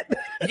 shit.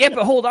 Yeah,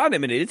 but hold on a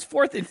minute. It's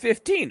 4th and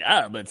 15.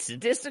 But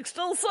statistics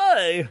still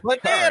say.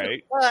 But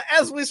then,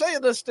 as we say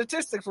in the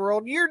statistics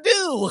world, you're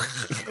due.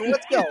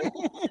 Let's go.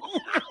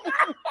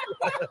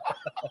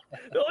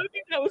 The only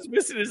thing I was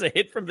missing is a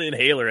hit from the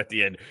inhaler at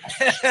the end.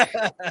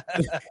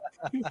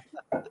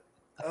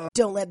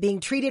 Don't let being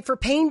treated for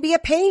pain be a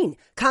pain.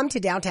 Come to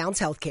Downtown's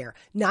Healthcare,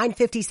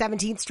 950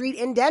 17th Street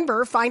in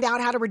Denver. Find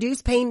out how to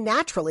reduce pain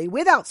naturally,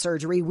 without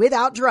surgery,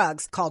 without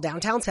drugs. Call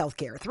Downtown's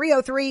Healthcare,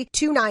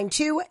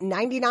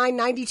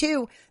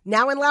 303-292-9992.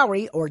 Now in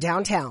Lowry or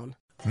downtown.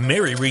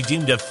 Mary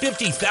redeemed a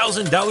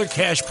 $50,000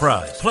 cash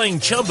prize playing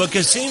Chumba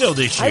Casino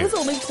this year. I was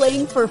only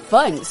playing for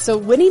fun, so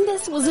winning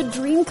this was a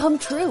dream come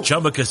true.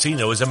 Chumba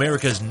Casino is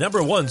America's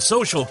 #1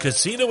 social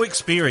casino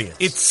experience.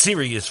 It's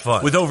serious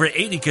fun. With over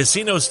 80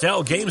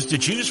 casino-style games to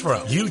choose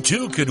from, you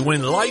too could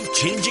win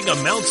life-changing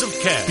amounts of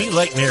cash. Be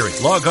like Mary.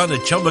 Log on to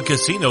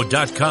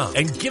ChumbaCasino.com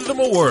and give them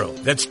a whirl.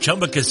 That's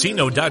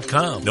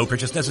ChumbaCasino.com. No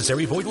purchase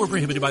necessary. Void or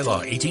prohibited by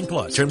law.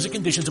 18+. Terms and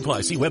conditions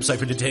apply. See website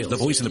for details. The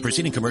voice in the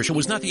preceding commercial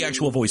was not the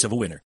actual voice of a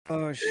winner.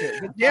 Oh shit!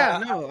 But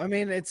yeah, no. I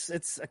mean, it's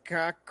a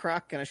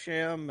crock and a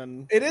sham,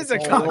 and it is a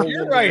crock.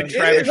 You're right.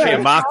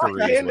 Travis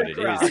mockery is what it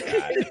is.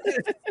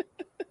 It's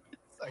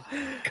like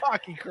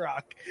cocky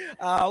crock.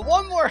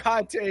 One more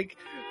hot take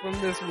from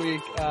this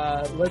week.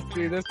 Let's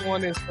see. This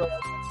one is from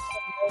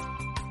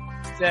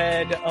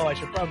said. Oh, I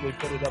should probably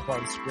put it up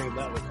on screen.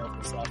 That would help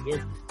us out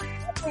here.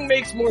 Nothing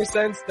makes more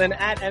sense than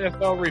at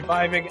NFL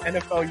reviving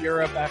NFL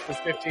Europe after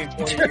 15,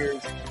 20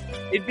 years.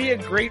 It'd be a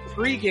great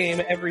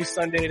pregame every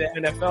Sunday to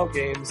NFL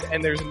games,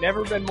 and there's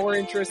never been more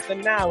interest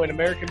than now in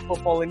American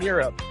football in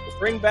Europe.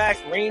 Bring back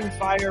Rain,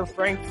 Fire,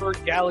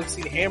 Frankfurt,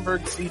 Galaxy,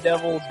 Hamburg, Sea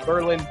Devils,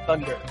 Berlin,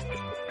 Thunder.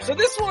 So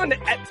this one,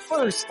 at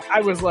first, I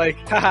was like,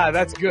 haha,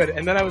 that's good.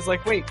 And then I was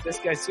like, wait, this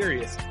guy's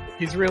serious.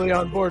 He's really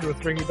on board with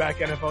bringing back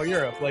NFL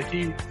Europe. Like,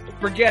 he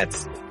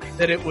forgets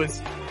that it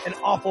was an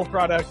awful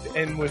product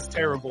and was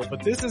terrible.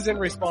 But this is in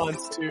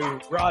response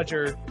to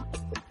Roger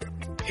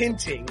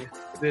hinting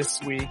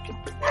this week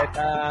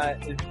that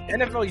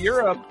NFL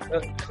Europe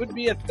could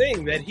be a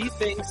thing, that he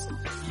thinks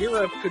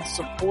Europe could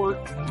support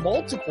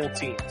multiple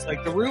teams.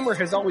 Like, the rumor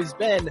has always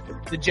been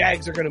the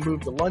Jags are going to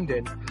move to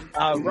London.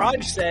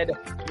 Raj said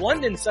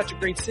London's such a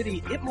great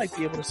city, it might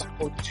be able to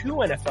support 2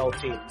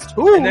 NFL teams.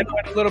 Ooh. And then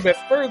went a little bit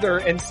further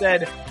and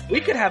said we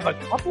could have a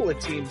couple of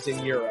teams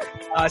in Europe.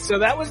 So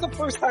that was the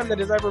first time that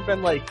has ever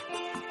been like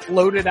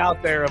floated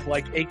out there of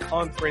like a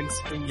conference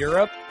in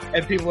Europe,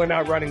 and people are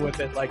now running with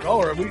it like,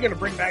 oh, are we going to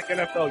bring back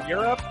NFL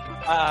Europe?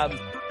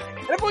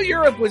 NFL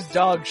Europe was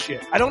dog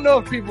shit. I don't know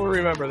if people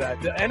remember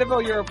that. The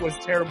NFL Europe was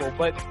terrible,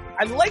 but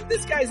I like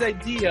this guy's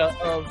idea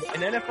of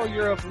an NFL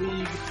Europe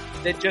league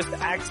that just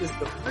acts as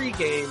the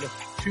pregame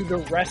to the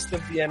rest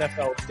of the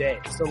NFL day.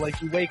 So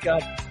like you wake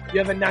up, you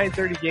have a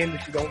 9:30 game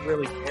that you don't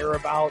really care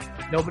about.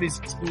 Nobody's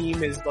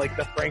team is like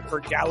the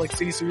Frankfurt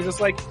Galaxy. So you're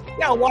just like,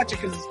 yeah, I'll watch it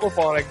because it's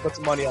football and I can put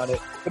some money on it.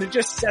 But it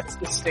just sets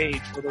the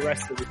stage for the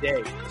rest of the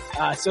day.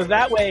 So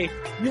that way,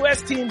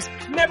 U.S. teams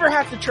never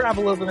have to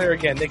travel over there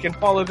again. They can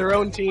follow their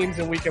own teams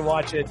and we can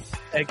watch it,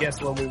 I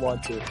guess, when we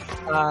want to.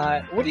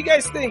 What do you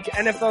guys think?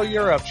 NFL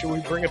Europe, should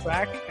we bring it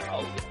back?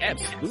 Oh,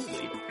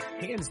 absolutely.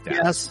 Hands down.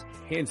 Yes.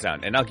 Hands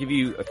down. And I'll give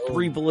you a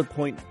 3 bullet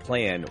point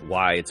plan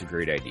why it's a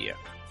great idea.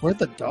 Where'd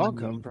the dog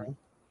come from?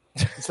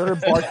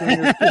 Started barking,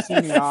 you're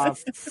pissing me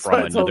off.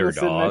 From another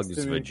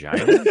dog's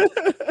vagina.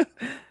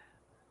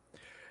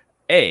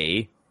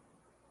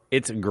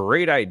 It's a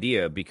great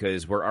idea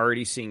because we're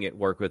already seeing it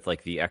work with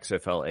like the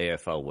XFL,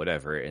 AFL,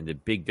 whatever. And the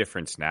big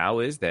difference now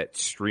is that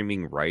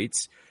streaming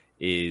rights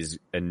is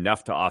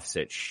enough to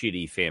offset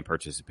shitty fan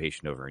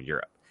participation over in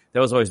Europe. That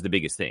was always the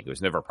biggest thing. It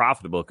was never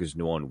profitable because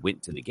no one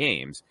went to the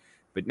games.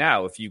 But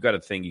now if you've got a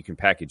thing you can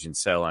package and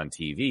sell on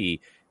TV,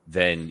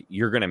 then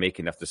you're going to make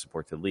enough to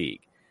support the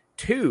league.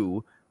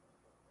 2,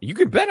 you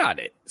can bet on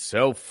it.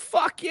 So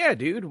fuck yeah,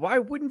 dude. Why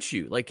wouldn't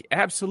you? Like,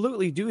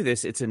 absolutely do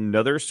this. It's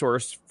another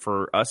source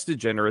for us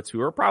degenerates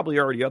who are probably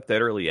already up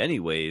that early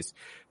anyways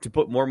to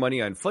put more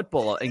money on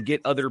football and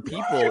get other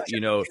people, you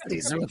know,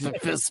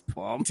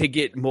 to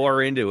get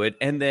more into it.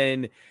 And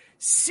then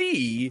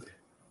C,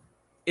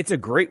 it's a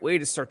great way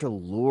to start to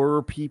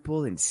lure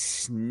people and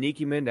sneak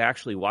them into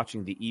actually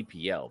watching the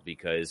EPL,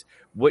 because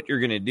what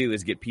you're going to do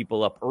is get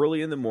people up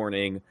early in the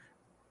morning,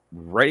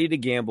 ready to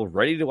gamble,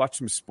 ready to watch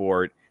some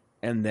sport,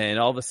 and then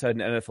all of a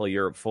sudden NFL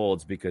Europe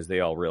folds because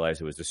they all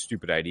realize it was a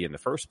stupid idea in the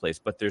first place,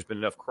 but there's been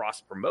enough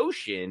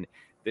cross-promotion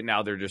that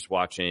now they're just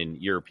watching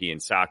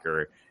European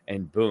soccer,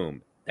 and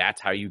boom,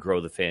 that's how you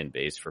grow the fan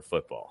base for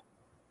football.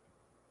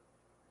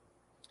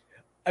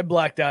 I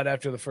blacked out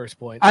after the first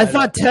point. I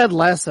thought Ted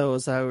Lasso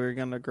was how we were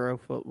going to grow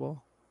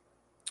football.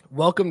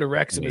 Welcome to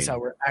Wrexham is how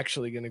we're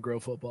actually going to grow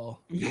football.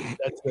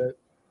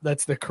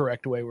 That's the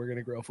correct way we're going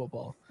to grow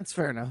football. That's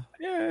fair enough.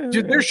 Yeah.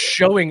 Dude, they're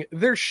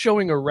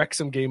showing a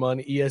Wrexham game on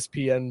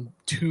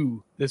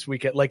ESPN2 this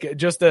weekend. Like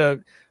just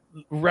a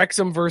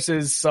Wrexham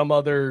versus some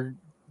other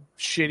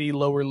shitty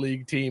lower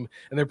league team,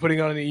 and they're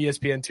putting on the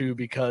ESPN2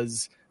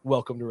 because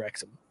welcome to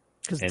Wrexham.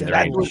 And there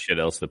ain't shit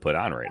else to put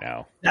on right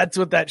now. That's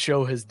what that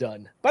show has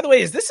done. By the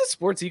way, is this a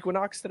sports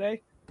equinox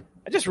today?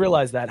 I just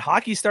realized that.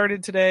 Hockey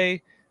started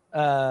today.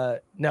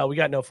 No, we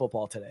got no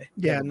football today.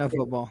 Yeah, no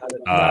football.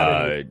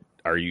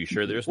 Are you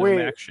sure there's no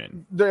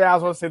action? Yeah, I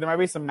was going to say there might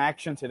be some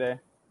action today.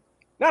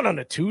 Not on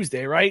a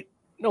Tuesday, right?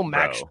 No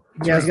action.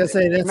 Yeah, I was going to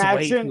say that's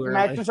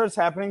action starts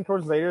happening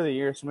towards later of the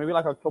year. So maybe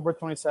like October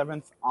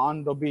 27th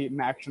on, there'll be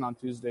action on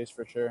Tuesdays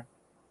for sure.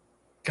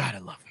 God, I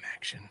love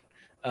action.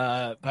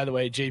 By the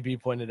way, JB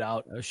pointed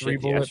out 3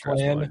 bullet bullet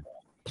plan.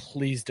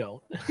 Please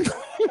don't.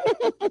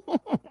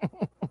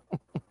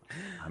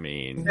 I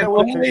mean,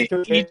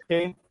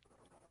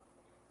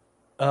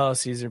 oh,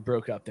 Caesar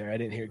broke up there. I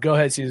didn't hear. Go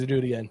ahead, Caesar. Do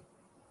it again.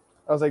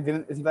 I was like,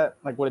 isn't that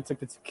like what it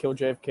took to kill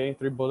JFK?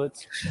 3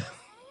 bullets.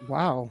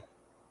 Wow.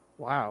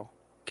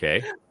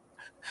 Okay.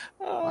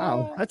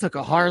 Wow. That took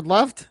a hard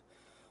left.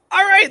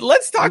 All right,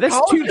 let's talk.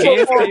 That's 2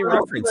 JFK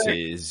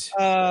references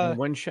in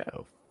one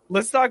show.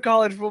 Let's talk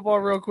college football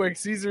real quick.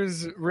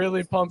 Caesar's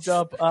really pumped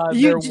up.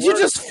 Did you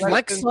just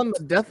flex on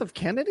the death of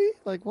Kennedy?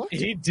 Like what?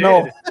 He did.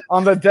 No,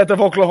 on the death of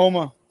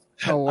Oklahoma.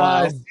 Oh,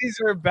 wow.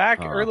 Caesar,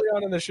 back early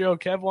on in the show,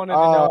 Kev wanted to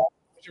know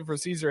for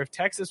Caesar, if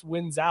Texas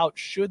wins out,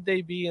 should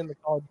they be in the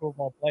college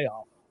football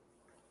playoff?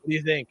 What do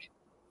you think?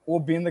 We'll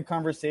be in the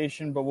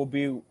conversation, but we'll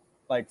be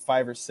like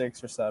 5 or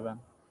 6 or 7.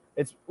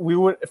 We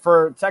would,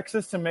 for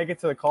Texas to make it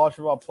to the college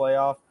football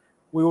playoff,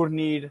 we would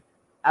need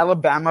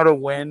Alabama to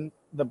win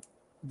the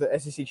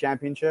SEC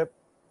championship,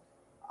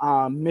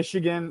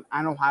 Michigan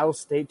and Ohio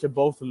State to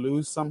both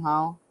lose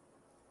somehow.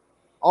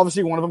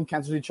 Obviously, one of them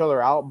cancels each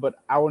other out, but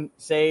I wouldn't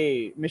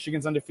say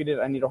Michigan's undefeated.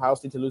 I need Ohio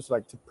State to lose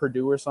to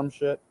Purdue or some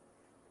shit.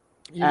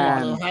 You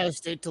want Ohio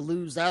State to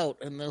lose out,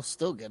 and they'll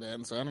still get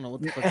in. So I don't know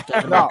what the fuck you're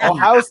talking about.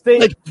 Ohio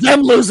State,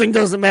 them losing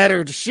doesn't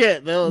matter to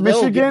shit.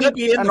 Michigan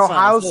be and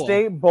Ohio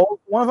State, both.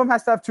 One of them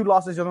has to have 2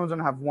 losses. The other one's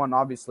gonna have 1,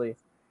 obviously.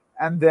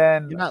 And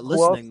then you're not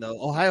listening though.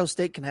 Ohio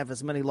State can have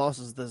as many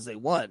losses as they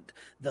want.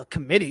 The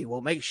committee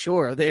will make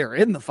sure they are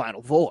in the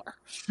Final 4.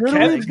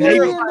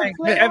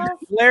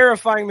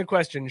 Clarifying the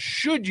question: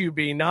 should you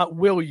be? Not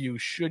will you?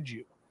 Should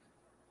you?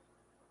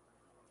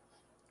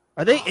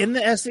 Are they in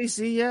the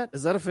SEC yet?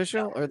 Is that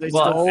official? Or are they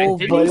still?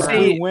 But if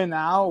we win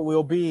out,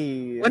 we'll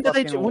be. When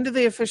do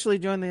they officially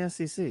join the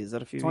SEC? Is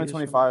that a few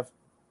 2025?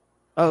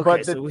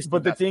 Okay,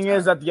 but the thing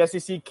is that the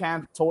SEC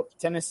can't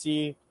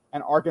Tennessee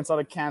and Arkansas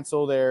to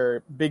cancel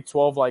their Big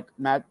 12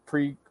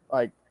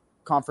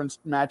 conference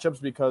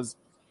matchups because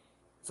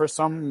for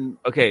some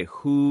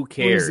who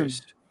cares?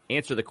 Reason.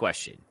 Answer the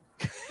question.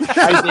 Should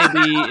they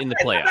be in the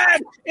playoffs?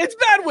 It's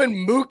bad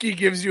when Mookie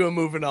gives you a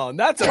moving on.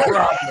 That's a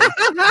problem.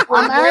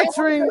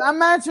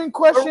 I'm answering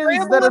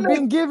questions that are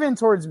being given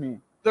towards me.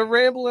 the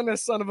rambling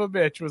son of a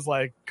bitch was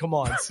like, come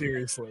on,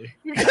 seriously.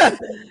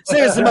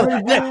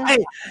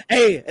 Seriously,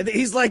 hey,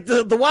 he's like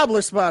the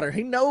wobbler spotter.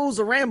 He knows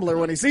a rambler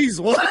when he sees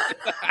one.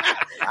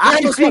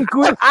 I think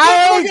that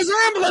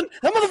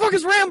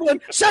motherfucker's rambling.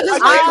 Shut his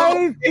mouth.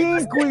 I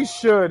think we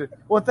should.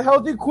 With the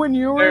healthy Quinn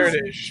Ewers,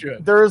 There it is.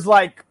 Should. there's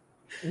like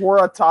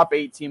we're a top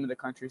 8 team in the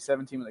country,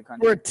 7 team in the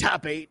country. We're a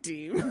top 8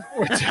 team.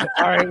 All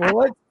right,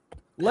 well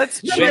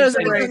let's check the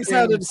rankings.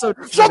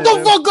 Shut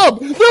the fuck up!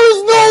 There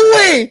is no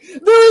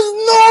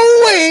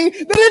way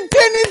that a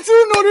 10-2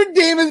 Notre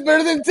Dame is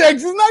better than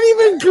Texas. Not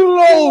even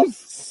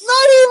close.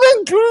 Not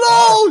even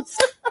close.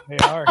 They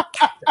are.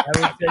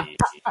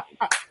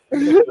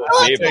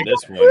 David,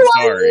 this one,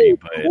 sorry,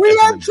 but we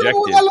had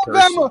trouble with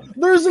Alabama. Person.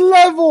 There's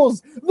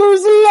levels.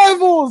 There's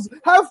levels.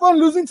 Have fun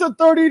losing to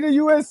 30 to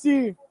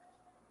USC.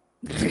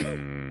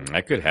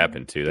 That could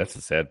happen too. That's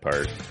the sad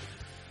part.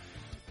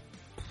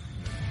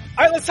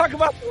 All right, let's talk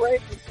about the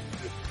rankings.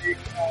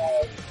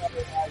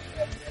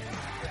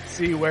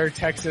 See where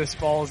Texas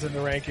falls in the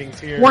rankings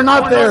here. We're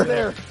not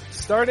there.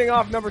 Starting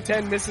off number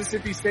 10,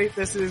 Mississippi State.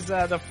 This is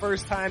the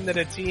first time that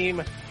a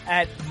team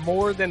at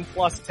more than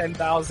plus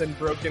 10,000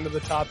 broke into the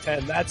top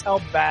 10. That's how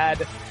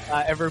bad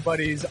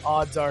everybody's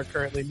odds are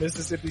currently.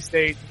 Mississippi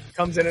State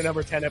comes in at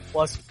number 10 at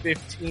plus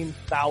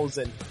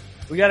 15,000.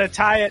 We got a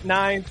tie at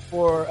 9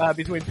 for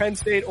between Penn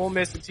State, Ole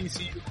Miss, and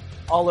TCU,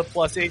 all at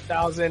plus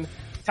 8,000.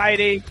 Tie at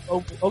 8,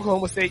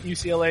 Oklahoma State,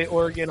 UCLA,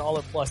 Oregon, all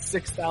at plus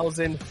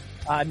 6,000.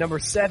 Number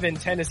 7,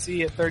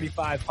 Tennessee at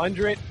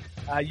 3,500.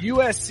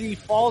 USC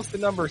falls to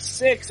number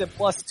 6 at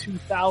plus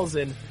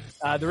 2,000.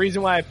 The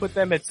reason why I put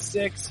them at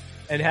 6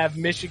 and have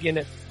Michigan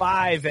at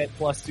 5 at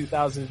plus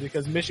 2,000 is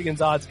because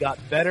Michigan's odds got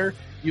better,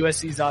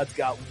 USC's odds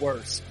got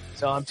worse.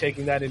 So I'm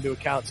taking that into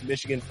account. So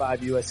Michigan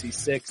 5, USC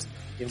 6,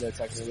 even though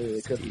technically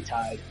they could be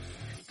tied.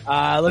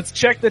 Let's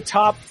check the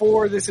top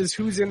 4. This is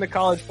who's in the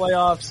college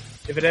playoffs.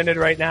 If it ended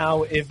right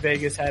now, if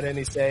Vegas had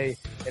any say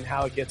in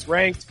how it gets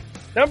ranked.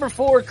 Number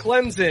 4,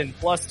 Clemson,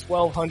 plus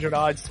 1,200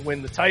 odds to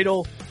win the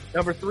title.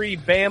 Number 3,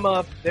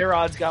 Bama. Their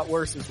odds got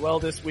worse as well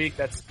this week.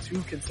 That's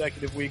 2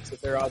 consecutive weeks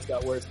that their odds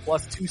got worse.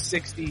 Plus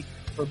 260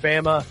 for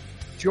Bama.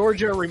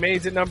 Georgia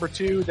remains at number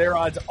 2. Their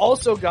odds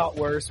also got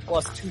worse.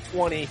 Plus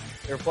 220.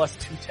 They were plus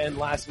 210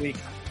 last week.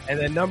 And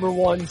then number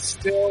 1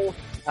 still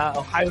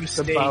Ohio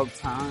State. About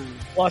time.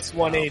 Plus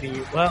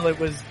 180. Well,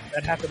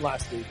 that happened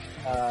last week.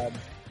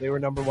 They were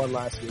number 1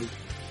 last week.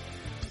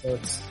 So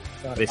it's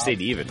not They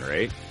stayed even,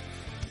 right?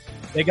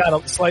 They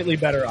got slightly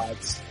better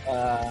odds.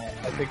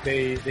 I think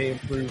they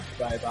improved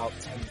by about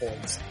 10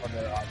 points on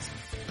their odds.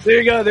 So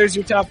there you go. There's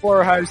your top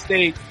 4: Ohio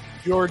State,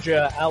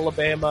 Georgia,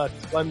 Alabama,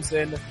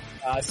 Clemson.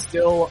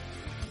 Still,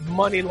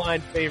 money line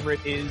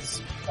favorite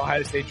is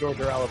Ohio State,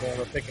 Georgia, or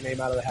Alabama. Pick a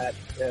name out of the hat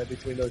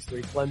between those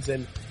 3.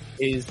 Clemson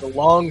is the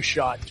long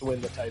shot to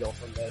win the title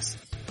from this.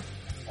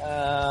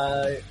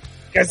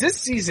 Guys, this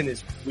season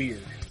is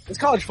weird. This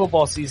college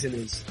football season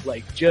is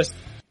like just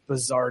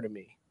bizarre to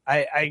me.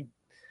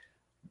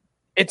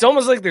 It's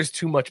almost like there's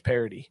too much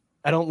parity.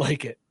 I don't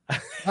like it.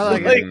 I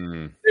like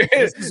it.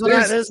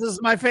 This is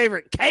my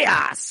favorite.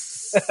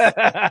 Chaos.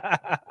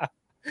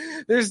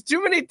 There's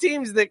too many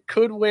teams that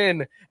could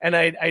win, and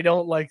I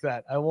don't like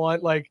that. I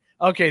want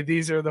okay,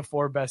 these are the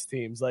 4 best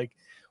teams. Like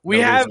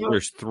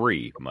there's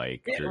 3,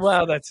 Mike.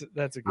 Well, that's a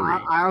good.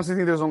 I honestly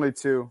think there's only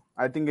 2.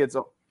 I think it's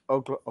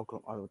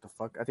Oklahoma. What the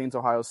fuck? I think it's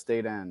Ohio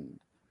State and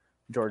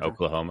Georgia.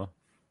 Oklahoma.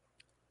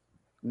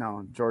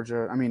 No,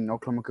 Georgia. I mean,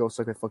 Oklahoma go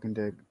suck a fucking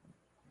dick.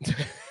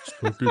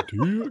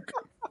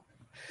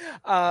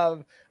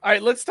 All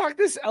right, let's talk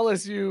this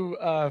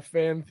LSU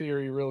fan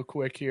theory real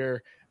quick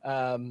here.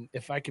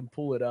 If I can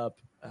pull it up,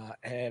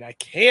 and I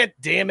can't,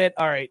 damn it.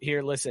 All right,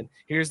 here, listen.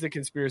 Here's the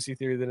conspiracy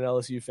theory that an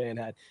LSU fan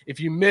had.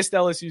 If you missed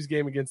LSU's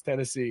game against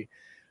Tennessee,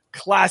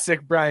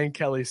 classic Brian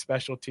Kelly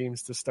special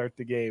teams to start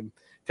the game.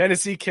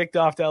 Tennessee kicked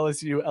off to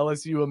LSU.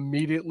 LSU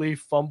immediately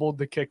fumbled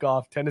the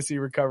kickoff. Tennessee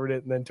recovered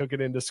it and then took it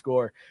in to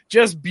score.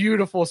 Just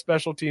beautiful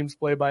special teams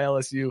play by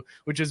LSU,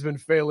 which has been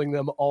failing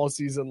them all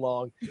season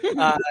long.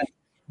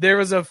 There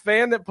was a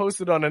fan that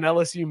posted on an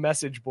LSU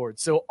message board.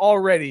 So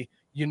already,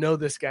 you know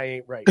this guy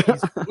ain't right.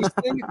 He's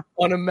posting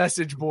on a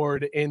message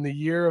board in the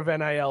year of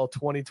NIL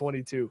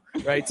 2022,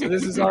 right? So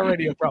this is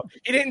already a problem.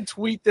 He didn't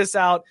tweet this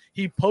out.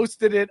 He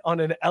posted it on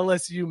an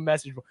LSU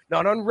message board,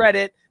 not on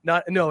Reddit.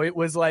 It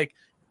was like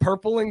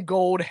purple and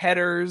gold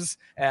headers.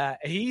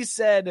 He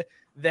said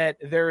that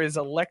there is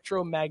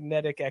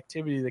electromagnetic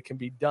activity that can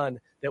be done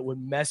that would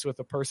mess with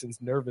a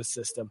person's nervous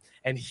system.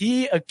 And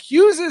he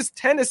accuses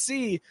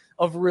Tennessee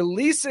of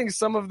releasing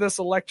some of this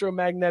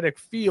electromagnetic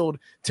field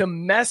to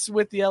mess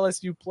with the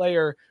LSU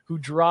player who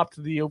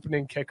dropped the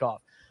opening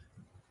kickoff.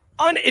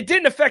 It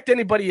didn't affect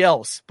anybody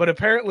else, but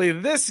apparently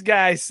this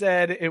guy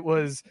said it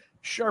was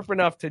sharp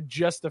enough to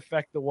just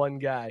affect the one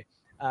guy.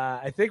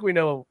 I think we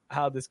know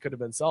how this could have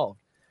been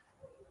solved.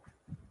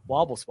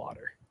 Wobble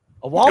spotter.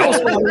 A wobble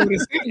spotter would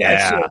have seen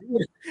that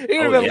shit. He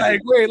would have been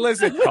like, wait,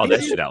 listen. Call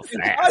that shit out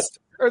fast.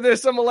 Or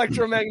there's some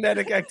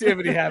electromagnetic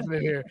activity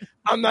happening here.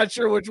 I'm not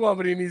sure which one,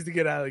 but he needs to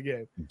get out of the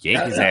game.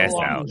 Yank his ass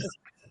out.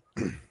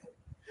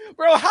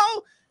 Bro,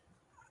 how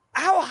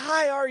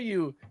high are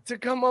you to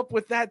come up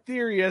with that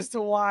theory as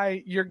to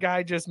why your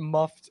guy just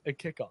muffed a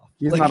kickoff?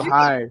 He's not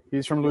high.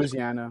 He's from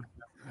Louisiana.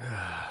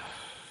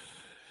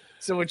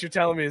 So what you're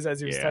telling me is as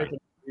he was typing,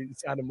 he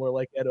sounded more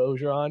like Ed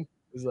Ogeron. It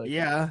was like,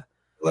 yeah.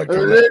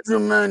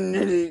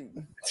 Electromagnetic.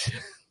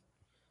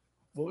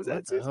 What was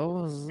that? I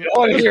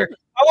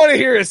want to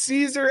hear a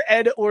Caesar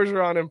Ed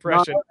Orgeron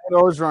impression. Ed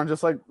Ogeron,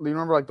 just like, you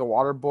remember like the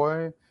Water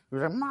Boy? He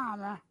was like,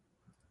 Mama,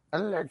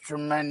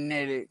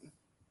 electromagnetic.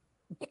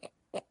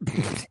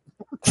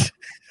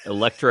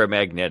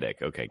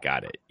 Electromagnetic. Okay,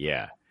 got it.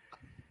 Yeah.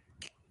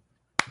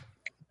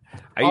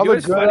 All they're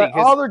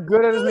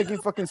good at is making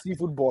fucking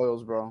seafood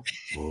boils, bro.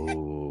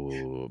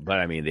 Ooh, but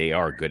I mean, they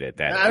are good at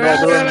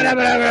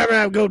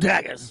that. Go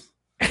Tigers.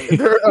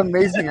 They're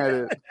amazing at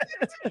it.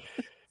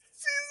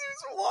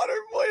 Caesar's Water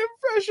Boy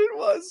impression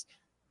was,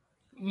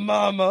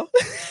 Mama.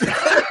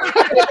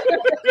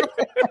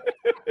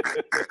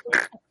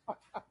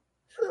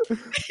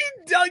 He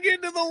dug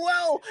into the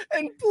well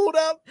and pulled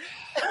up.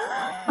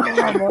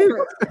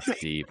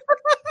 Deep.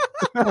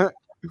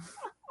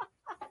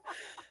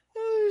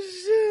 Oh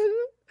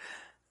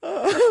shit!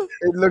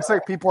 It looks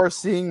like people are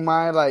seeing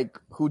my like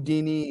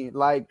Houdini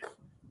like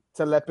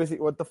telepathy.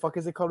 What the fuck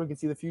is it called? We can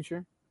see the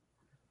future.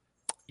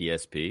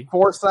 ESP.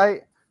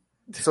 Foresight.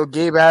 So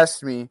Gabe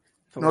asked me,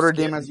 Notre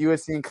Dame has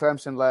USC and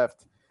Clemson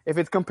left. If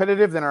it's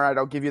competitive, then all right,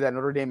 I'll give you that.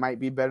 Notre Dame might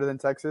be better than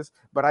Texas,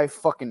 but I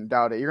fucking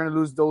doubt it. You're going to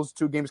lose those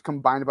two games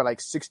combined by like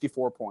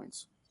 64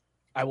 points.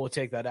 I will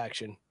take that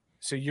action.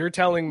 So you're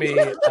telling me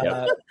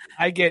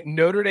I get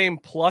Notre Dame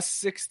plus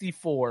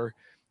 64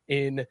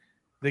 in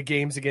the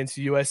games against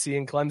USC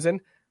and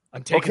Clemson?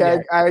 I'm taking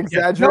Okay, I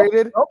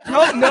exaggerated.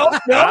 No.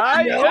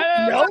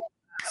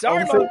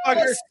 Sorry,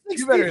 motherfucker.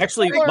 You better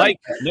actually, Mike,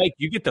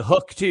 you get the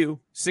hook too.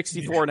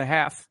 64 and a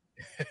half.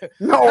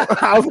 No,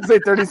 I was going to say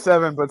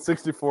 37, but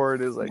 64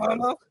 it is like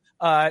Mama?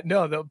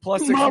 No, the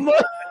plus 64. Mama.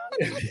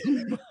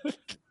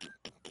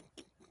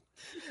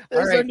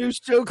 There's right. our new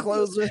show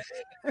closer.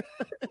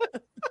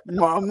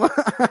 Mama.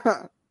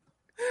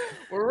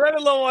 We're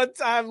running low on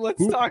time.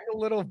 Let's talk a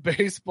little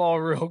baseball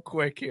real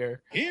quick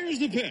here. Here's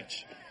the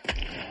pitch.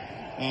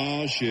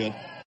 Oh, shit.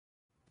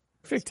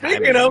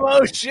 Speaking of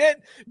oh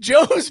shit,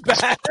 Joe's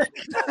back.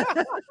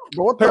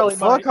 What the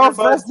fuck? How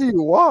fast do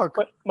you walk?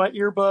 But my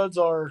earbuds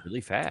are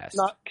really fast.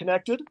 Not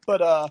connected.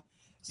 But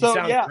so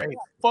yeah, great.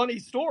 Funny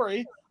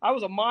story. I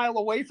was a mile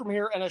away from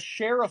here and a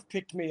sheriff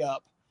picked me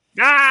up.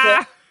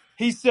 So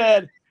he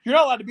said, "You're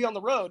not allowed to be on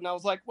the road." And I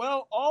was like,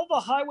 "Well, all the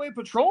highway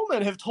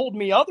patrolmen have told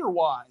me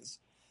otherwise."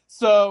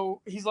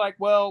 So he's like,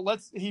 "Well,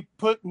 he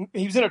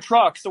was in a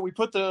truck, so we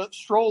put the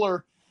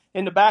stroller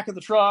in the back of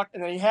the truck,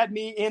 and then he had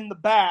me in the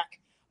back,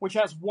 which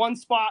has one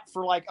spot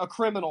for like a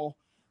criminal,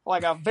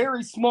 like a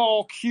very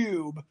small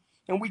cube.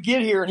 And we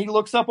get here and he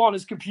looks up on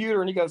his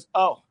computer and he goes,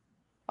 "Oh,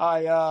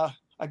 I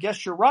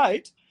guess you're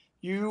right.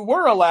 You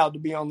were allowed to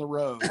be on the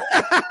road."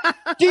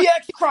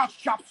 DX cross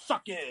chop,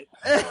 suck it.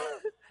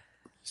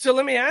 So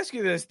let me ask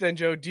you this then,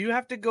 Joe. Do you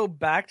have to go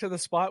back to the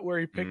spot where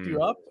he picked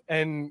you up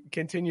and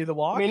continue the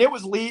walk? I mean, it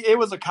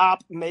was a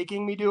cop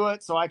making me do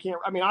it, so I can't.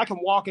 I mean, I can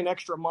walk an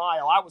extra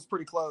mile. I was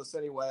pretty close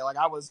anyway. Like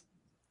I was.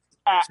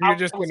 So you're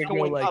just going to go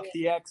like up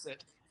the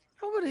exit.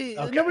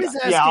 Nobody's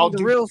asking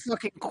the real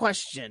fucking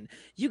question.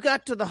 You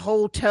got to the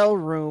hotel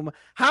room.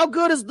 How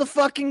good is the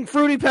fucking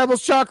Fruity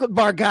Pebbles chocolate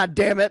bar? God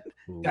damn it!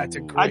 That's a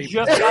I great.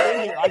 just got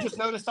in here. I just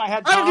noticed I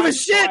had. I don't give a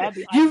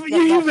shit.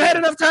 You've had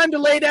enough time to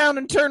lay down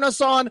and turn us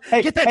on.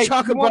 Get that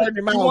chocolate bar in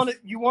your mouth.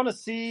 You want to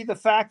see the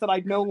fact that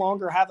I no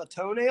longer have a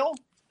toenail?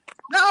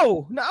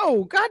 No,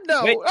 God,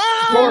 no. Wait,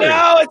 oh!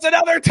 No, it's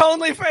another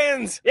Tonley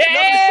fans.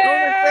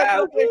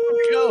 Yeah!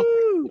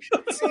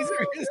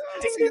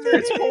 Caesar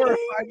is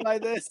horrified by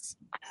this.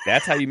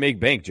 That's how you make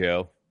bank,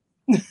 Joe.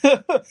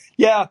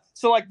 Yeah.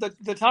 So like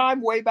the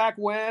time way back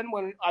when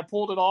I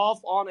pulled it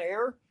off on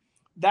air,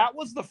 that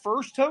was the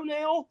first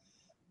toenail.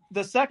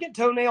 The second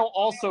toenail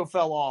also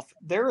fell off.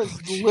 There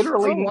is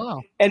literally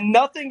and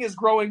nothing is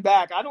growing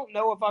back. I don't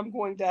know if I'm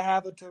going to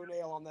have a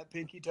toenail on that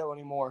pinky toe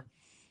anymore.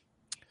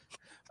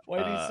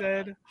 Whitey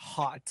said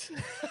hot.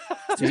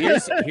 So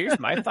here's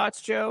my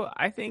thoughts, Joe.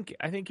 I think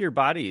your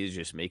body is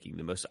just making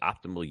the most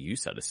optimal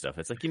use out of stuff.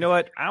 It's like, you know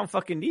what? I don't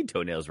fucking need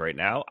toenails right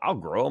now. I'll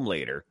grow them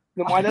later.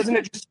 Then why doesn't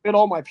it just spit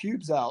all my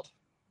pubes out?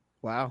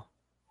 Wow.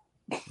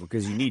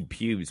 Because you need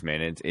pubes,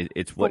 man.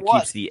 It's what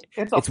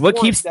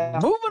keeps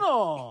moving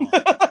on.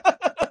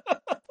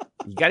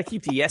 You got to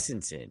keep the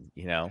essence in,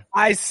 you know.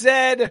 I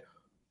said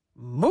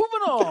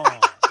moving on.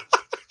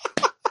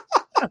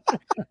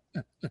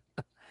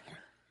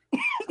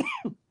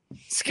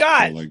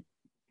 Scott. Like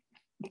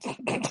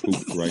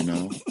poop right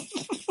now.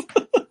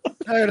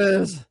 There it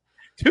is.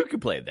 Who can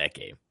play that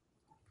game?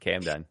 Okay,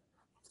 I'm done.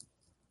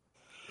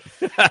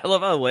 I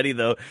love how Weddy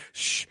though.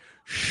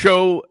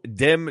 Show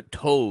them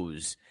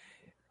toes.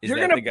 You're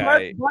gonna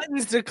press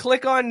buttons to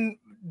click on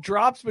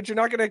drops, but you're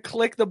not gonna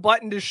click the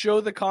button to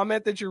show the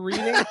comment that you're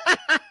reading.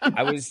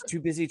 I was too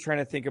busy trying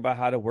to think about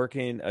how to work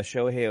in a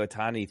Shohei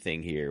Ohtani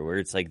thing here, where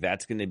it's like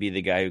that's going to be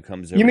the guy who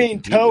comes over. You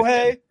mean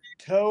Tohei?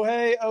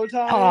 Tohei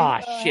Ohtani.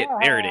 Ah, shit.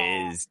 There it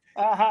is.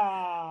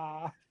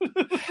 Aha.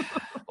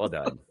 Well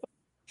done.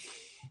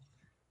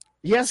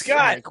 Yes,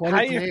 Scott, quite how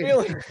a you day.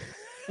 feeling?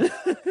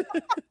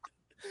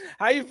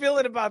 How you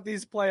feeling about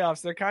these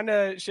playoffs? They're kind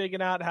of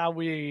shaking out how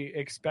we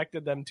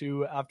expected them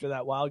to after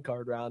that wild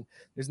card round.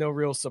 There's no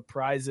real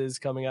surprises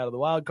coming out of the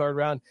wild card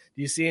round.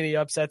 Do you see any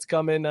upsets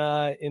coming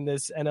in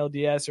this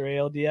NLDS or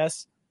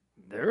ALDS?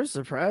 There were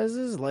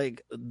surprises.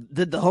 Like,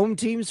 did the home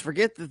teams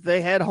forget that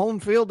they had home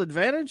field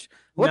advantage?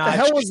 What the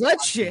hell was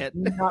that shit?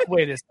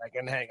 Wait a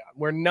second. Hang on.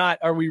 We're not.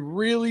 Are we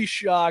really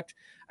shocked?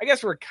 I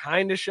guess we're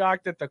kind of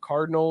shocked that the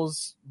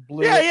Cardinals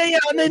blew. Yeah.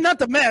 I mean, not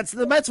the Mets.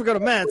 The Mets were going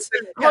to Mets.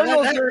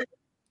 Cardinals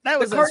that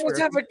was the Cardinals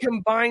have a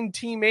combined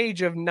team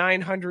age of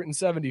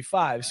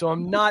 975, so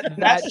I'm not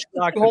that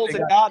shocked. Holds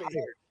it out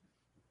here.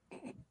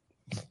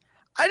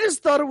 I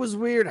just thought it was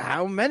weird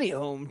how many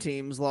home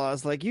teams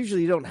lost. Like,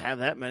 usually you don't have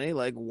that many.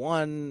 Like,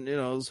 one,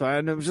 is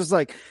fine. It was just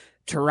like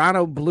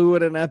Toronto blew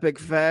it in epic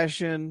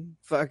fashion.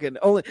 Fucking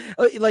only,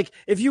 like,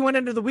 if you went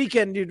into the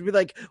weekend, you'd be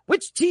like,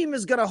 which team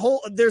is going to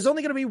hold? There's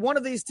only going to be one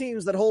of these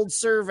teams that holds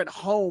serve at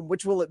home.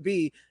 Which will it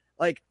be?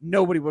 Like,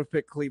 nobody would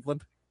pick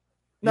Cleveland.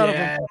 None of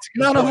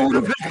them would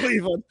have picked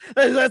Cleveland.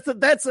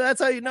 That's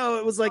how you know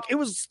it was like, it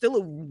was still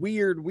a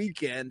weird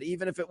weekend,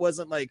 even if it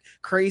wasn't like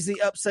crazy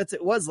upsets.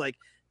 It was like,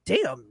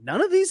 damn, none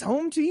of these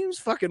home teams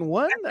fucking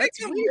won.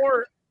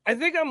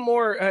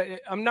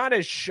 I'm not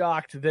as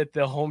shocked that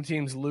the home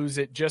teams lose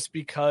it just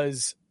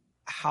because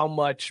how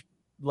much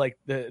like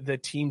the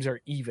teams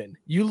are even.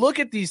 You look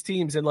at these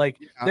teams and like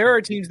there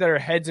are teams that are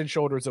heads and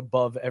shoulders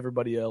above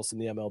everybody else in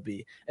the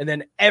MLB, and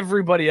then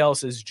everybody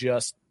else is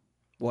just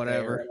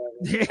whatever.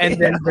 And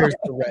then there's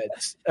the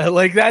Reds.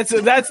 Like that's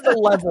the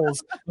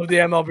levels of the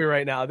MLB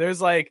right now. There's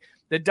like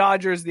the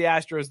Dodgers, the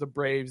Astros, the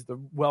Braves, the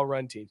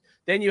well-run teams.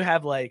 Then you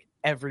have like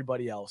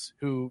everybody else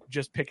who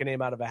just pick a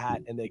name out of a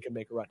hat and they can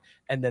make a run.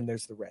 And then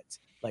there's the Reds.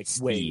 Like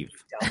Steve.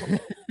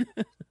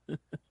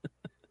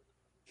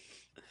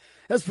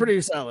 That's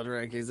pretty solid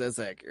rankings. That's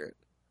accurate.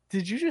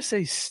 Did you just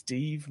say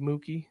Steve,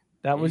 Mookie?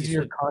 That was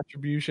your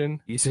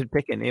contribution? You said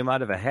pick a name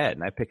out of a hat,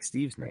 and I picked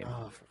Steve's name.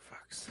 Oh, for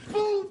fuck's sake.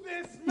 Move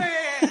this man!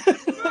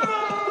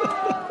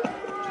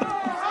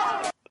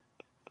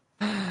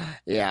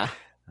 Yeah,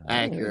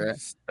 accurate.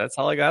 That's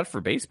all I got for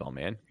baseball,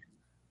 man.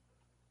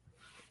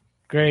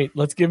 Great.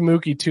 Let's give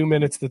Mookie 2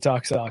 minutes to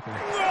talk soccer.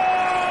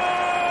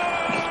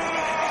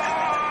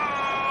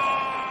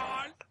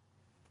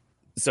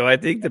 So I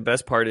think the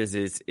best part is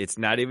it's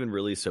not even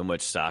really so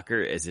much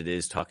soccer as it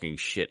is talking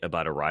shit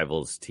about a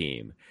rival's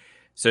team.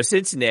 So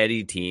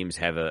Cincinnati teams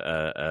have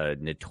a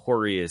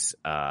notorious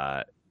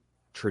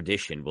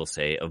tradition, we'll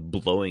say, of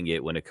blowing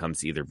it when it comes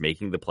to either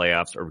making the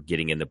playoffs or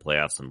getting in the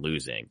playoffs and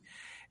losing.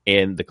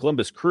 And the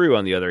Columbus Crew,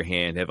 on the other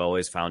hand, have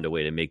always found a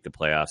way to make the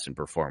playoffs and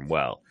perform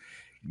well.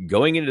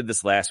 Going into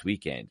this last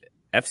weekend,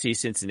 FC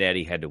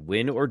Cincinnati had to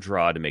win or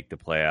draw to make the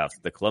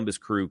playoffs. The Columbus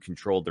Crew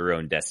controlled their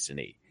own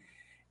destiny.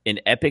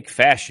 In epic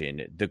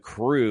fashion, the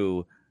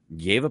Crew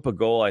gave up a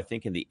goal, I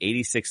think, in the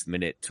 86th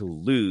minute to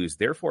lose,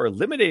 therefore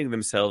eliminating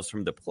themselves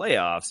from the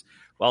playoffs,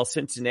 while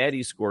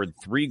Cincinnati scored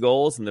 3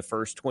 goals in the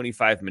first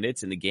 25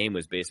 minutes, and the game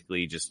was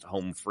basically just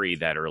home free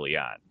that early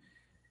on.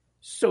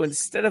 So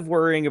instead of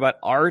worrying about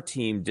our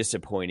team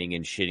disappointing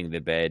and shitting the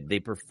bed, they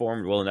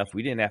performed well enough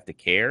we didn't have to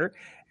care.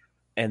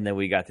 And then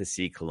we got to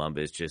see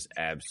Columbus just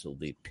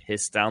absolutely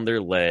piss down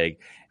their leg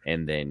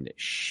and then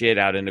shit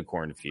out in the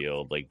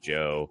cornfield like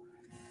Joe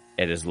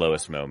at his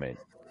lowest moment.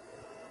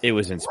 It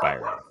was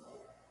inspiring.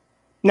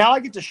 Now I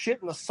get to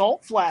shit in the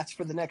salt flats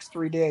for the next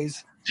 3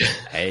 days.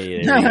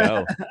 Hey, there you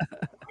go.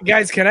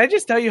 Guys, can I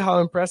just tell you how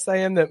impressed I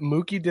am that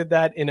Mookie did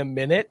that in a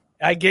minute?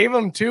 I gave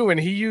him 2, and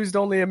he used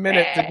only a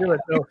minute to do it.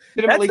 So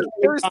that's the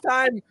first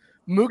time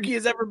Mookie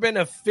has ever been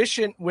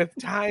efficient with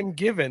time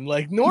given.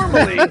 Like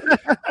normally,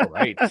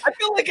 right. I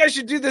feel like I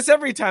should do this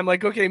every time.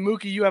 Like, okay,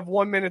 Mookie, you have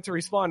 1 minute to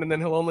respond, and then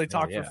he'll only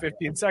talk for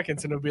 15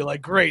 seconds, and it'll be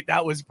like, great,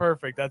 that was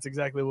perfect. That's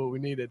exactly what we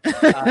needed.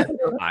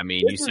 I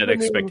mean, you set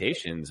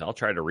expectations. I'll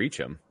try to reach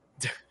them.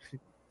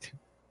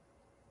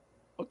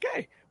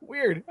 Okay.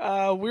 Weird.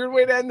 Weird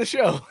way to end the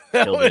show.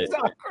 That was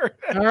awkward.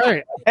 All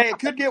right. Hey, it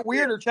could get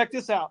weirder. Check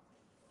this out.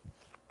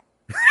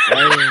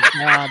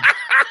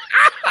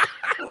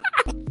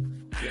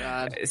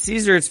 God.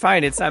 Caesar, it's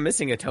fine. It's not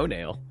missing a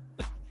toenail.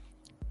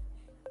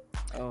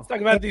 Let's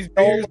talk about these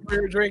beers we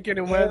were drinking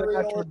and whether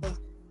or not to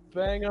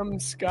bang them.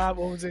 Scott,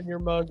 what was in your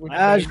mug?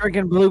 I was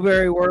drinking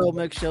Blueberry World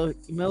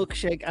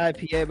Milkshake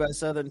IPA by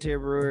Southern Tier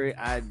Brewery.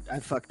 I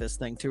fucked this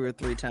thing 2 or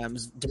 3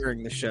 times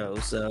during the show,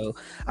 so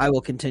I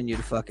will continue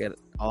to fuck it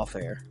off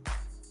air.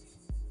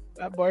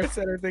 That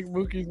bartender think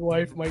Mookie's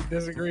wife might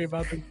disagree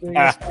about the thing.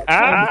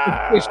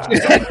 I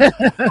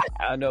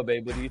don't know,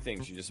 babe. What do you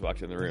think? She just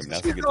walked in the room.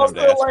 That's a good time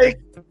to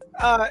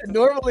ask.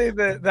 Normally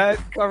that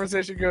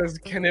conversation goes,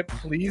 can it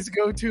please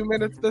go 2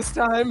 minutes this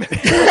time?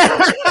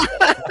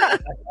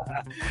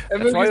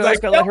 And that's why I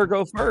like to let her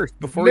go first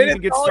before you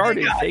even get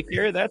started. Take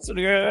care of that, so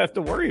you don't have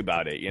to worry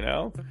about it, you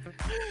know?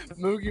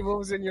 Mookie, what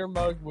was in your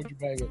mug? Would you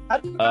bang it? How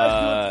do you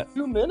guys do it for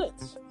 2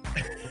 minutes?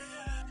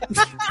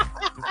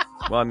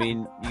 Well, I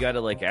mean, you got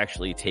to like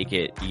actually take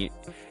it.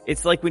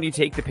 It's like when you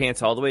take the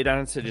pants all the way down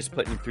instead of just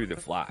putting them through the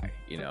fly.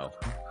 You know,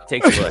 it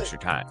takes a little extra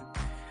time.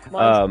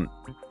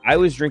 I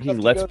was drinking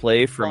Let's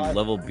Play from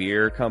Level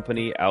Beer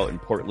Company out in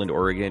Portland,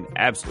 Oregon.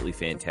 Absolutely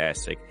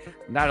fantastic.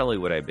 Not only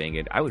would I bang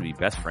it, I would be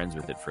best friends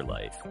with it for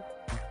life.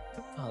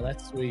 Oh,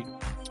 that's sweet.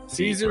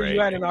 Caesar, you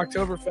had an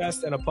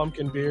Oktoberfest and a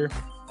pumpkin beer.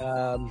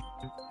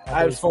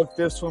 I fucked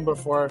this one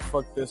before I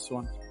fucked this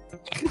one.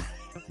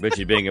 But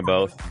you bang them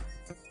both?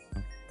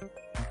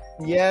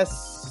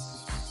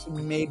 Yes,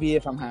 maybe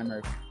if I'm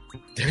hammered.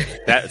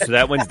 So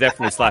that one's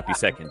definitely sloppy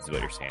seconds is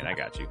what you're saying. I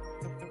got you.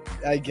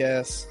 I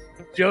guess.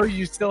 Joe,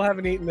 you still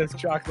haven't eaten this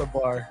chocolate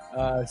bar,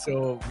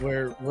 so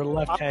we're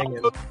left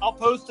hanging. I'll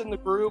post in the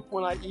group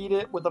when I eat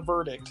it with a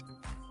verdict.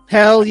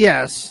 Hell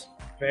yes.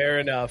 Fair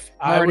enough.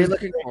 I'm already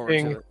looking forward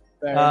to it.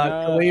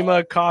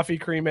 Kalima Coffee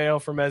Cream Ale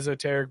from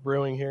Esoteric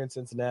Brewing here in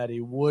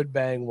Cincinnati would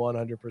bang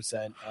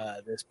 100%.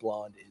 This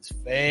blonde is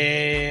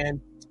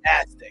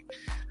fantastic.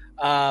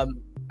 All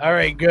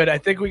right, good. I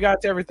think we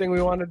got to everything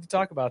we wanted to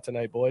talk about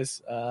tonight,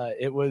 boys.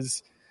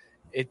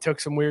 It took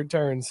some weird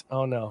turns.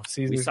 Oh no,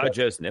 Caesar! We saw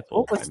Joe's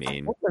nipple.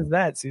 What was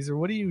that, Caesar?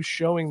 What are you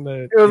showing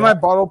the? It was my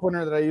bottle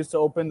opener that I used to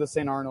open the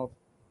St. Arnold.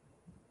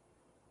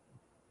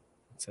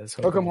 It says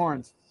Hook 'em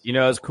horns. You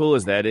know, as cool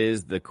as that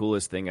is, the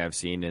coolest thing I've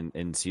seen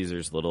in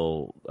Caesar's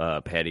little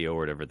patio or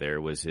whatever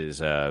there was his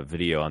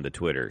video on the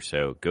Twitter.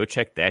 So go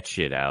check that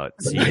shit out.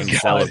 See him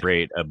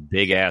celebrate a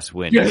big ass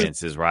win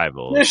against his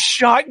rival. Just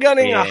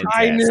shotgunning a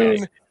high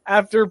noon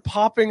after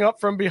popping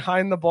up from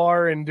behind the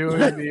bar and doing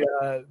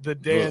the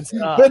dance.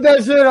 Put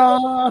that shit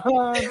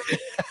on.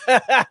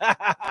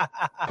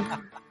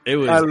 It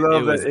was. I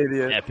love that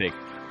idiot. Epic.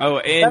 Oh,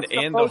 and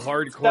the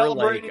hardcore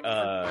like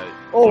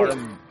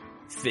arm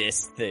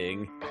fist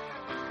thing.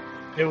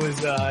 It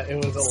was a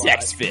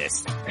sex lot.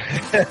 fist.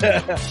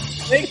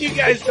 Thank you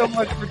guys so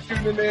much for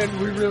tuning in.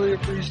 We really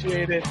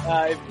appreciate it.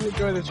 If you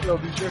enjoy the show,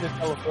 be sure to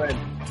tell a friend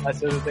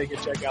so that they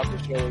can check out the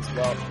show as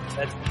well.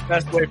 That's the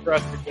best way for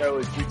us to grow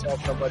is you tell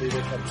somebody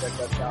to come check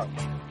us out.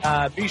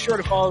 Be sure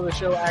to follow the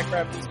show at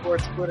Crafty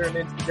Sports, Twitter and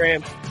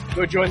Instagram.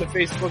 Go join the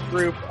Facebook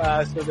group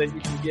so that you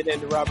can get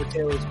into Robert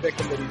Taylor's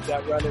pick'em that he's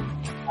got running.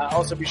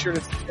 Also, be sure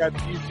to subscribe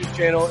to the YouTube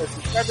channel and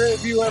subscribe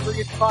if you ever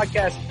get the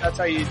podcast. That's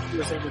how you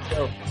listen to the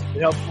show. It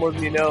helps more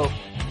than you know.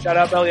 Shout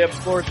out Belly Up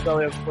Sports,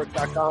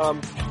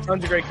 bellyupsports.com.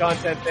 Tons of great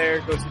content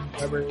there. Go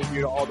subscribe and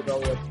review to all the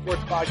Belly Up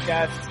Sports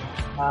podcasts.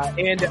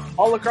 And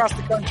all across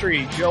the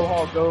country, Joe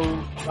Hall, go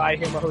buy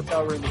him a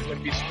hotel room. He's going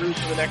to be screwed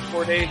for the next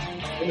 4 days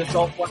in the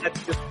salt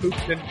flats, just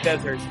pooping in the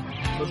desert.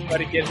 Let's try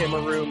to get him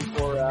a room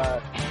for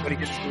when he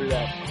gets through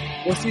that.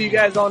 We'll see you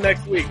guys all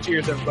next week.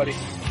 Cheers, everybody.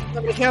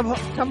 Somebody come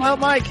help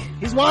Mike.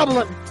 He's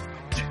wobbling.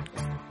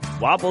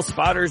 Wobble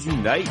spotters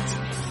unite.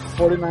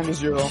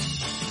 49-0.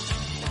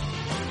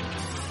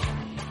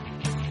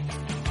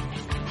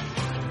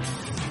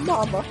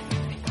 Mama.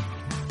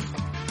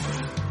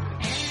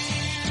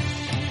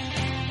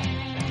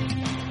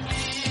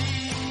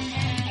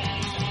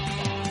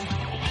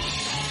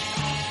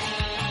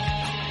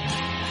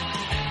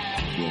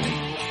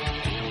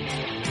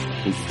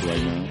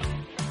 Right now.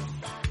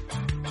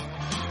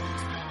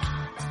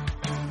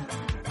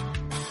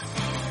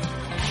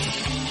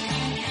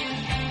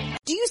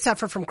 Do you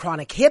suffer from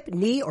chronic hip,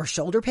 knee, or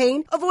shoulder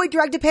pain? Avoid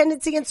drug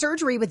dependency and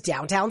surgery with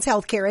Downtown's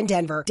Healthcare in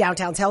Denver.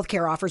 Downtown's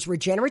Healthcare offers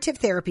regenerative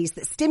therapies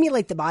that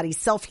stimulate the body's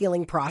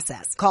self-healing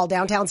process. Call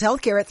Downtown's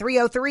Healthcare at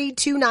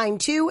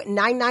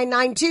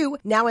 303-292-9992,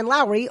 now in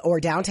Lowry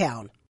or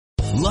downtown.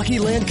 Lucky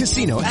Land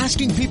Casino,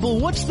 asking people,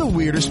 what's the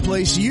weirdest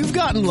place you've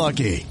gotten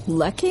lucky?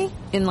 Lucky?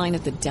 In line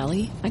at the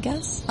deli, I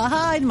guess?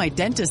 Aha, in my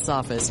dentist's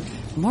office.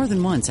 More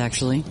than once,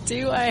 actually.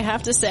 Do I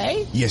have to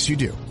say? Yes, you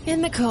do.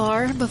 In the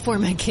car before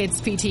my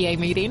kids' PTA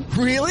meeting.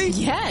 Really?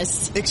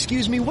 Yes.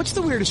 Excuse me, what's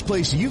the weirdest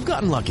place you've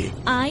gotten lucky?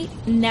 I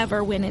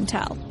never win and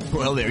tell.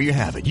 Well, there you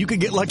have it. You can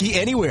get lucky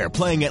anywhere,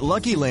 playing at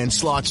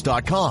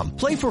LuckyLandSlots.com.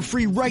 Play for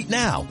free right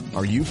now.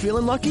 Are you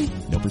feeling lucky?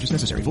 No purchase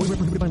necessary. Void where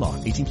prohibited by law.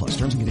 18+.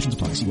 Terms and conditions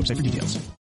apply. See website for details.